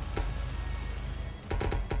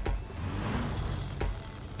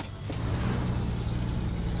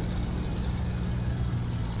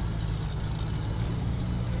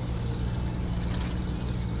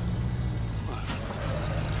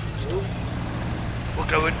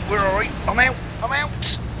 We're alright. I'm out.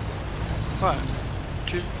 Right.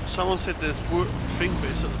 Someone said there's thing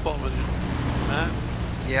bits at the bottom of the map.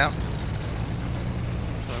 Yeah.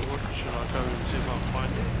 So what should I go and see if I can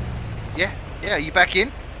find it? Yeah. Are you back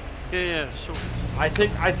in? Yeah, sort of. I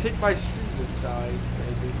think my stream has died,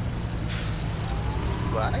 maybe.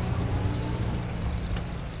 Right.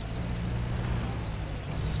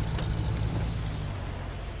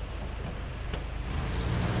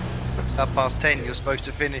 It's 10:30. You're supposed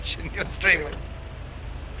to finish in your stream.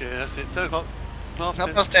 Yeah, that's it. 10 o'clock. Half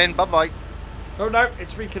 10. 10. Bye bye. Oh no,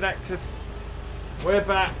 it's reconnected. We're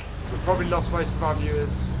back. We've probably lost most of our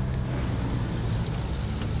viewers.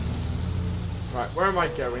 Right, where am I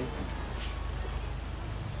going?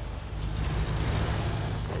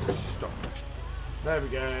 stop. So there we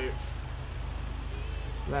go.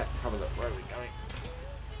 Let's have a look. Where are we going?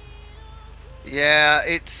 Yeah,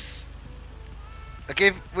 it's.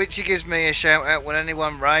 Witchy gives me a shout out when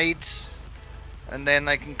anyone raids, and then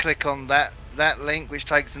they can click on that link, which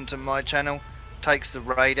takes them to my channel, takes the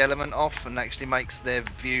raid element off, and actually makes their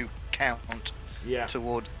view count. Yeah.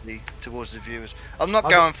 Towards the viewers. I'm not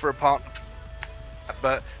going for a partner,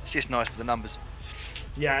 but it's just nice for the numbers.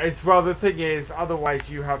 Yeah, it's well. The thing is, otherwise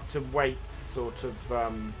you have to wait sort of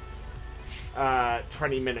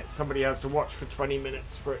 20 minutes. Somebody has to watch for 20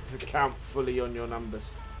 minutes for it to count fully on your numbers.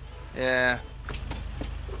 Yeah.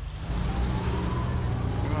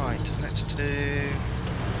 Right, let's do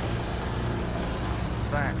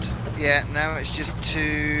that. Yeah, now it's just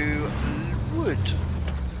to wood.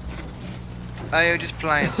 Oh, you're just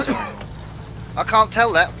playing song. I can't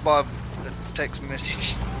tell that by the text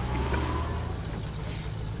message.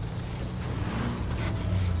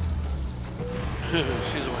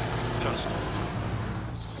 She's awake. Just.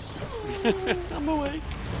 I'm awake.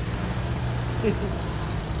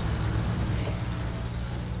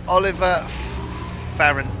 Oliver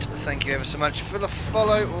Farrant, thank you ever so much for the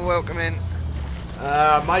follow. Welcome in.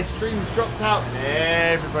 My stream's dropped out.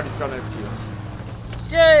 Everybody's gone over to yours.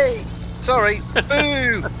 Yay! Sorry.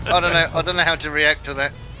 Boo! I don't know how to react to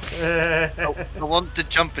that. I want to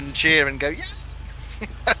jump and cheer and go, yeah.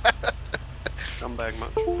 Scumbag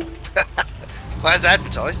much. Well, as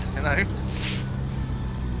advertised, you know.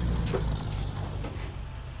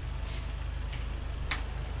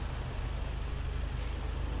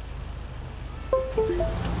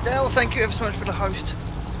 Dale, thank you ever so much for the host.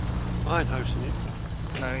 I ain't hosting you.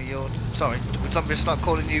 No, you're. Sorry, would somebody start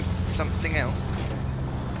calling you something else?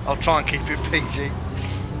 I'll try and keep it PG.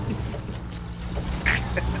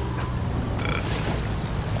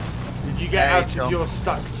 Did you get out of your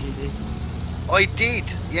stuck, GD? I did.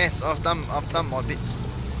 Yes, I've done my bits.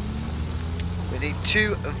 We need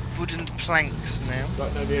 2 wooden planks now.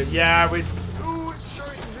 Got no view. Yeah, with. Ooh, it's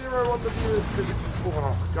showing 0 on the viewers because.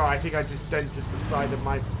 Oh god, I think I just dented the side of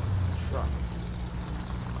my truck.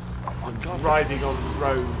 Oh my god! Riding on the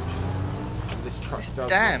road. This truck does.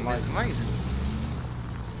 Damn, it's amazing.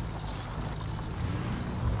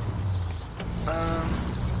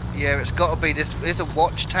 Yeah, it's got to be this. There's a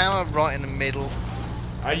watchtower right in the middle.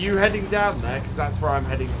 Are you heading down there? Because that's where I'm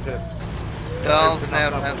heading to. Dal's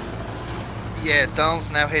now. Yeah, Dal's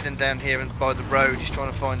now heading down here and by the road. He's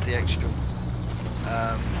trying to find the extra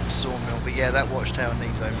sawmill. But yeah, that watchtower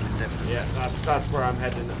needs opening definitely. Yeah, that's where I'm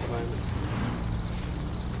heading at the moment.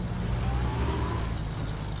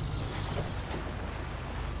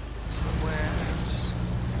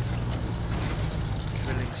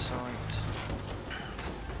 Drilling site.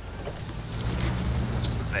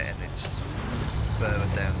 And it's further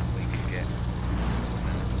down than we could get.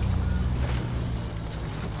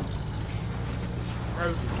 This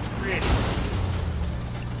road is really.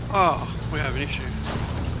 Oh, we have an issue.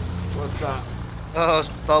 What's that? Oh, it's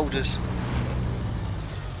boulders.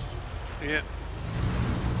 Yeah.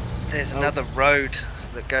 There's another road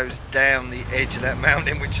that goes down the edge of that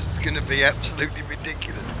mountain, which is going to be absolutely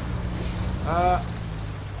ridiculous.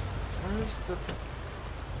 Where's the?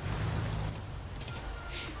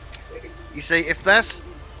 You see, if that's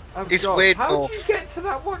it's God. weird. How did you get to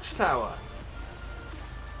that watchtower?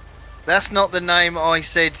 That's not the name I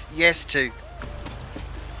said yes to.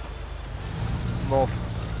 Morph.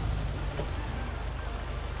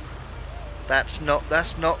 That's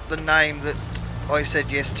not the name that I said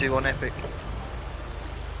yes to on Epic.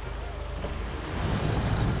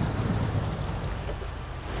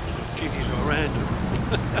 GT's got random.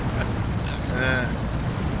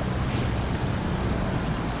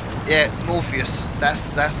 Yeah, Morpheus. That's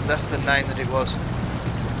the name that it was.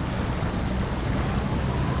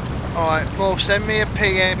 Alright, Morph, send me a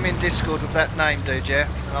PM in Discord with that name, dude, yeah?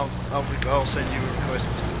 And I'll send you a request.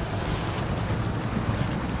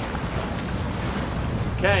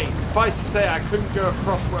 Okay, suffice to say I couldn't go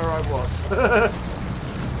across where I was.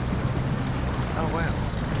 Oh wow.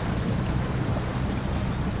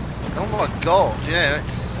 Oh my god, yeah,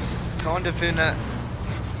 it's kind of in a...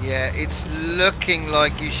 Yeah, it's looking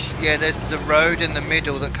like you yeah, there's the road in the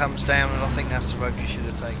middle that comes down, and I think that's the road you should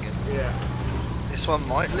have taken. Yeah. This one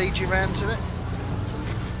might lead you round to it.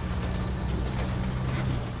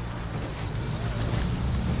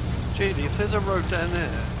 JD, if there's a road down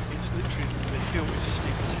there, it's literally the hill is steep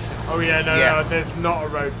as hell. Oh yeah, no, there's not a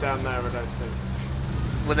road down there, I don't think.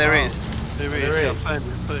 Well, there is. There is, There yeah, is. I found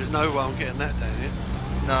it, but there's no way I'm getting that down here.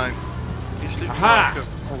 No. It's literally Aha! like a,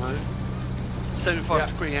 I don't know,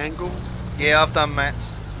 75-degree angle. Yeah, I've done maths.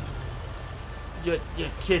 You're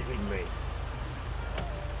kidding me.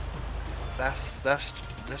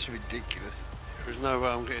 That's ridiculous. There's no way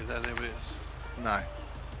I'm getting down there with this. No.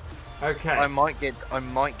 Okay. I might get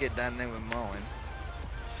down there with mine.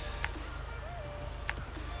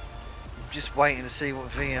 I'm just waiting to see what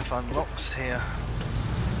VF unlocks here.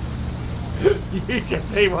 You just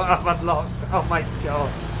see what I've unlocked. Oh my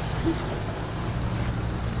god.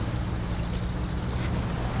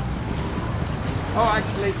 Oh,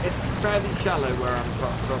 actually, it's fairly shallow where I'm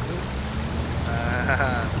crossing.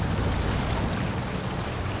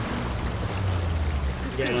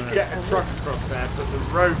 Yeah, you get a truck across there, but the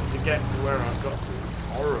road to get to where I've got to is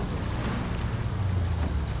horrible.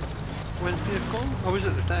 Where's VF gone? Oh, he's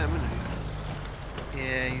at the dam, isn't he?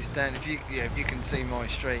 Yeah, he's down. If you can see my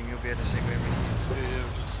stream, you'll be able to see where he is. Yeah,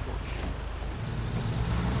 I'll just watch.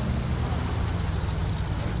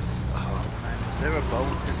 Oh man,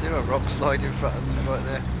 is there a rock slide in front of me right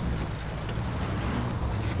there?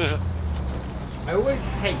 I always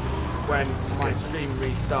hate when my stream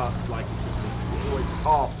restarts, like it always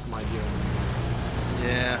halves my viewing.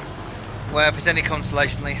 Yeah. Well, if it's any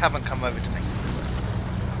consolation, they haven't come over to me.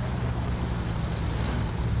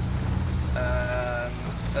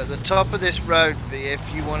 At the top of this road, if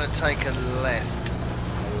you want to take a left.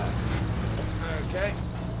 Okay.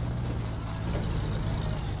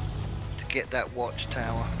 To get that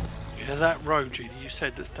watchtower. Yeah, that road, Gina, you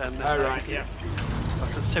said that's down there. Oh, right, yeah.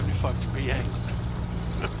 Like a 75-degree angle.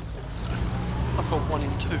 Like a 1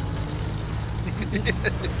 in 2.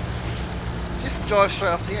 Just drive straight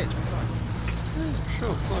off the edge. Yeah,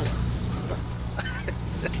 sure, fine.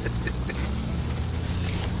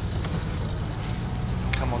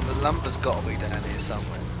 Come on, the lumber's got to be down here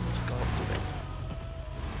somewhere. It's got to be.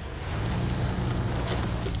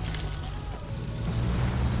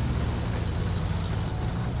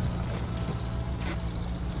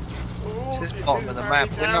 Oh, This is bottom of the map.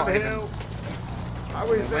 We're not even. How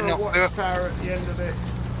is there a watchtower at the end of this?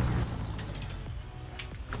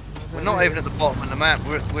 We're not even at the bottom of the map.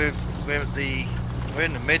 We're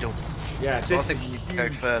in the middle. Yeah, So this I is think we huge, can go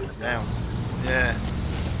further this down. map. Yeah.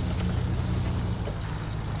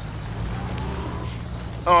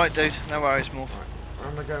 Alright dude, no worries more. Where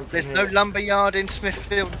am I going from There's here? no lumber yard in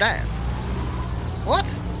Smithfield Dam. What?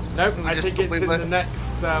 Nope, We I just think thought it's we in were- the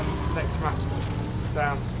next map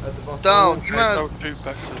down at the bottom. Dal, you Okay, might. don't do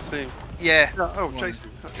back to the theme. Yeah. Oh, JC.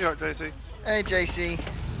 You alright, JC? Hey JC.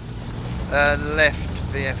 Left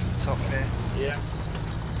VF top here. Yeah.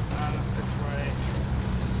 This way.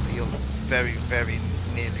 You're very, very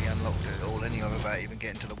nearly unlocked it all anyway without even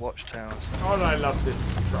getting to the watchtower. So. Oh, I love this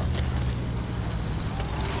truck.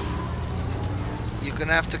 You're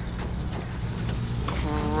gonna have to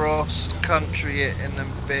cross country it in a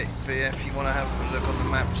bit VF. You want to have a look on the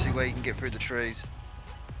map, see where you can get through the trees.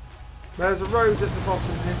 There's a road at the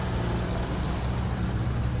bottom here.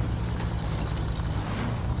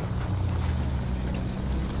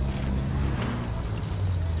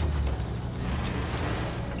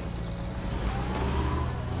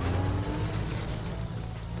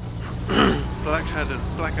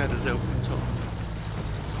 Blackadder's helping top.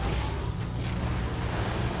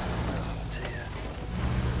 Oh dear.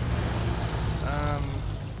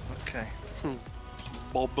 Okay.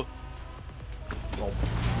 Bob. Bob.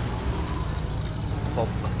 Bob.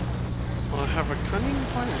 I have a cunning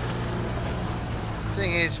plan.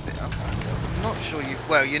 Thing is, I'm not sure you.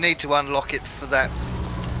 Well, you need to unlock it for that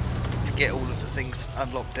to get all of the things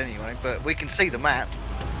unlocked anyway. But we can see the map.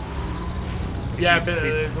 Yeah, but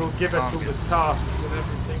it will give us all can't the tasks and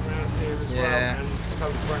everything around here as Yeah. well, and tell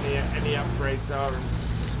us where any upgrades are and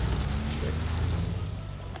things.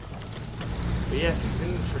 But yes, it's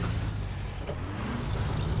in the trees.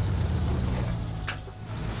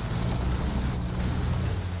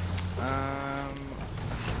 I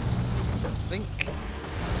think.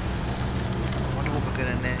 I wonder what we're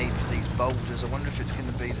going to need for these boulders. I wonder if it's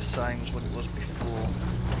going to be the same as what it was before.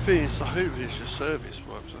 I hope it's just service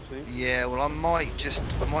works, I think. Yeah, well I might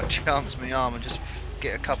chance my arm and just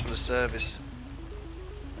get a couple of service.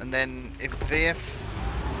 And then if VF,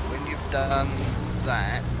 when you've done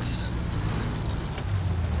that...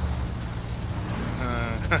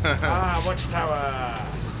 Ah, watchtower!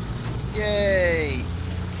 Yay!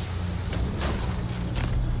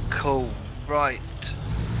 Cool, right.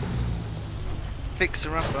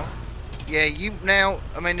 Fixer upper. Yeah, you now,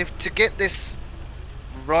 I mean, if to get this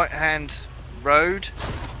right hand road,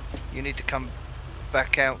 you need to come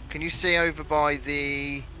back out. Can you see over by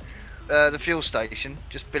the fuel station?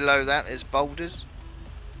 Just below that there's boulders.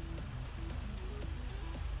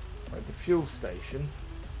 At the fuel station.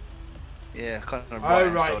 Yeah, kind of Oh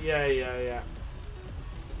right. right, Side. yeah.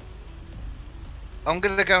 I'm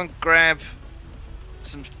gonna go and grab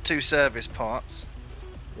two service parts.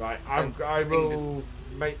 Right, I will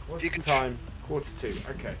make. What's the time? 1:45.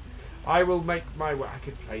 Okay, I will make my way. I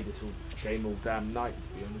could play this game all damn night, to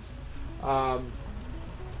be honest.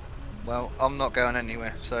 Well, I'm not going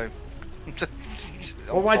anywhere, so.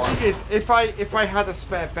 Well, my thing is, if I had a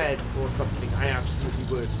spare bed or something, I absolutely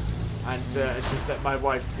would, and just let my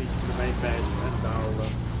wife sleep in the main bed, and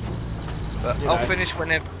I'll. But I'll finish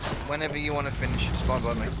whenever you want to finish. It's fine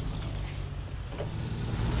by me.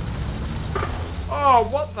 Oh,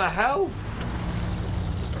 what the hell?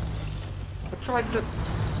 I tried to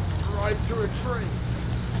drive through a tree.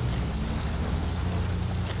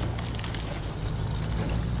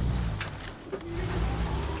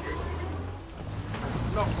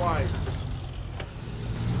 That's not wise.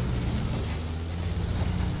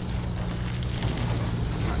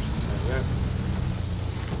 There we go.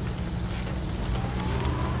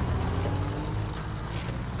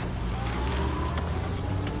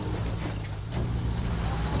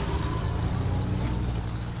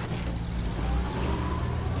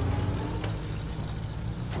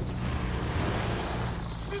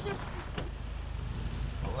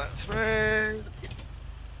 Through.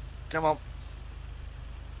 Come on.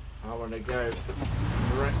 I want to go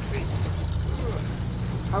directly.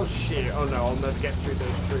 Oh shit! Oh no, I'll never get through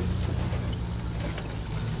those trees.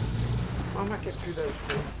 I'll not get through those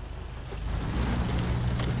trees.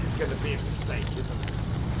 This is going to be a mistake, isn't it?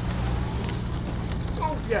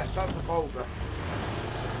 Oh yeah, that's a boulder.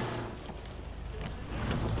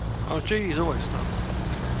 Oh gee, he's always stuck.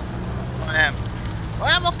 I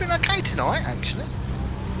am up in okay tonight, actually.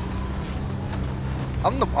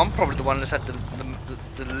 I'm probably the one that's had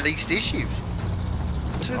the least issues.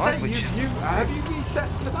 Tonight, have you reset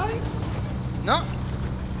tonight? No.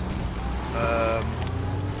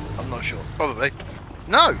 I'm not sure. Probably.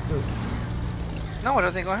 No. No, I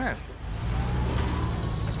don't think I have.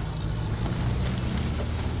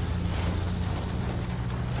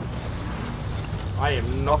 I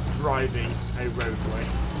am not driving a roadway.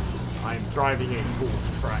 I am driving a horse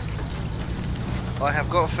track. I have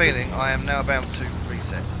got a feeling I am now about to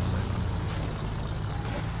reset.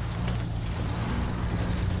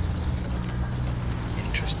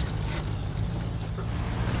 Interesting.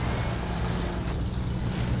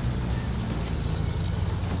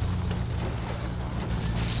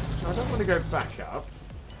 I don't want to go back up.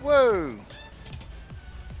 Whoa!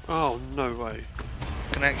 Oh no way.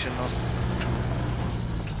 Connection lost.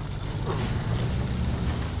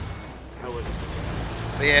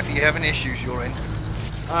 But yeah, if you're having issues, you're in.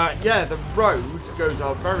 Yeah, the road goes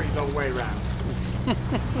a very long way round.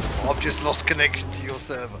 I've just lost connection to your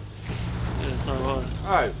server. Yeah, so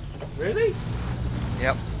right. Oh, really?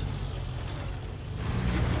 Yep.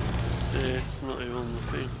 Yeah, not even on the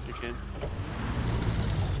thing again.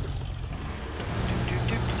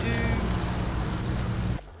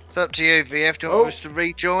 It's up to you, VF. Do you want us to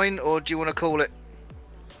rejoin, or do you want to call it?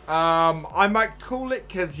 I might call it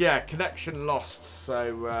because, yeah, connection lost,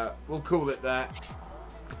 so we'll call it there.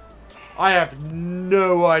 I have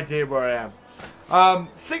no idea where I am.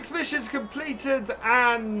 6 missions completed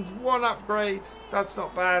and 1 upgrade. That's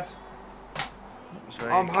not bad.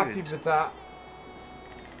 I'm happy with that.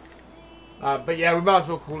 But yeah, we might as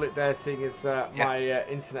well call it there, seeing as my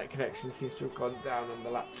internet connection seems to have gone down on the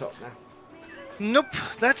laptop now. Nope,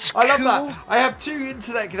 that's I love cool. that. I have 2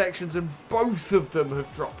 internet connections and both of them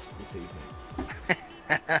have dropped this evening.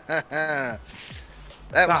 That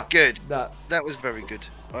was good. That was very good.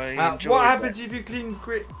 I enjoyed what happens if you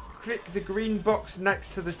click the green box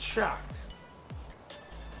next to the chat?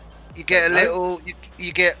 You get a little.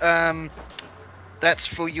 You get that's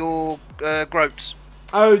for your groats.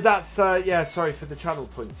 Oh, that's yeah. Sorry for the channel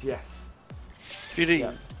points. Yes.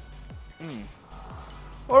 Yeah.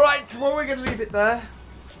 All right. Well, we're gonna leave it there.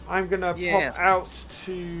 I'm gonna pop out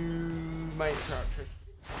to make characters.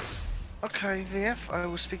 Okay, VF. I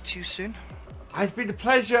will speak to you soon. It's been a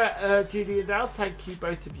pleasure, Dragon and Dal. Thank you,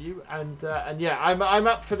 both of you, and yeah, I'm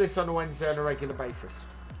up for this on a Wednesday on a regular basis.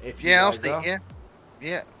 If you I'll guys see. are.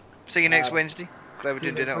 Yeah. See you next Wednesday. Glad we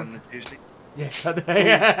didn't do that on the Tuesday.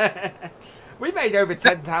 Yeah. We made over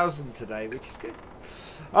 10,000 today, which is good.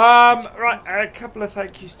 Right, a couple of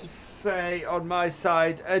thank yous to say on my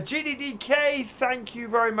side. GDDK, thank you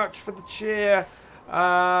very much for the cheer.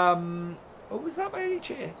 Oh, was that my only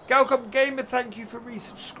cheer? Galcomp Gamer, thank you for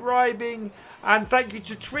resubscribing. And thank you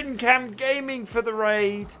to Twin Cam Gaming for the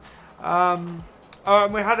raid. Oh,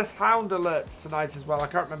 and we had a sound alert tonight as well. I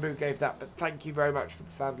can't remember who gave that, but thank you very much for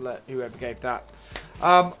the sound alert, whoever gave that.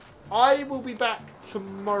 I will be back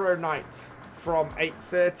tomorrow night from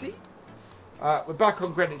 8:30. We're back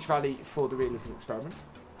on Greenwich Valley for the realism experiment.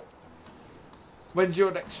 When's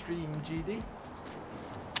your next stream, GD?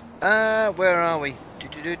 Where are we?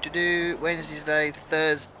 Wednesday today,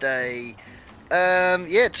 Thursday.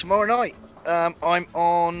 Yeah, tomorrow night. I'm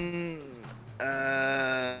on.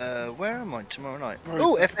 Where am I tomorrow night?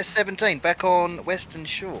 Oh, FS17, back on Western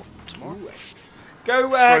Shore tomorrow. Ooh.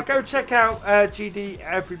 Go check out GD,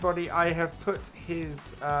 everybody. I have put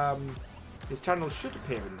his channel should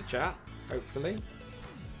appear in the chat, hopefully.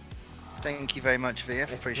 Thank you very much,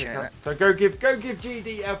 VF. Appreciate that. So go give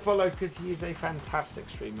GD a follow because he is a fantastic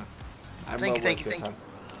streamer. Thank you.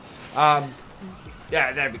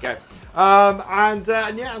 Yeah, there we go. And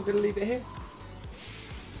yeah, I'm going to leave it here.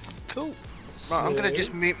 Cool. Right, I'm going to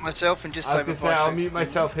just mute myself and just say bye. I'll mute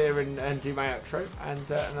myself here and do my outro,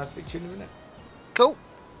 and I'll speak to you in a minute. Cool.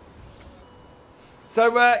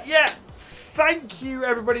 So, yeah, thank you,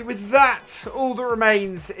 everybody. With that, all that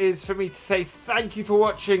remains is for me to say thank you for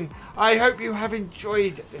watching. I hope you have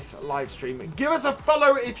enjoyed this live stream. Give us a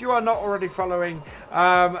follow if you are not already following.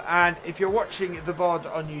 And if you're watching the VOD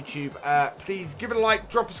on YouTube, please give it a like,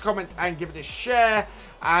 drop us a comment, and give it a share.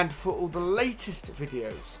 And for all the latest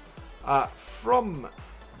videos from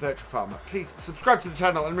Virtual Farmer, please subscribe to the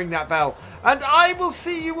channel and ring that bell. And I will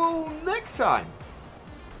see you all next time.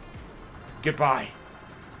 Goodbye.